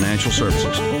insurance and financial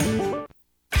services.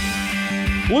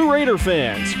 Blue Raider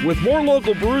fans, with more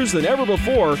local brews than ever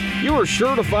before, you are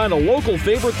sure to find a local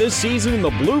favorite this season in the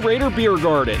Blue Raider Beer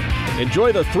Garden.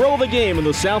 Enjoy the thrill of the game in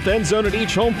the south end zone at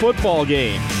each home football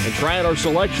game, and try out our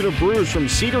selection of brews from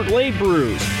Cedar Glade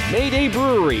Brews, Mayday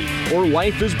Brewery, or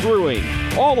Life is Brewing,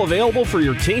 all available for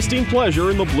your tasting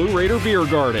pleasure in the Blue Raider Beer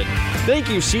Garden. Thank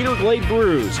you, Cedar Glade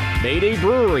Brews, Mayday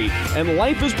Brewery, and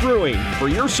Life is Brewing for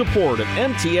your support of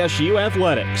MTSU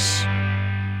Athletics.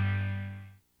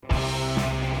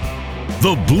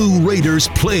 The Blue Raiders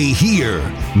play here.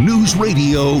 News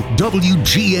Radio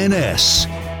WGNS.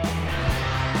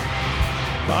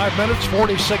 5 minutes,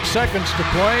 46 seconds to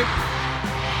play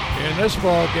in this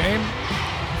ball game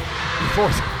before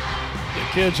the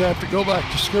kids have to go back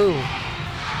to school.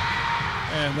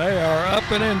 And they are up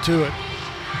and into it.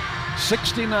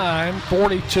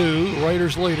 69-42,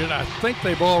 Raiders lead it. I think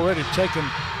they've already taken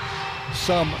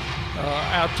some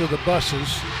out to the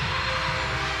buses.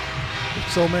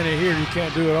 There's so many here, you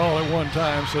can't do it all at one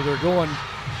time, so they're going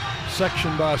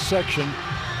section by section.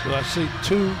 So I see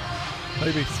 2,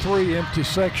 maybe 3 empty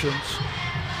sections.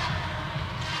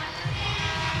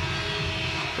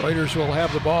 Raiders will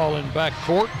have the ball in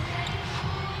backcourt.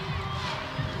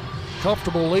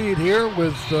 Comfortable lead here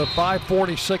with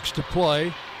 5:46 to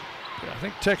play. I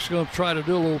think Tech's going to try to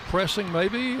do a little pressing,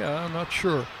 maybe. I'm not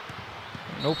sure.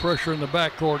 No pressure in the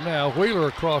backcourt now. Wheeler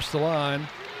across the line.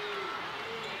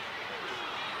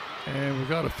 And we've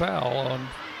got a foul on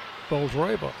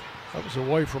Boldreva. That was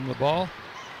away from the ball.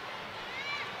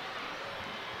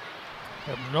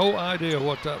 Have no idea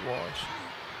what that was.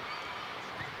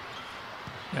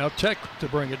 Now Tech to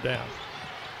bring it down.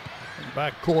 In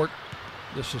backcourt,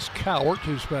 this is Cowart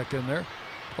who's back in there.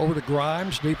 Over to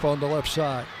Grimes, deep on the left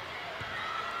side.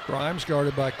 Grimes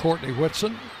guarded by Courtney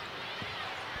Whitson.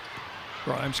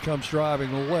 Grimes comes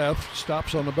driving left,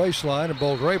 stops on the baseline, and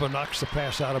Boldreva knocks the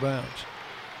pass out of bounds.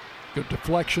 Good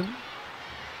deflection.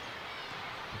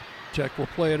 Tech will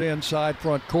play it inside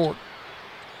front court.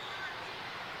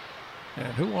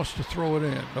 And who wants to throw it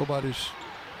in? Nobody's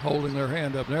holding their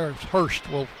hand up there. Hurst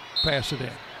will pass it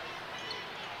in.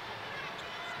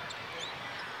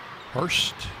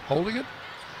 Hurst holding it.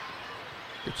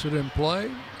 Gets it in play.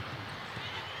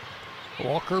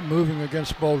 Walker moving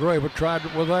against Boldreva, tried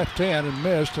it with left hand and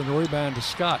missed, and the rebound to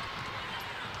Scott.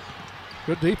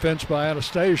 Good defense by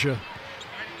Anastasia.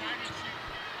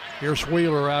 Here's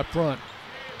Wheeler out front.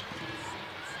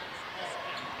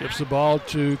 Gives the ball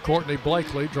to Courtney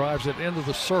Blakely, drives it into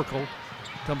the circle,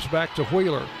 comes back to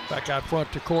Wheeler, back out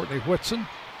front to Courtney Whitson,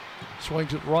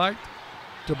 swings it right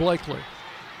to Blakely.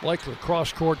 Blakely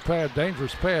cross-court pad,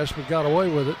 dangerous pass, but got away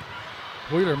with it.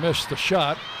 Wheeler missed the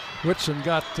shot. Whitson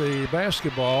got the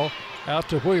basketball out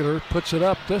to Wheeler, puts it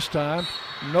up this time,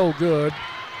 no good.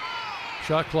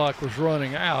 Shot clock was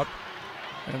running out.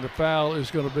 And the foul is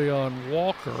going to be on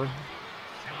Walker.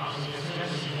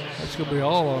 That's going to be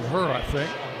all on her, I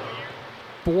think.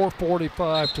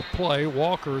 4:45 to play.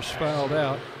 Walker's fouled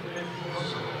out.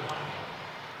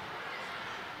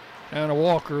 Anna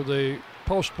Walker, the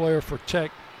post player for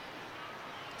Tech,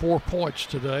 4 points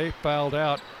today, fouled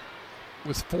out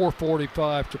with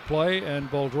 4:45 to play,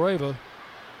 and Boldreva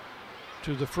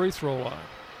to the free throw line.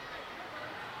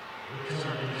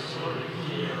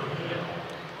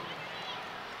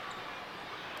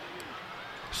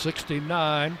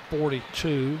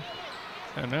 (69-42),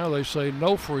 and now they say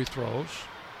no free throws.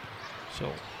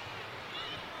 So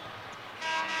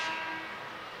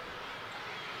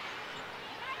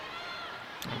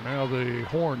and now the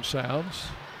horn sounds.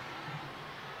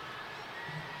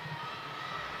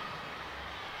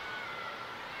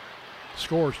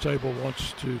 Scores table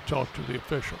wants to talk to the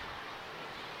official.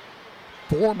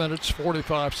 4 minutes,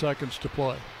 45 seconds to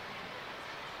play.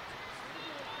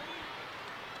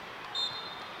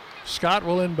 Scott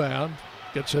will inbound,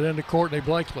 gets it into Courtney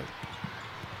Blakely.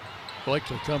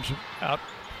 Blakely comes out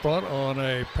front on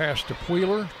a pass to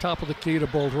Wheeler, top of the key to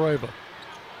Boldreva.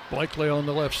 Blakely on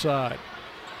the left side.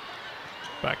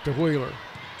 Back to Wheeler.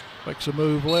 Makes a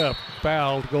move left,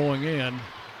 fouled going in.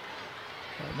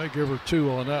 I may give her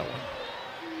 2 on that one.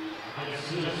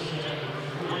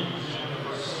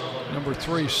 Number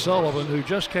 3, Sullivan, who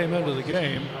just came into the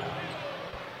game,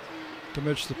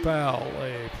 commits the foul.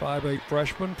 A 5'8"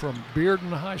 freshman from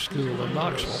Bearden High School in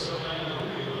Knoxville.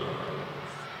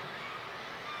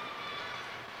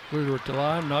 Wheeler at the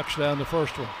line, knocks down the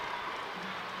first one.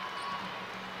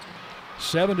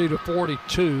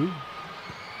 70-42.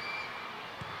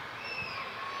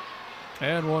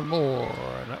 And one more,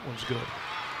 and that one's good.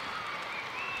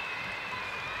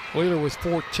 Wheeler with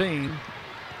 14.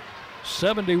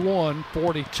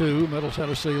 71-42, Middle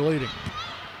Tennessee leading.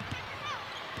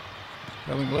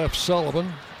 Coming left,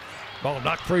 Sullivan. Ball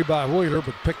knocked free by Wheeler,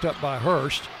 but picked up by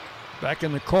Hurst. Back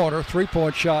in the corner,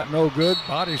 3-point shot, no good.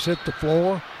 Bodies hit the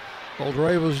floor.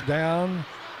 Boldreva's down.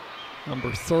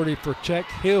 Number 30 for Tech,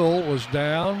 Hill, was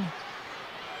down.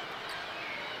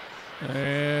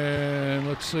 And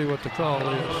let's see what the call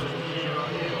is.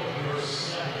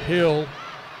 Hill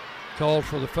called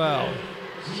for the foul.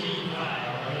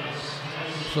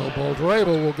 So Boldreva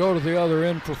will go to the other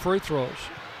end for free throws.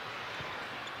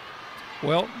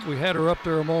 Well, we had her up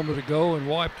there a moment ago and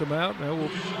wiped them out. Now we'll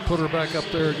put her back up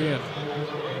there again.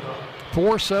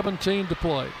 4:17 to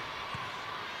play.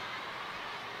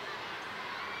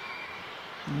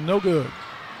 No good.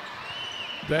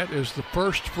 That is the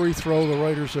first free throw the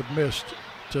Raiders have missed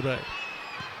today.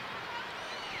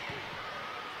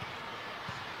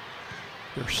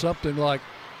 They're something like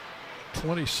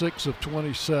 26 of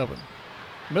 27.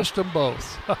 Missed them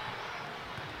both.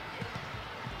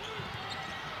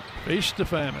 Feast to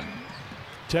famine.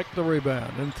 Tech the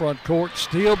rebound in front court.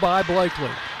 Steal by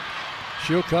Blakely.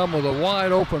 She'll come with a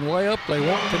wide open layup. They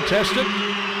won't contest it.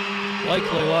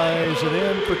 Blakely lays it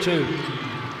in for 2.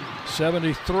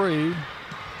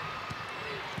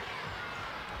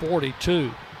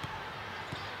 73-42.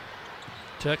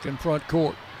 Tech in front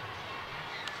court.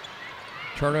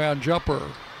 Turnaround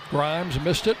jumper. Grimes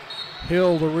missed it.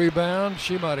 Hill the rebound.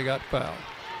 She might have got fouled.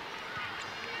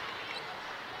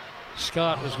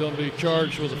 Scott is going to be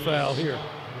charged with a foul here.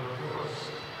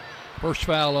 First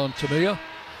foul on Tamia.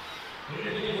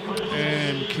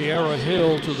 And Kiara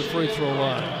Hill to the free throw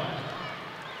line.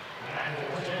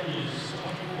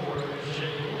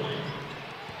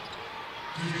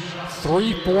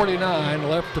 .349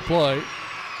 left to play.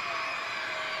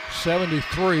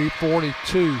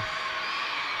 73-42.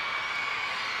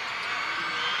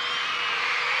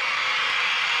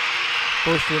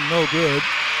 First one no good.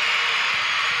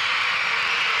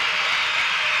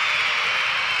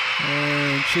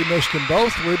 And she missed them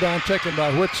both. Rebound taken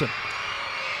by Whitson.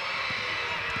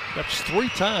 That's 3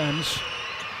 times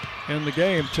in the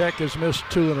game. Tech has missed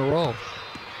 2 in a row.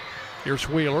 Here's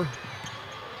Wheeler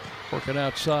working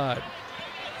outside.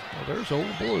 Well, there's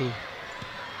Old Blue.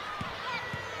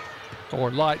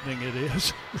 Or Lightning it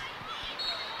is.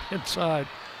 Inside,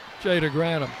 Jada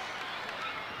Granum.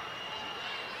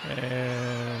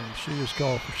 And she was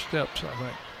called for steps, I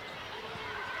think.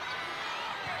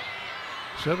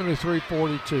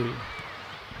 73-42.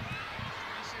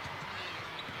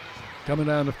 Coming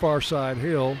down the far side,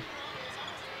 Hill.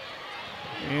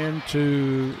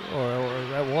 Into, or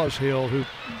that was Hill who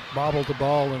bobbled the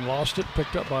ball and lost it,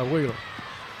 picked up by Wheeler.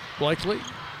 Blakely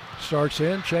starts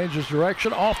in, changes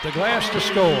direction, off the glass to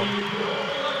score.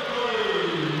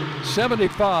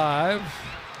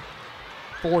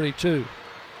 75-42.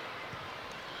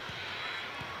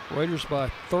 Raiders by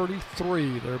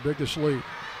 33, their biggest lead.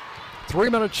 3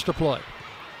 minutes to play.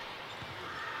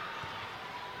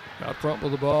 Out front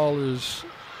with the ball is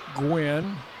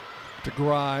Gwynn to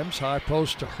Grimes. High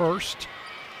post to Hurst.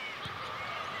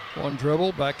 One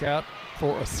dribble, back out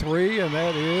for a three, and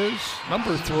that is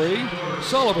number 3,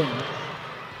 Sullivan.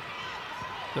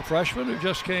 The freshman who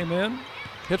just came in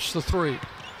hits the three.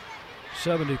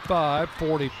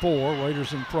 75-44,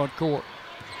 Raiders in front court.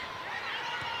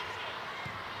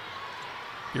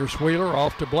 Here's Wheeler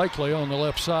off to Blakely on the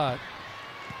left side.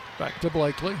 Back to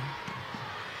Blakely.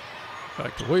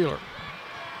 Back to Wheeler.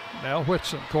 Now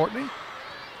Whitson. Courtney.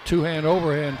 Two-hand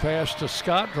overhand pass to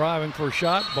Scott. Driving for a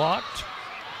shot. Blocked.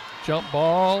 Jump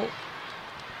ball.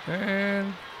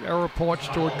 And arrow points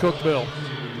toward Cookeville.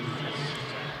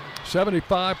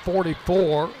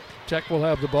 75-44. Tech will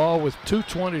have the ball with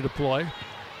 2:20 to play.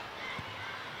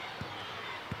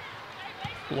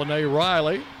 Lene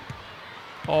Riley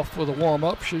off with a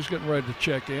warm-up. She's getting ready to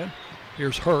check in.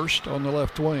 Here's Hurst on the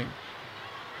left wing.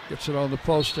 Gets it on the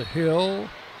post to Hill.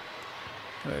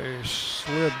 They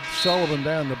slid Sullivan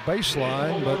down the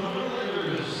baseline, but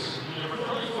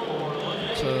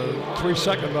it's a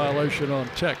 3-second violation on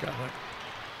Tech, I think.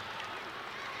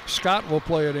 Scott will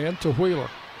play it in to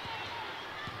Wheeler.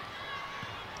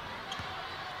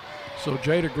 So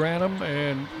Jada Granum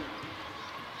and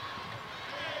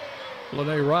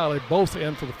Lene Riley both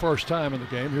in for the first time in the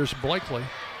game. Here's Blakely.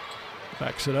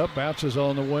 Backs it up, bounces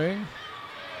on the wing.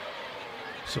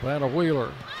 Savannah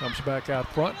Wheeler comes back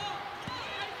out front.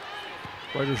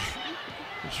 Raiders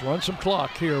just run some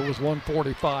clock here with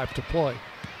 1:45 to play.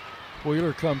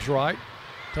 Wheeler comes right,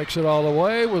 takes it all the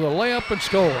way with a layup and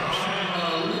scores.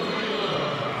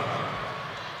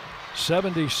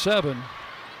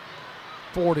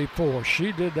 77-44.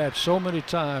 She did that so many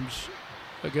times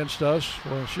against us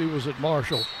when she was at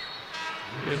Marshall.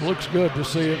 It looks good to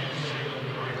see it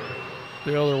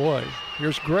the other way.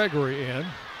 Here's Gregory in.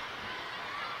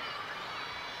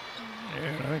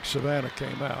 And I think Savannah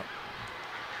came out.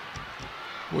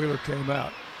 Wheeler came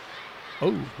out.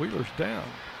 Oh, Wheeler's down.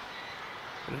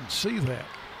 I didn't see that.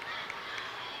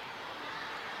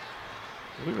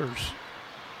 Wheeler's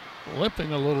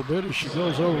limping a little bit as she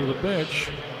goes over the bench.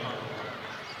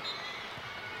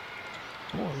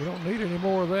 Boy, we don't need any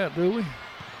more of that, do we?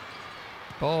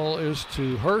 Ball is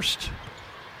to Hurst.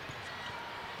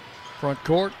 Front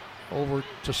court, over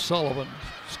to Sullivan.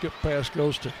 Skip pass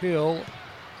goes to Hill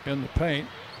in the paint.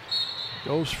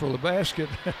 Goes for the basket,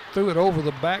 threw it over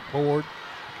the backboard.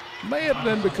 May have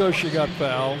been because she got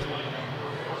fouled.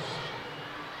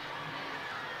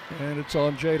 And it's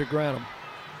on Jada Granum.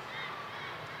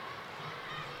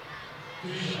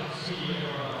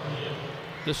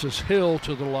 This is Hill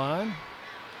to the line.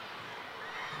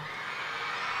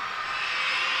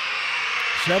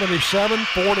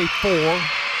 77-44.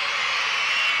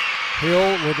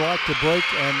 Hill would like to break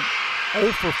an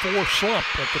 0 for 4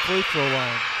 slump at the free throw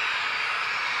line.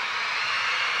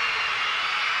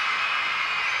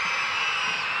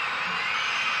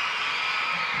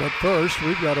 But first,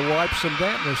 we've got to wipe some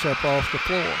dampness up off the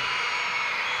floor.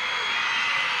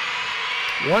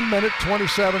 1 minute,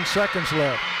 27 seconds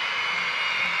left.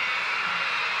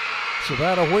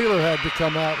 Savannah Wheeler had to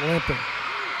come out limping.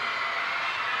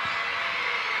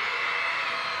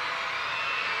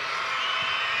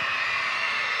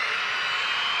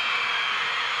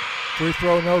 Free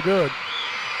throw no good.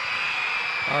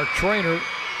 Our trainer,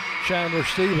 Chandler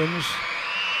Stevens,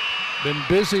 been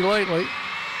busy lately.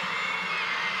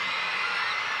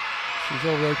 She's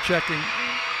over there checking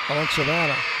on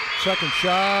Savannah. Second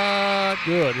shot,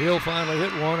 good. Hill finally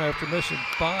hit one after missing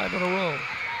 5 in a row.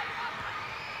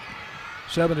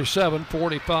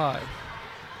 77-45.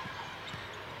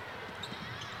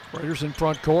 Raiders in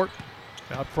front court.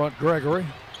 Out front, Gregory.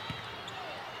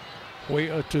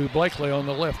 To Blakely on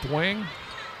the left wing.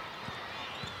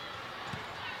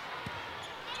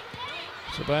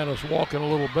 Savannah's walking a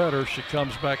little better. She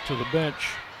comes back to the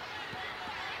bench.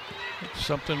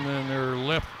 Something in her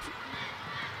left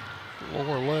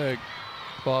lower leg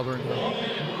bothering her.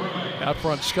 Out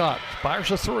front, Scott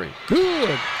fires a three.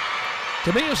 Good.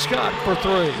 Tamia Scott for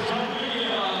three.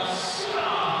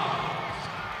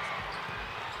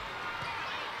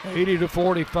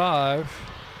 (80-45).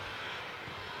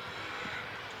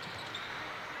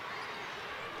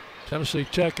 Tennessee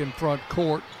Tech in front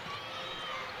court.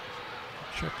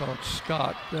 Check on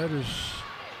Scott. That is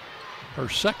her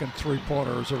second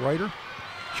three-pointer as a Raider.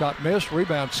 Shot missed,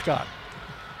 rebound Scott.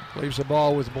 Leaves the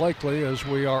ball with Blakely as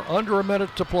we are under a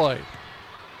minute to play.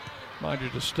 Mind you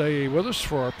to stay with us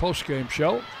for our post-game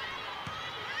show.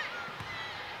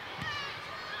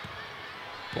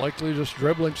 Blakely just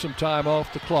dribbling some time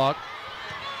off the clock.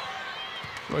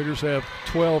 Raiders have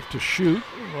 12 to shoot,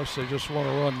 unless they just want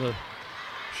to run the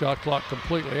shot clock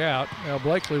completely out. Now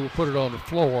Blakely will put it on the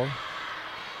floor.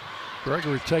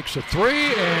 Gregory takes a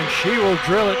three, and she will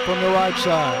drill it from the right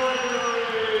side.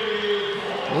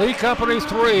 Lee Company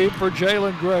three for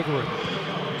Jalen Gregory.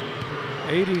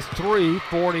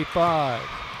 83-45.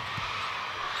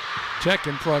 Tech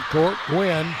in front court.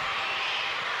 Gwynn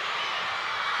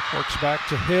works back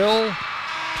to Hill,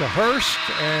 to Hurst,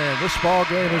 and this ball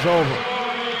game is over.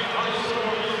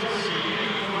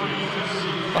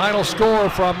 Final score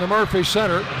from the Murphy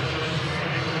Center.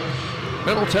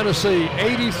 Middle Tennessee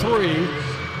 83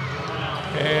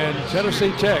 and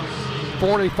Tennessee Tech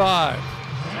 45.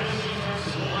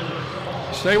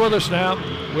 Stay with us now.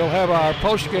 We'll have our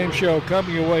post-game show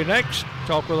coming your way next.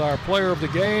 Talk with our player of the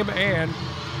game and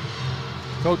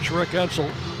Coach Rick Ensel.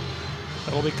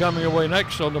 That'll be coming your way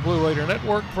next on the Blue Raider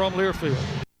Network from Learfield.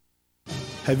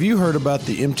 Have you heard about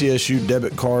the MTSU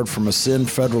debit card from Ascend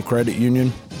Federal Credit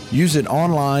Union? Use it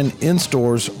online, in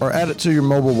stores, or add it to your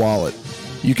mobile wallet.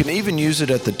 You can even use it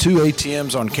at the 2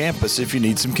 ATMs on campus if you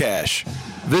need some cash.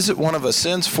 Visit one of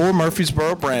Ascend's 4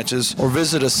 Murfreesboro branches or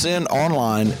visit Ascend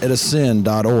online at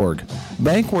ascend.org.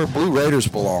 Bank where Blue Raiders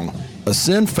belong.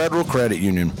 Ascend Federal Credit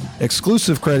Union,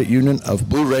 exclusive credit union of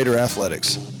Blue Raider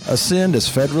Athletics. Ascend is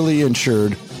federally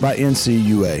insured by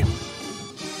NCUA.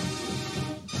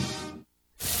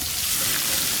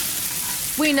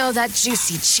 We know that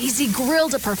juicy, cheesy,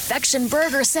 grilled to perfection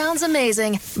burger sounds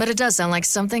amazing, but it does sound like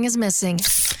something is missing.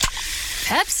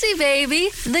 Pepsi, baby!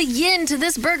 The yin to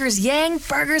this burger's yang.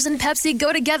 Burgers and Pepsi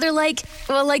go together like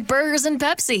burgers and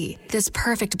Pepsi. This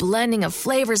perfect blending of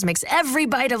flavors makes every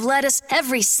bite of lettuce,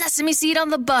 every sesame seed on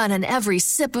the bun, and every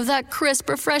sip of that crisp,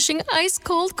 refreshing,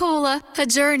 ice-cold cola a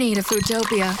journey to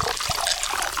Foodtopia.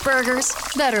 Burgers,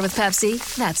 better with Pepsi.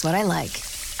 That's what I like.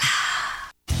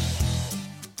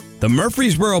 The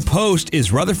Murfreesboro Post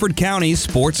is Rutherford County's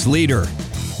sports leader.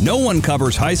 No one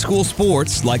covers high school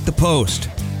sports like the Post.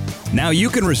 Now you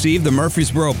can receive the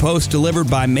Murfreesboro Post delivered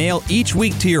by mail each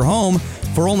week to your home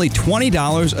for only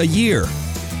 $20 a year.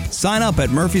 Sign up at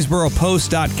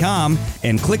murfreesboropost.com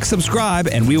and click subscribe,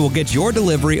 and we will get your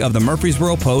delivery of the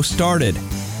Murfreesboro Post started.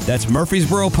 That's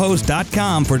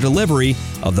murfreesboropost.com for delivery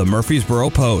of the Murfreesboro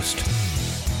Post.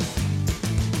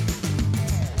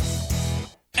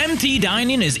 MT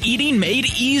Dining is eating made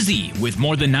easy. With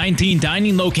more than 19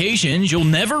 dining locations, you'll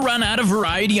never run out of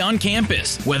variety on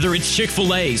campus. Whether it's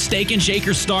Chick-fil-A, Steak and Shake,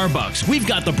 or Starbucks, we've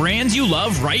got the brands you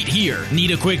love right here.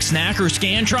 Need a quick snack or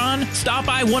Scantron? Stop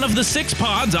by one of the 6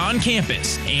 pods on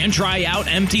campus and try out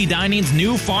MT Dining's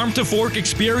new Farm to Fork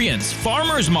experience.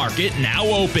 Farmers Market now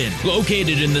open.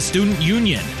 Located in the Student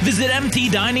Union. Visit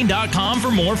mtdining.com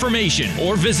for more information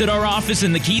or visit our office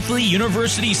in the Keithley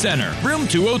University Center, room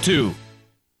 202.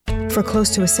 For close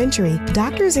to a century,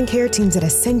 doctors and care teams at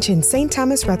Ascension St.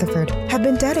 Thomas Rutherford have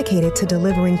been dedicated to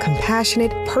delivering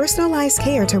compassionate, personalized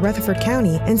care to Rutherford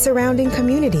County and surrounding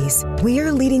communities. We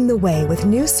are leading the way with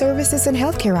new services and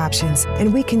healthcare options,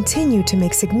 and we continue to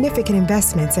make significant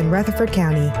investments in Rutherford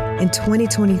County. In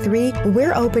 2023,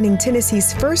 we're opening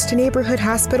Tennessee's first neighborhood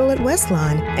hospital at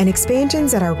Westlawn, and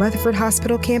expansions at our Rutherford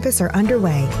Hospital campus are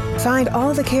underway. Find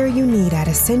all the care you need at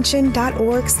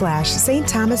ascension.org/St.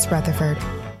 Thomas Rutherford.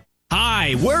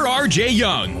 Hi, we're RJ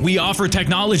Young. We offer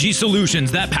technology solutions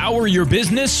that power your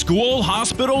business, school,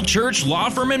 hospital, church, law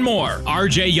firm, and more.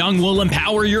 RJ Young will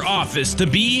empower your office to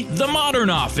be the modern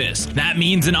office. That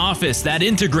means an office that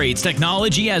integrates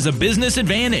technology as a business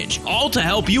advantage, all to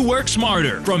help you work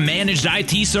smarter. From managed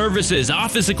IT services,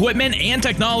 office equipment and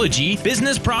technology,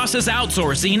 business process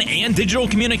outsourcing, and digital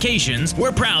communications,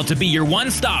 we're proud to be your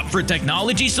one-stop for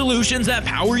technology solutions that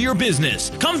power your business.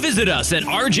 Come visit us at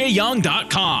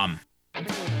rjyoung.com.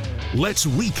 Let's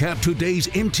recap today's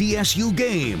MTSU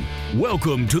game.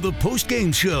 Welcome to the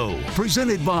post-game show,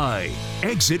 presented by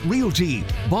Exit Realty,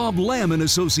 Bob Lamb &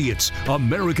 Associates,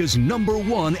 America's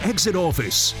 #1 exit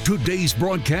office. Today's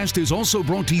broadcast is also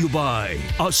brought to you by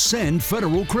Ascend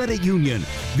Federal Credit Union,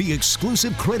 the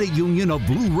exclusive credit union of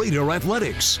Blue Raider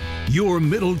Athletics. Your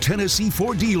Middle Tennessee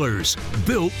Ford dealers,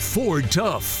 built Ford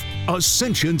tough.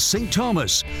 Ascension St.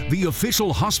 Thomas, the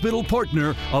official hospital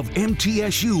partner of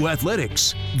MTSU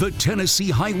Athletics. The Tennessee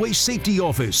Highway Safety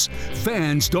Office.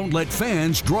 Fans don't let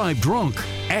fans drive drunk.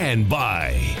 And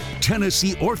by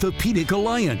Tennessee Orthopedic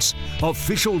Alliance,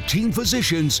 official team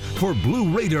physicians for Blue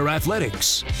Raider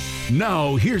Athletics.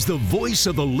 Now, here's the voice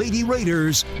of the Lady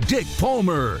Raiders, Dick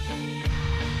Palmer.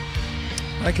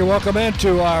 Thank you. Welcome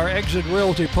into our Exit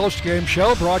Realty post-game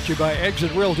show, brought to you by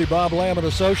Exit Realty, Bob Lamb &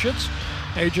 Associates.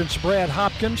 Agents Brad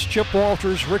Hopkins, Chip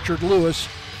Walters, Richard Lewis,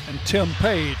 and Tim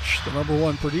Page. The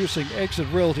 #1 producing Exit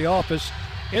Realty office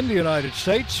in the United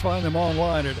States. Find them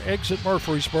online at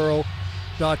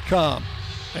exitmurfreesboro.com.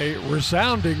 A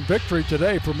resounding victory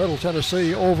today for Middle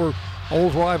Tennessee over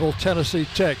old rival Tennessee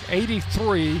Tech.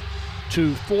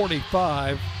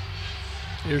 83-45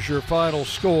 is your final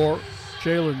score.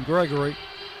 Jalen Gregory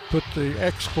put the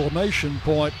exclamation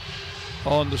point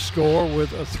on the score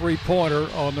with a three-pointer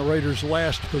on the Raiders'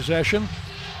 last possession,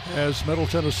 as Middle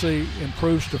Tennessee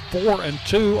improves to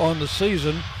 4-2 on the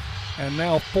season and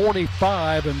now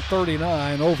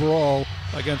 45-39 overall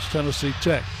against Tennessee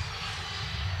Tech.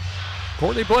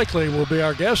 Courtney Blakely will be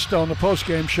our guest on the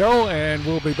postgame show, and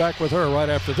we'll be back with her right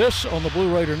after this on the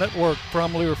Blue Raider Network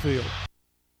from Learfield.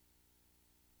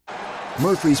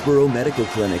 Murfreesboro Medical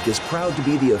Clinic is proud to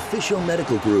be the official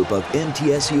medical group of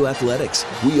MTSU Athletics.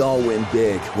 We all win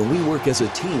big when we work as a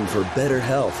team for better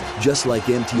health. Just like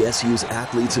MTSU's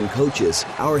athletes and coaches,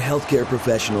 our healthcare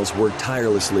professionals work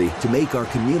tirelessly to make our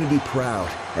community proud.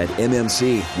 At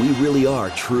MMC, we really are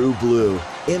true blue.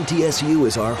 MTSU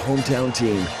is our hometown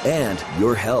team, and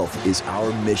your health is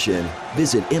our mission.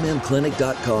 Visit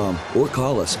mmclinic.com or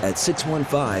call us at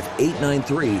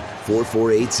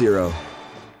 615-893-4480.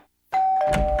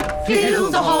 Fill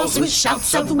the halls with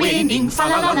shouts of winning, fa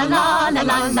la la la la la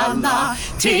la la la.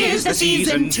 'Tis the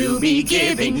season to be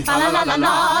giving, fa la la la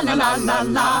la la la la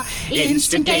la.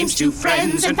 Instant games to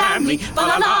friends and family, fa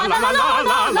la la la la la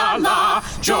la la la.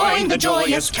 Join the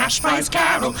joyous cash prize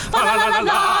carol, fa la la la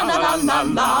la la la la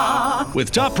la.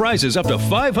 With top prizes up to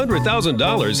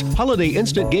 $500,000, holiday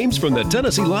instant games from the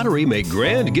Tennessee Lottery make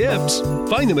grand gifts.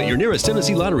 Find them at your nearest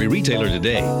Tennessee Lottery retailer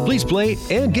today. Please play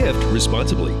and gift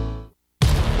responsibly.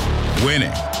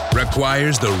 Winning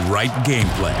requires the right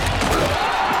gameplay.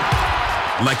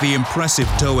 Like the impressive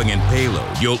towing and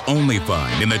payload you'll only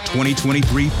find in the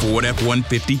 2023 Ford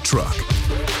F-150 truck.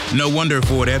 No wonder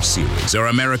Ford F-Series are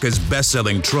America's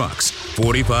best-selling trucks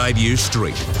 45 years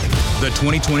straight. The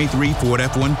 2023 Ford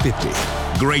F-150.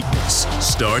 Greatness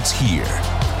starts here.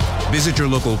 Visit your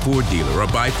local Ford dealer or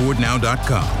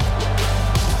buyfordnow.com.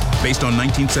 Based on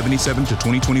 1977 to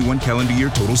 2021 calendar year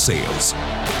total sales.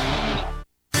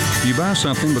 You buy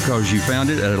something because you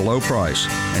found it at a low price,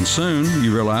 and soon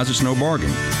you realize it's no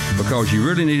bargain because you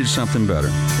really needed something better.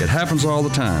 It happens all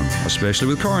the time, especially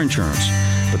with car insurance.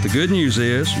 But the good news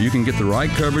is you can get the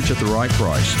right coverage at the right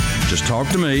price. Just talk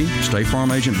to me, State Farm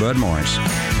Agent Bud Morris.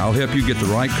 I'll help you get the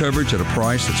right coverage at a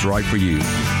price that's right for you.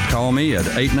 Call me at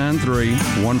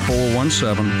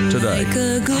 893-1417 today. Like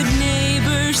a good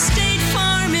neighbor, State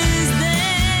Farm is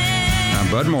there. I'm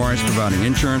Bud Morris, providing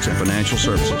insurance and financial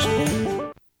services.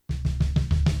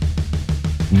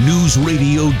 News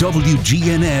Radio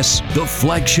WGNS, the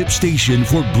flagship station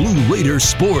for Blue Raider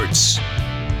sports.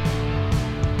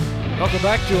 Welcome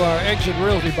back to our Exit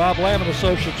Realty Bob Lamb &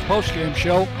 Associates postgame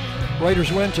show.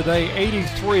 Raiders win today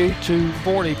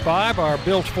 83-45. Our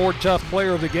Built Ford Tough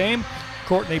player of the game,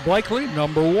 Courtney Blakely,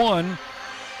 number one.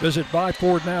 Visit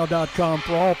buyfordnow.com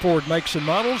for all Ford makes and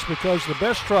models, because the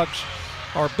best trucks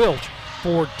are built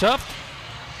Ford Tough.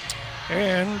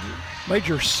 And made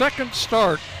your second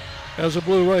start as a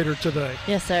Blue Raider today.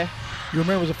 Yes, sir. You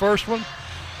remember the first one?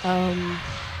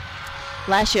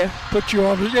 Last year. Put you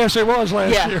on the, yes, it was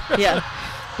last year. Yeah.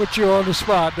 Put you on the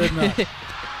spot, didn't I?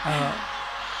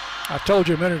 I told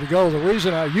you a minute ago, the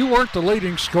reason you weren't the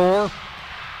leading scorer,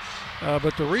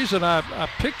 but the reason I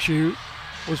picked you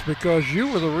was because you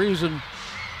were the reason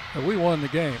that we won the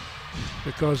game.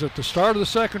 Because at the start of the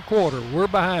second quarter, we're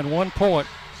behind 1 point,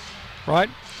 right?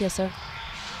 Yes, sir.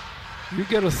 You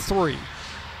get a 3.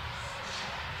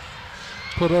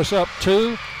 Put us up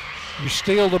 2. You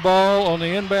steal the ball on the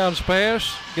inbounds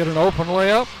pass, get an open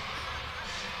layup,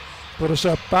 put us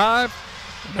up 5,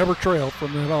 never trailed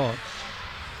from then on.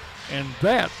 And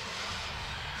that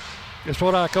is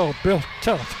what I call built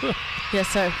tough. Yes,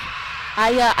 sir.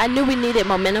 I knew we needed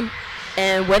momentum,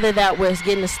 and whether that was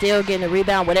getting a steal, getting a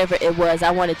rebound, whatever it was, I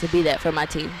wanted to be that for my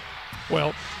team.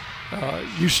 Well,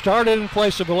 you started in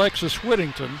place of Alexis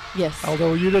Whittington. Yes.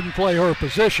 Although you didn't play her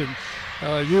position.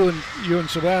 You and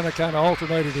Savannah kind of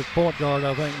alternated at point guard,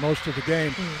 I think, most of the game.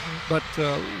 Mm-hmm. But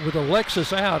with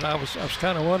Alexis out, I was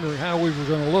kind of wondering how we were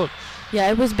going to look.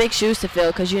 Yeah, it was big shoes to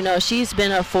fill because, she's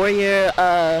been a 4-year,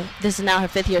 this is now her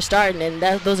 5th year starting, and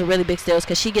those are really big steals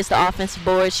because she gets the offensive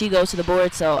board, she goes to the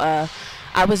board. So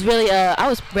I was really, I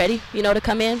was ready, to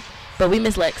come in, but we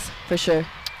missed Lex for sure.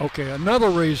 Okay, another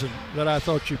reason that I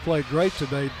thought you played great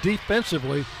today,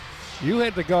 defensively, you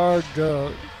had to guard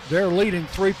their leading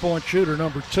three-point shooter,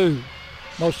 number 2,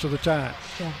 most of the time.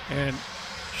 Yeah. And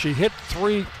she hit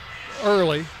 3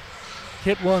 early,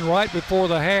 hit one right before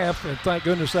the half, and thank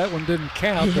goodness that one didn't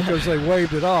count because they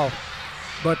waved it off.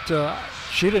 But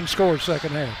she didn't score the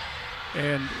second half.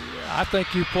 And I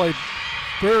think you played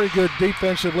very good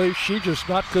defensively. She just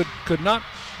could not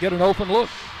get an open look.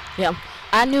 Yeah.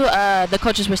 I knew the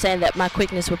coaches were saying that my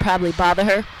quickness would probably bother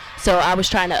her. So I was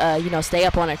trying to, stay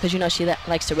up on her because, she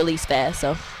likes to release fast.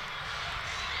 So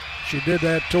she did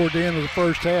that toward the end of the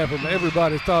first half, and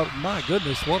everybody thought, my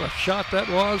goodness, what a shot that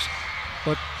was.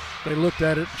 But they looked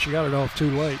at it, and she got it off too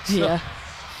late. So,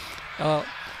 yeah.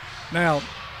 Now,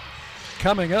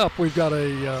 coming up, we've got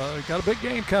a big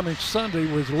game coming Sunday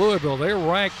with Louisville. They're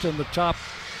ranked in the top,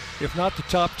 if not the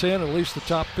top 10, at least the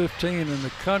top 15 in the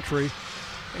country.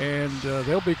 And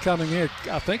they'll be coming in,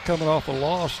 I think, coming off a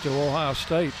loss to Ohio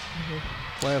State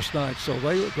last night. So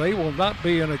they will not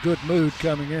be in a good mood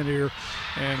coming in here,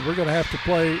 and we're going to have to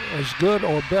play as good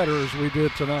or better as we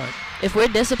did tonight. If we're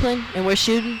disciplined and we're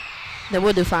shooting, then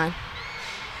we'll do fine.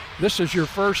 This is your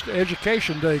first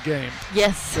Education Day game.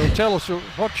 Yes. So tell us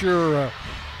what your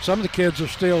some of the kids are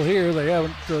still here. They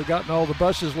haven't gotten all the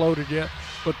buses loaded yet.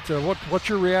 But what's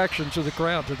your reaction to the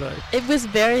crowd today? It was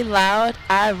very loud.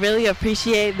 I really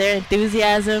appreciate their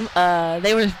enthusiasm.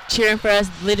 They were cheering for us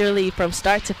literally from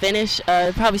start to finish.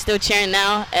 Probably still cheering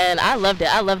now, and I loved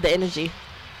it. I love the energy.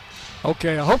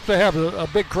 Okay, I hope they have a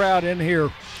big crowd in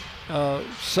here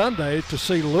Sunday to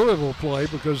see Louisville play,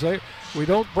 because we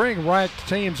don't bring ranked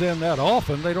teams in that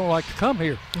often. They don't like to come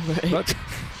here. Right.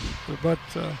 But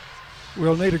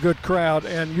we'll need a good crowd.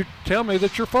 And you tell me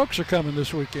that your folks are coming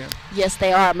this weekend. Yes,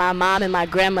 they are. My mom and my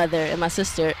grandmother and my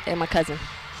sister and my cousin.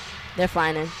 They're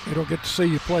flying in. They don't get to see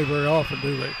you play very often,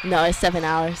 do they? No, it's 7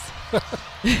 hours.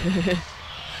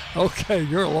 Okay,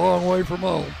 you're a long way from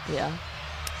home. Yeah.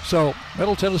 So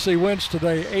Middle Tennessee wins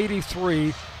today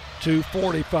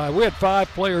 83-45. We had 5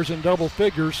 players in double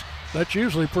figures. That's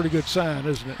usually a pretty good sign,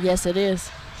 isn't it? Yes, it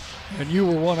is. And you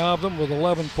were one of them with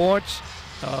 11 points.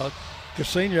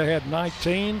 Ksenia had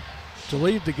 19 to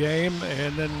lead the game,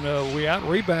 and then we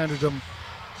out-rebounded them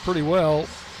pretty well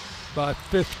by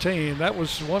 15. That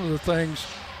was one of the things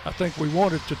I think we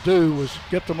wanted to do, was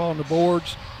get them on the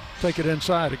boards, take it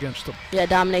inside against them. Yeah,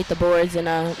 dominate the boards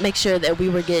and make sure that we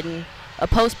were getting a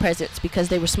post presence, because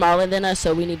they were smaller than us,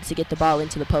 so we needed to get the ball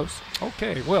into the post.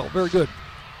 Okay, well, very good.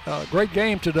 Great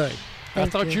game today. I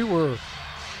thought you were a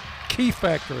key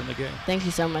factor in the game. Thank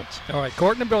you so much. All right,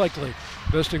 Courtney Blakely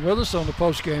visiting with us on the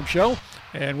post-game show,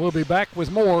 and we'll be back with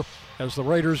more as the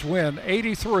Raiders win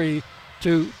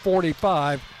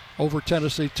 83-45 over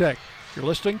Tennessee Tech. You're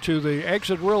listening to the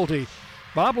Exit Realty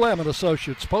Bob Lemon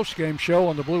Associates post-game show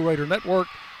on the Blue Raider Network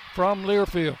from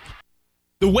Learfield.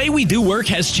 The way we do work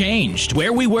has changed.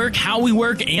 Where we work, how we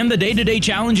work, and the day-to-day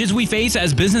challenges we face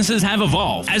as businesses have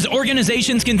evolved. As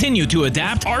organizations continue to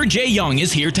adapt, RJ Young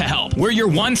is here to help. We're your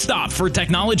one-stop for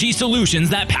technology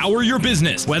solutions that power your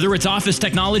business. Whether it's office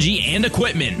technology and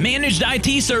equipment, managed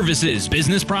IT services,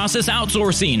 business process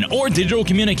outsourcing, or digital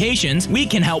communications, we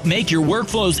can help make your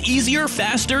workflows easier,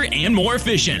 faster, and more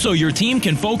efficient, so your team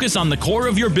can focus on the core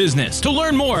of your business. To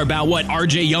learn more about what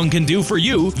RJ Young can do for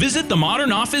you, visit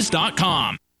themodernoffice.com.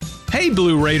 Hey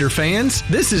Blue Raider fans,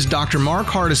 this is Dr. Mark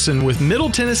Hardison with Middle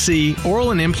Tennessee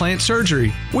Oral and Implant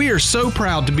Surgery. We are so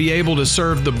proud to be able to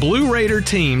serve the Blue Raider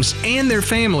teams and their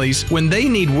families when they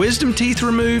need wisdom teeth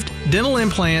removed, dental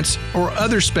implants, or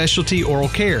other specialty oral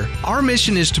care. Our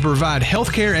mission is to provide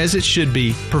health care as it should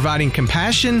be, providing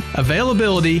compassion,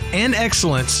 availability, and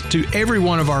excellence to every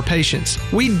one of our patients.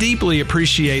 We deeply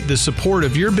appreciate the support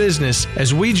of your business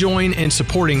as we join in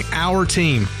supporting our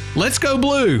team. Let's go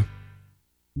Blue!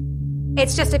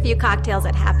 It's just a few cocktails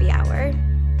at happy hour.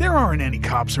 There aren't any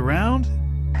cops around.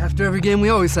 After every game, we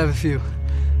always have a few.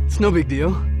 It's no big deal.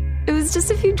 It was just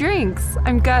a few drinks.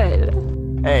 I'm good.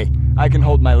 Hey, I can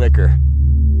hold my liquor.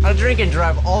 I drink and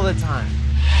drive all the time.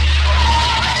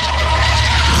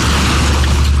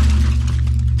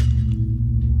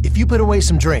 If you put away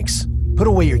some drinks, put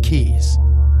away your keys.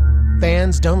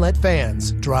 Fans don't let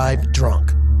fans drive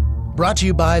drunk. Brought to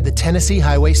you by the Tennessee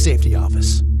Highway Safety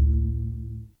Office.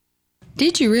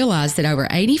 Did you realize that over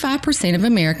 85% of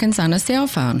Americans own a cell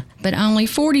phone, but only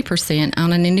 40%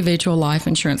 own an individual life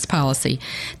insurance policy?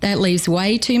 That leaves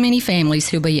way too many families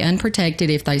who'll be unprotected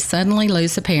if they suddenly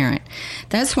lose a parent.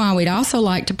 That's why we'd also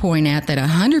like to point out that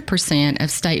 100%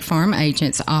 of State Farm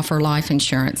agents offer life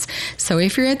insurance. So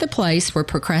if you're at the place where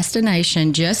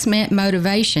procrastination just met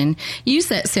motivation, use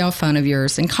that cell phone of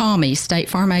yours and call me, State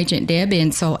Farm agent Deb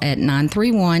Insel, at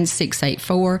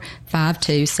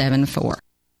 931-684-5274.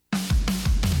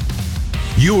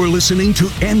 You are listening to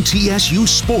MTSU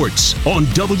Sports on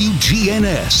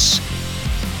WGNS.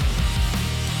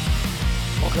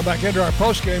 Welcome back into our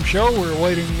post-game show. We're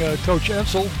awaiting Coach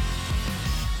Insel.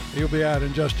 He'll be out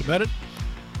in just a minute.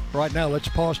 Right now, let's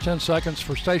pause 10 seconds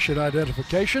for station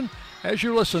identification as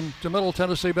you listen to Middle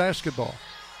Tennessee basketball.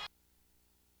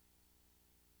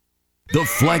 The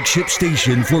flagship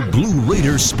station for Blue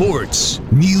Raider sports.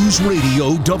 News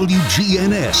Radio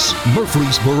WGNS,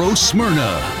 Murfreesboro,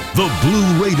 Smyrna. The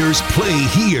Blue Raiders play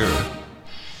here.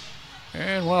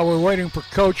 And while we're waiting for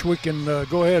Coach, we can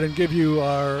go ahead and give you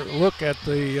our look at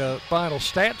the final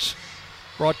stats.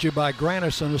 Brought to you by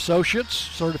Grannis & Associates,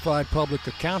 certified public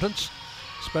accountants,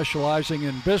 specializing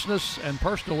in business and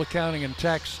personal accounting and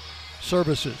tax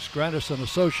services. Grannis &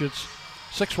 Associates,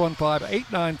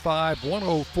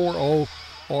 615-895-1040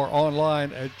 or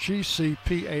online at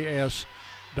gcpas.com.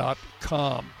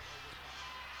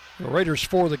 The Raiders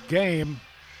for the game,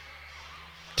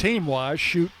 team-wise,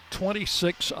 shoot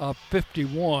 26 of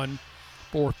 51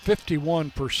 for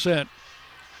 51%.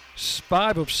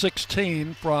 5 of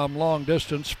 16 from long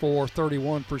distance for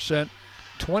 31%.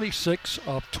 26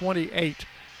 of 28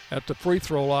 at the free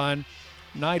throw line,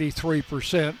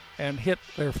 93%, and hit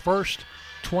their first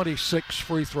 26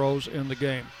 free throws in the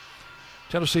game.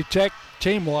 Tennessee Tech,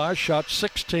 team-wise, shot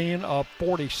 16 of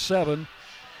 47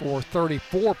 for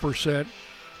 34%.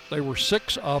 They were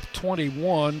 6 of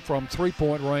 21 from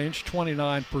three-point range,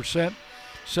 29%.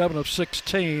 7 of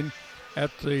 16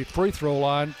 at the free throw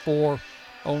line for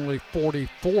only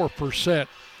 44%.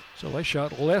 So they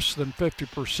shot less than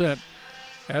 50%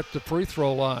 at the free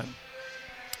throw line.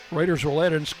 Raiders were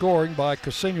led in scoring by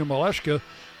Ksenia Maleshka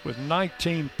with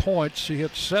 19 points. He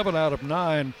hit 7 out of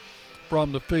 9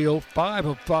 from the field, 5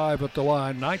 of 5 at the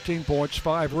line, 19 points,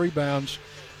 5 rebounds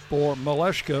for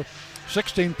Maleshka,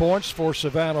 16 points for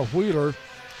Savannah Wheeler,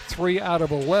 3 out of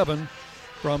 11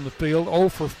 from the field, 0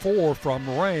 for 4 from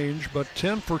range, but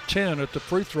 10 for 10 at the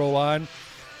free throw line,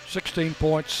 16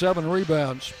 points, 7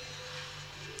 rebounds.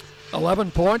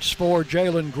 11 points for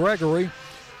Jalen Gregory,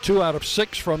 2 out of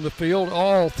 6 from the field,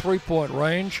 all three-point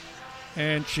range.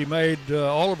 And she made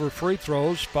all of her free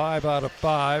throws, 5 out of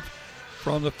 5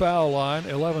 from the foul line,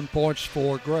 11 points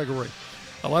for Gregory.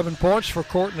 11 points for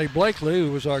Courtney Blakely,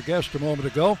 who was our guest a moment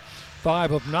ago,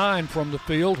 5 of 9 from the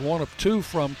field, 1 of 2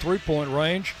 from three-point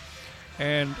range,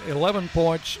 and 11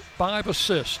 points, 5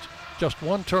 assists, just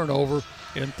 1 turnover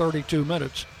in 32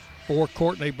 minutes for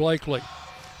Courtney Blakely.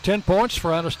 10 points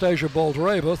for Anastasia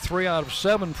Boldreva, 3 out of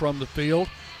 7 from the field,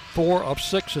 4 of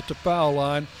 6 at the foul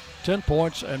line, 10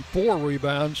 points and 4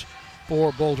 rebounds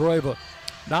for Boldreva.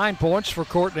 9 points for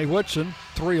Courtney Whitson,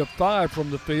 3 of 5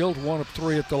 from the field, 1 of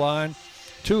 3 at the line,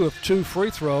 2 of 2 free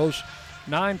throws,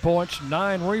 9 points,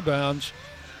 9 rebounds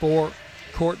for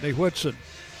Courtney Whitson.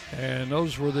 And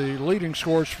those were the leading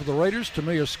scorers for the Raiders.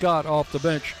 Tamia Scott off the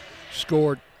bench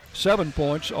scored 7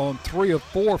 points on 3 of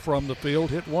 4 from the field,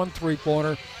 hit 1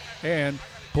 three-pointer, and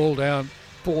pulled down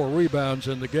 4 rebounds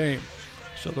in the game.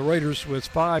 So the Raiders with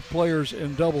 5 players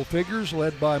in double figures,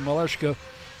 led by Maleshka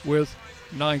with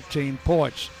 19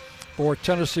 points. For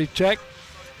Tennessee Tech,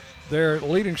 their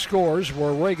leading scorers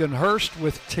were Reagan Hurst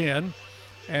with 10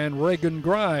 and Reagan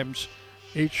Grimes,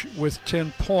 each with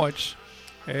 10 points.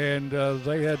 And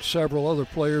they had several other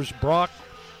players, Brock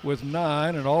with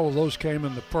 9, and all of those came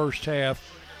in the first half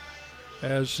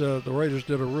as the Raiders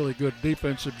did a really good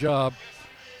defensive job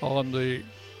on the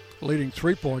leading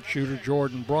three-point shooter,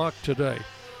 Jordan Brock, today.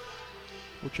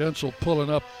 Which Ensel pulling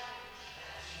up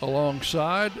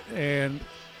alongside, and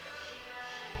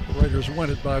the Raiders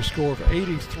win it by a score of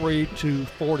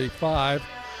 83-45.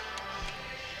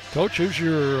 Coach, who's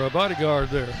your bodyguard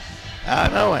there? I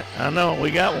know it.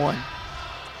 We got one.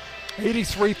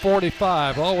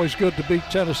 83-45. Always good to beat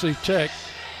Tennessee Tech,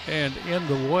 and in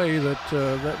the way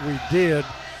that we did,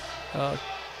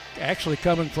 actually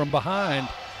coming from behind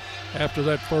after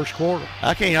that first quarter.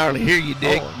 I can't hardly hear you,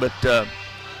 Dick, but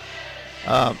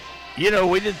we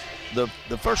did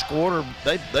the first quarter.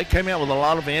 They came out with a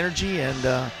lot of energy,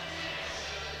 and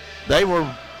they were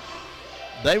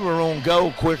on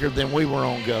go quicker than we were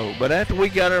on go. But after we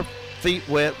got our feet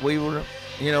wet, we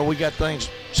got things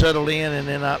settled in, and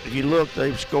then if you look,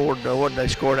 they scored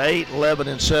 8, 11,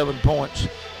 and 7 points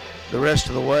the rest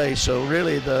of the way. So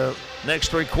really, the next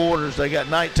 3 quarters, they got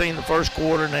 19 the first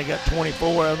quarter, and they got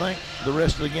 24, I think, the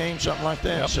rest of the game, something like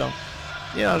that. Yep. So,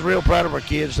 I was real proud of our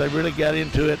kids. They really got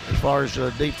into it as far as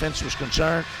defense was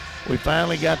concerned. We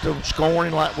finally got to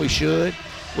scoring like we should.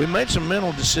 We made some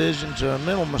mental decisions,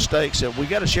 mental mistakes that we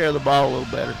got to share the ball a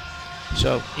little better.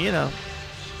 So,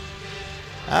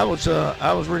 I was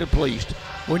really pleased.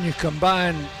 When you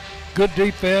combine good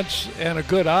defense and a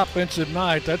good offensive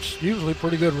night, that's usually a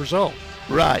pretty good result.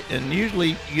 Right, and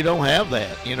usually you don't have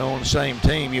that, on the same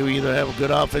team. You either have a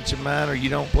good offensive mind or you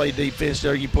don't play defense,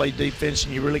 or you play defense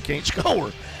and you really can't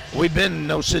score. We've been in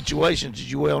those situations,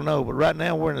 as you well know, but right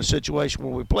now we're in a situation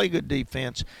where we play good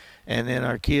defense and then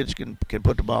our kids can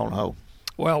put the ball in the hole.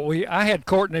 Well, I had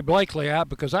Courtney Blakely out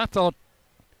because I thought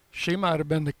she might have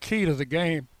been the key to the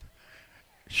game.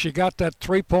 She got that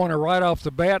three-pointer right off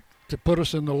the bat to put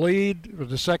us in the lead.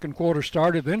 The second quarter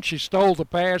started. Then she stole the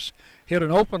pass, hit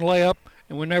an open layup,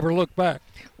 and we never looked back.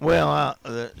 Well,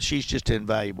 she's just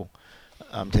invaluable.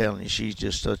 I'm telling you, she's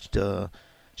just such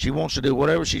she wants to do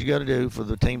whatever she's got to do for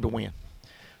the team to win.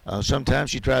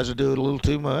 Sometimes she tries to do it a little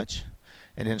too much,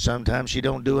 and then sometimes she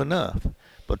don't do enough.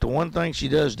 But the one thing she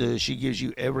does do is she gives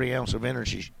you every ounce of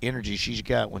energy she's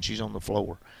got when she's on the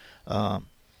floor.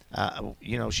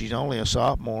 She's only a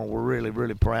sophomore. We're really,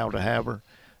 really proud to have her.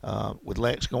 With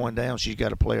Lex going down, she's got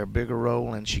to play a bigger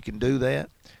role, and she can do that.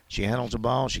 She handles the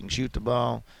ball. She can shoot the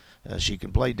ball. She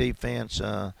can play defense.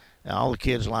 All the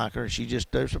kids like her.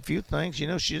 There's a few things.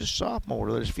 She's a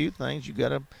sophomore. There's a few things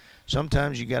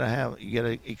sometimes you got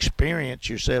to experience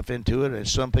yourself into it, and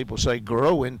some people say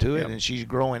grow into it, and she's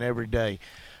growing every day.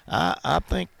 I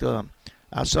think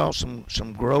I saw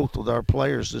some growth with our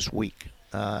players this week.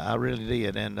 I really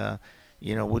did, and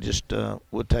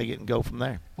we'll take it and go from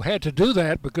there. We had to do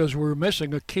that because we were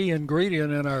missing a key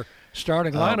ingredient in our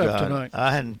starting lineup tonight.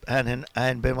 I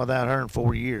hadn't been without her in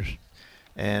 4 years,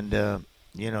 and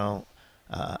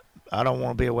I don't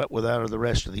want to be without her the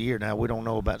rest of the year. Now we don't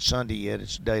know about Sunday yet;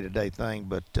 it's a day-to-day thing.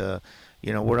 But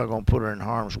we're not going to put her in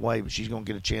harm's way. But she's going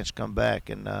to get a chance to come back,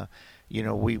 and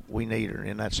we need her,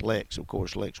 and that's Lex, of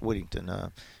course, Lex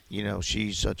Whittington.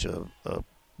 She's such a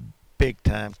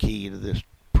big-time key to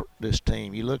this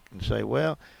team. You look and say,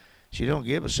 well, she don't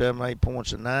give us 7-8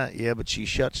 points a night. Yeah, but she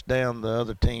shuts down the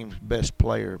other team's best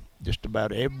player just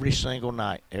about every single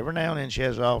night. Every now and then she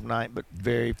has an off night, but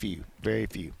very few.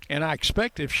 And I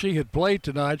expect if she had played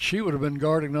tonight, she would have been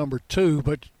guarding number 2.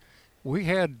 But we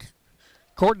had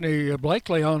Courtney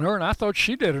Blakely on her, and I thought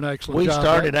she did an excellent job. We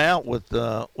started out with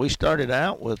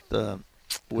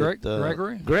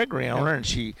Gregory on her,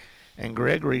 and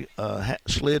Gregory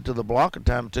slid to the block a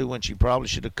time or two when she probably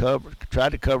should have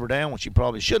tried to cover down when she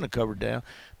probably shouldn't have covered down.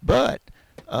 But,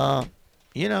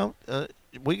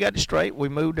 we got it straight. We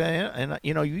moved down, and,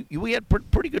 we had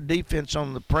pretty good defense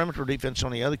on the perimeter defense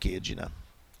on the other kids,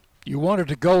 You wanted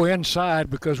to go inside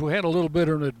because we had a little bit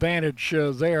of an advantage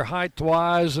there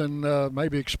height-wise and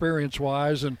maybe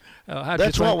experience-wise. And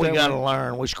that's what we got to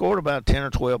learn. We scored about 10 or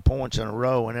 12 points in a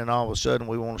row, and then all of a sudden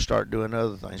we want to start doing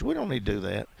other things. We don't need to do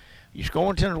that. You're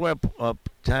scoring 10 or 12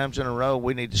 times in a row,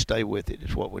 we need to stay with it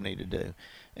is what we need to do.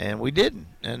 And we didn't.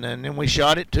 And then we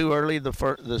shot it too early at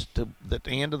the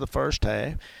end of the first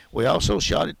half. We also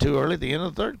shot it too early at the end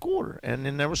of the third quarter. And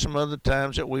then there were some other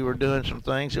times that we were doing some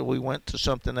things that we went to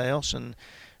something else. And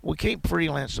we can't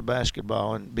freelance the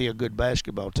basketball and be a good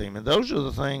basketball team. And those are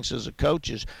the things as a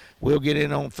coaches we'll get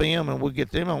in on film and we'll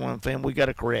get them on film. We got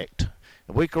to correct.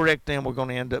 If we correct them, we're going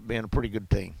to end up being a pretty good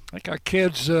team. I think our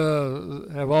kids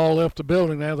have all left the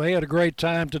building now. They had a great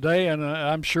time today, and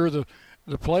I'm sure the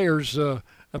players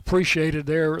appreciated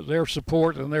their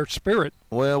support and their spirit.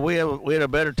 Well, we had a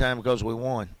better time because we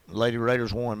won. Lady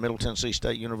Raiders won. Middle Tennessee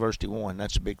State University won.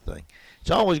 That's a big thing.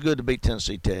 It's always good to beat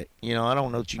Tennessee Tech. I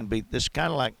don't know if you can beat this.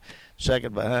 Kind of like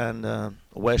second behind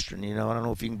Western. I don't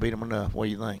know if you can beat them enough. What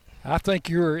do you think? I think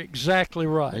you're exactly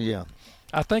right. Yeah.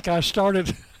 I think I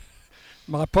started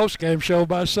my post-game show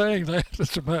by saying that,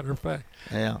 as a matter of fact.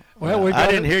 Yeah. Well, I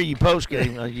didn't hear you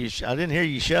post-game. I didn't hear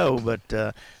you show, but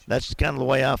that's kind of the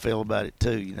way I feel about it,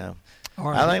 too,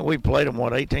 All right. I think we played them,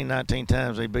 18, 19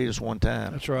 times. They beat us one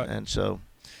time. That's right. And so,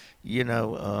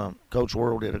 Coach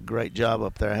Worrell did a great job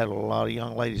up there. I had a lot of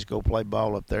young ladies go play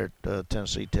ball up there at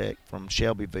Tennessee Tech from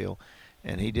Shelbyville,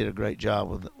 and he did a great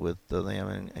job with them.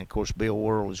 And, of course, Bill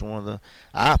Worrell is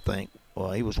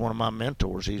he was one of my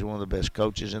mentors. He's one of the best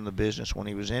coaches in the business when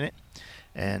he was in it.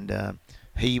 And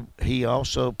he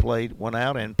also went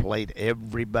out and played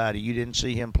everybody. You didn't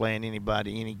see him playing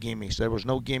anybody, any gimmies. There was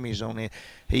no gimmies on it.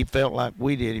 He felt like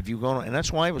we did. And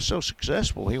that's why he was so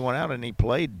successful. He went out and he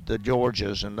played the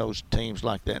Georgias and those teams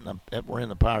like that that were in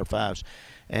the Power Fives.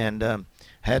 And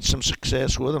had some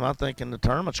success with them. I think in the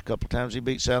tournaments a couple of times he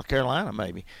beat South Carolina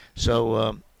maybe.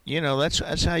 So,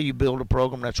 that's how you build a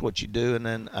program. That's what you do. And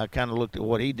then I kind of looked at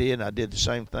what he did. I did the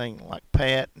same thing like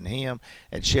Pat and him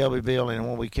at Shelbyville. And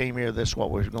when we came here, that's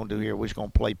what we're going to do here. We're just going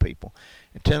to play people.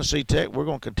 At Tennessee Tech, we're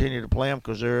going to continue to play them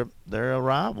because they're a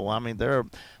rival. I mean, we're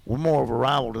more of a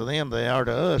rival to them than they are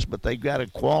to us. But they've got a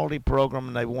quality program,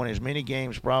 and they've won as many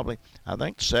games probably, I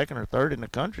think, second or third in the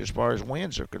country as far as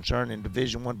wins are concerned in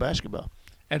Division I basketball.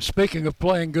 And speaking of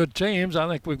playing good teams, I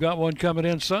think we've got one coming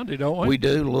in Sunday, don't we? We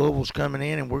do. Louisville's coming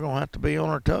in, and we're going to have to be on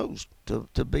our toes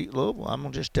to beat Louisville. I'm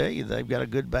going to just tell you, they've got a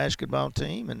good basketball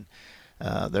team, and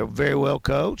They're very well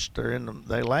coached.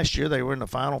 Last year they were in the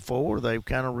Final Four. They've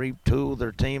kind of retooled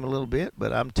their team a little bit,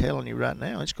 but I'm telling you right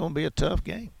now, it's going to be a tough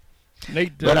game.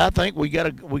 But I think we got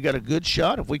a good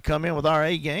shot if we come in with our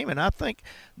A game, and I think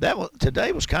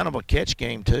today was kind of a catch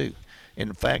game too. In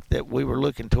the fact that we were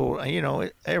looking toward,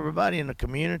 everybody in the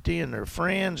community and their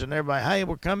friends and everybody, hey,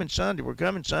 we're coming Sunday.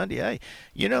 Hey,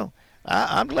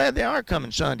 I'm glad they are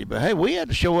coming Sunday, but hey, we had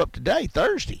to show up today,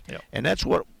 Thursday. Yep. And that's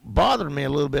what bothered me a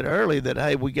little bit early, that,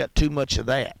 hey, we got too much of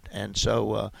that. And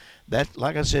so that,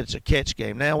 like I said, it's a catch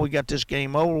game. Now we got this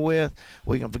game over with.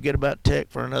 We can forget about Tech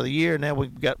for another year. Now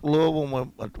we've got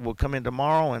Louisville, and we'll come in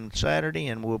tomorrow and Saturday,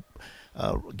 and we'll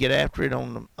get after it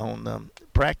on the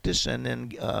practice, and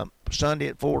then Sunday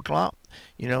at 4 o'clock.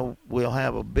 We'll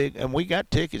have a big, and we got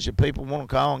tickets. If people want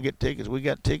to call and get tickets, we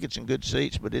got tickets and good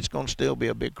seats, but it's going to still be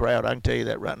a big crowd. I can tell you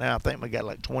that right now. I think we got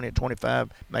like 20 or 25,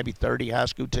 maybe 30 high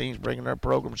school teams bringing their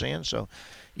programs in. So,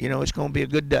 it's going to be a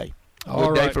good day.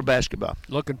 Good day for basketball.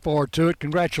 Looking forward to it.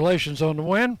 Congratulations on the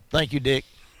win. Thank you, Dick.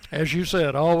 As you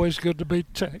said, always good to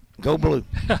beat Tech. Go Blue.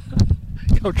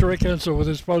 Coach Rick Hensel with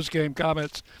his post-game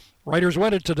comments. Raiders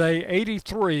win it today,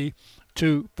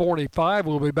 83-45.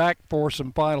 We'll be back for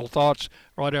some final thoughts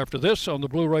right after this on the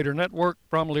Blue Raider Network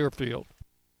from Learfield.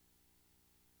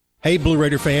 Hey, Blue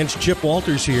Raider fans, Chip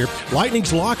Walters here.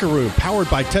 Lightning's Locker Room, powered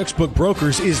by Textbook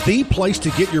Brokers, is the place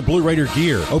to get your Blue Raider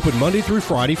gear. Open Monday through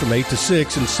Friday from 8 to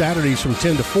 6 and Saturdays from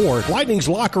 10 to 4. Lightning's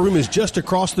Locker Room is just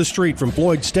across the street from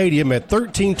Floyd Stadium at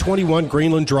 1321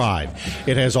 Greenland Drive.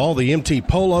 It has all the MT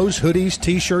polos, hoodies,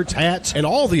 T-shirts, hats, and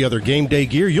all the other game day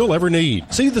gear you'll ever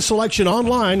need. See the selection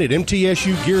online at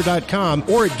mtsugear.com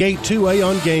or at Gate 2A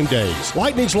on game days.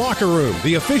 Lightning's Locker Room,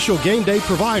 the official game day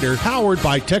provider, powered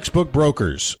by Textbook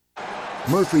Brokers.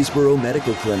 Murfreesboro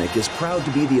Medical Clinic is proud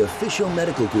to be the official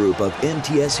medical group of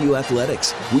MTSU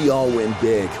Athletics. We all win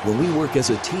big when we work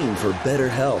as a team for better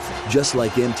health. Just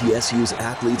like MTSU's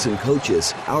athletes and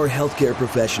coaches, our healthcare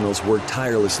professionals work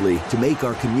tirelessly to make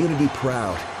our community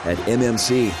proud. At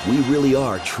MMC, we really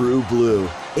are true blue.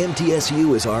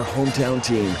 MTSU is our hometown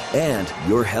team, and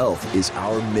your health is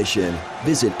our mission.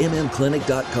 Visit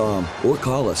mmclinic.com or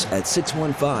call us at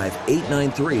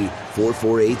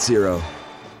 615-893-4480.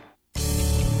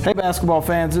 Hey basketball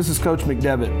fans, this is Coach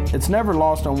McDevitt. It's never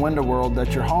lost on Window World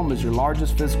that your home is your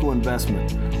largest physical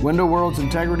investment. Window World's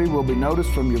integrity will be noticed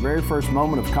from your very first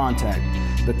moment of contact.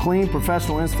 The clean,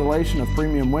 professional installation of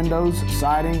premium windows,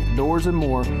 siding, doors, and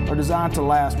more are designed to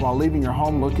last while leaving your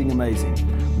home looking amazing.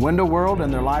 Window World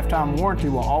and their lifetime warranty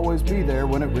will always be there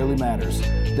when it really matters.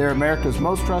 They're America's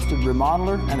most trusted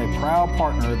remodeler and a proud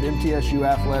partner of MTSU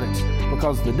Athletics,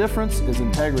 because the difference is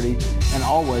integrity and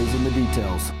always in the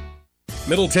details.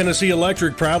 Middle Tennessee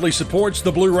Electric proudly supports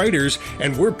the Blue Raiders,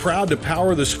 and we're proud to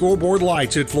power the scoreboard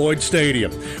lights at Floyd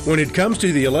Stadium. When it comes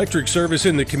to the electric service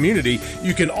in the community,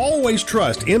 you can always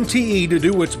trust MTE to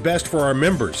do what's best for our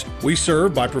members. We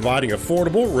serve by providing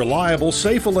affordable, reliable,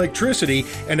 safe electricity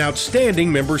and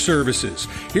outstanding member services.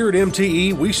 Here at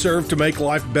MTE, we serve to make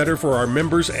life better for our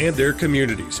members and their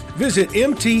communities. Visit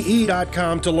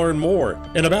MTE.com to learn more.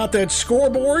 And about that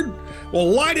scoreboard, well,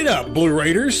 light it up, Blue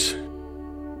Raiders.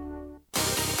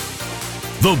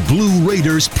 The Blue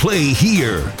Raiders play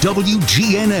here.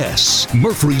 WGNS,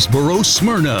 Murfreesboro,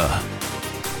 Smyrna.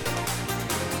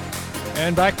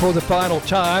 And back for the final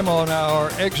time on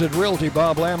our Exit Realty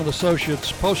Bob Lamb &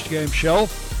 Associates postgame show.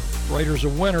 Raiders a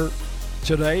winner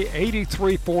today,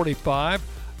 83-45.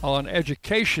 On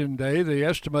Education Day, the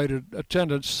estimated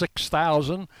attendance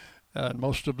 6,000, and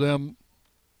most of them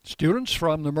students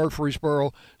from the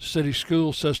Murfreesboro City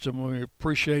School System. We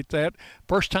appreciate that.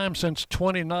 First time since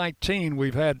 2019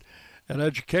 we've had an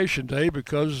Education Day,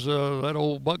 because that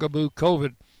old bugaboo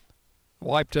COVID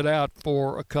wiped it out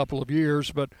for a couple of years,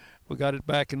 but we got it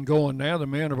back and going now. The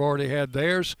men have already had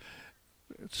theirs,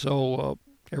 so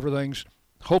everything's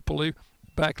hopefully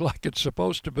back like it's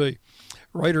supposed to be.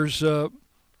 Raiders, we'll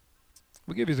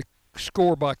give you the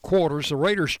score by quarters. The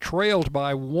Raiders trailed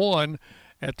by 1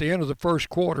 at the end of the first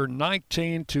quarter,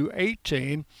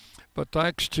 19-18, but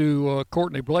thanks to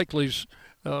Courtney Blakely's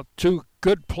 2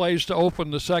 good plays to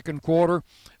open the second quarter,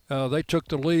 they took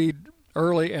the lead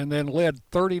early and then led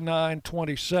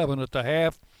 39-27 at the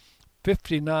half,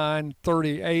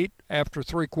 59-38 after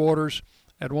 3 quarters,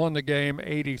 and won the game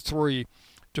 83-45.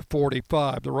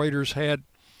 The Raiders had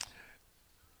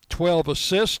 12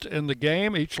 assists in the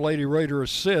game. Each Lady Raider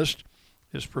assist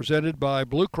is presented by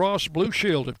Blue Cross Blue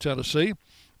Shield of Tennessee.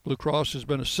 Blue Cross has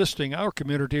been assisting our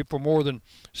community for more than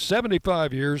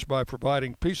 75 years by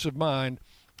providing peace of mind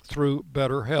through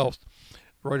better health.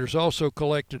 The Raiders also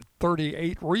collected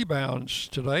 38 rebounds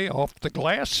today off the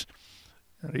glass,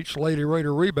 And each Lady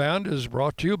Raider rebound is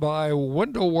brought to you by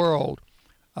Window World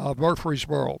of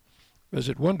Murfreesboro.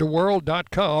 Visit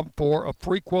windowworld.com for a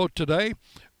free quote today.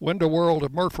 Window World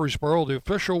of Murfreesboro, the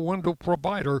official window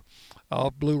provider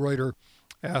of Blue Raider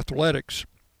athletics.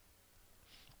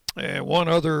 And one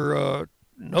other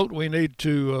note we need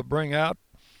to bring out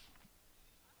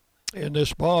in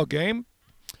this ball game,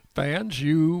 fans,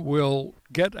 you will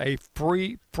get a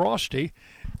free Frosty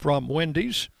from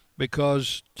Wendy's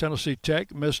because Tennessee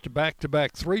Tech missed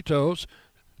back-to-back three throws,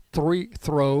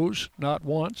 not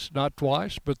once, not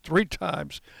twice, but 3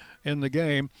 times in the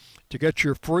game. To get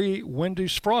your free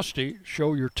Wendy's Frosty,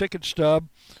 show your ticket stub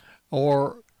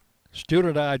or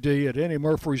student ID at any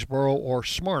Murfreesboro or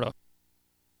Smyrna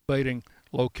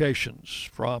locations.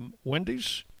 From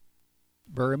Wendy's,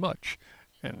 very much.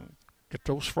 And get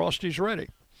those Frosties ready.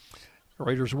 The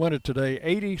Raiders win it today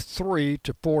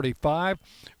 83-45.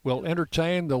 We'll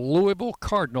entertain the Louisville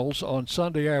Cardinals on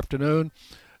Sunday afternoon,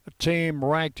 a team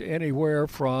ranked anywhere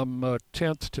from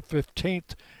 10th to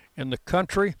 15th in the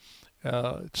country.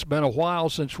 It's been a while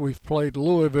since we've played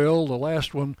Louisville. The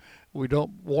last one we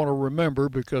don't want to remember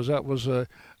because that was a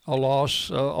loss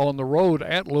on the road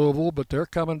at Louisville, but they're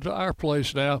coming to our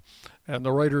place now, and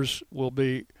the Raiders will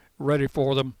be ready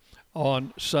for them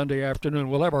on Sunday afternoon.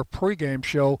 We'll have our pregame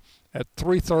show at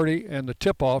 3:30 and the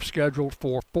tip-off scheduled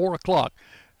for 4 o'clock.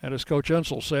 And as Coach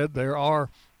Insel said, there are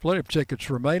plenty of tickets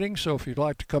remaining, so if you'd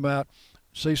like to come out,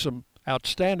 see some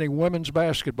outstanding women's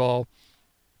basketball,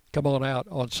 come on out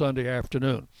on Sunday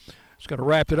afternoon. It's going to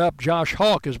wrap it up. Josh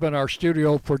Hawk has been our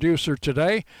studio producer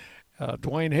today.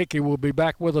 Dwayne Hickey will be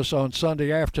back with us on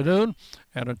Sunday afternoon.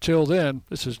 And until then,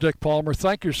 this is Dick Palmer.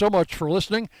 Thank you so much for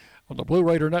listening on the Blue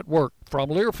Raider Network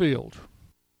from Learfield.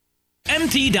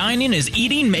 MT Dining is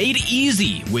eating made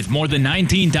easy. With more than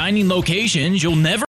 19 dining locations, you'll never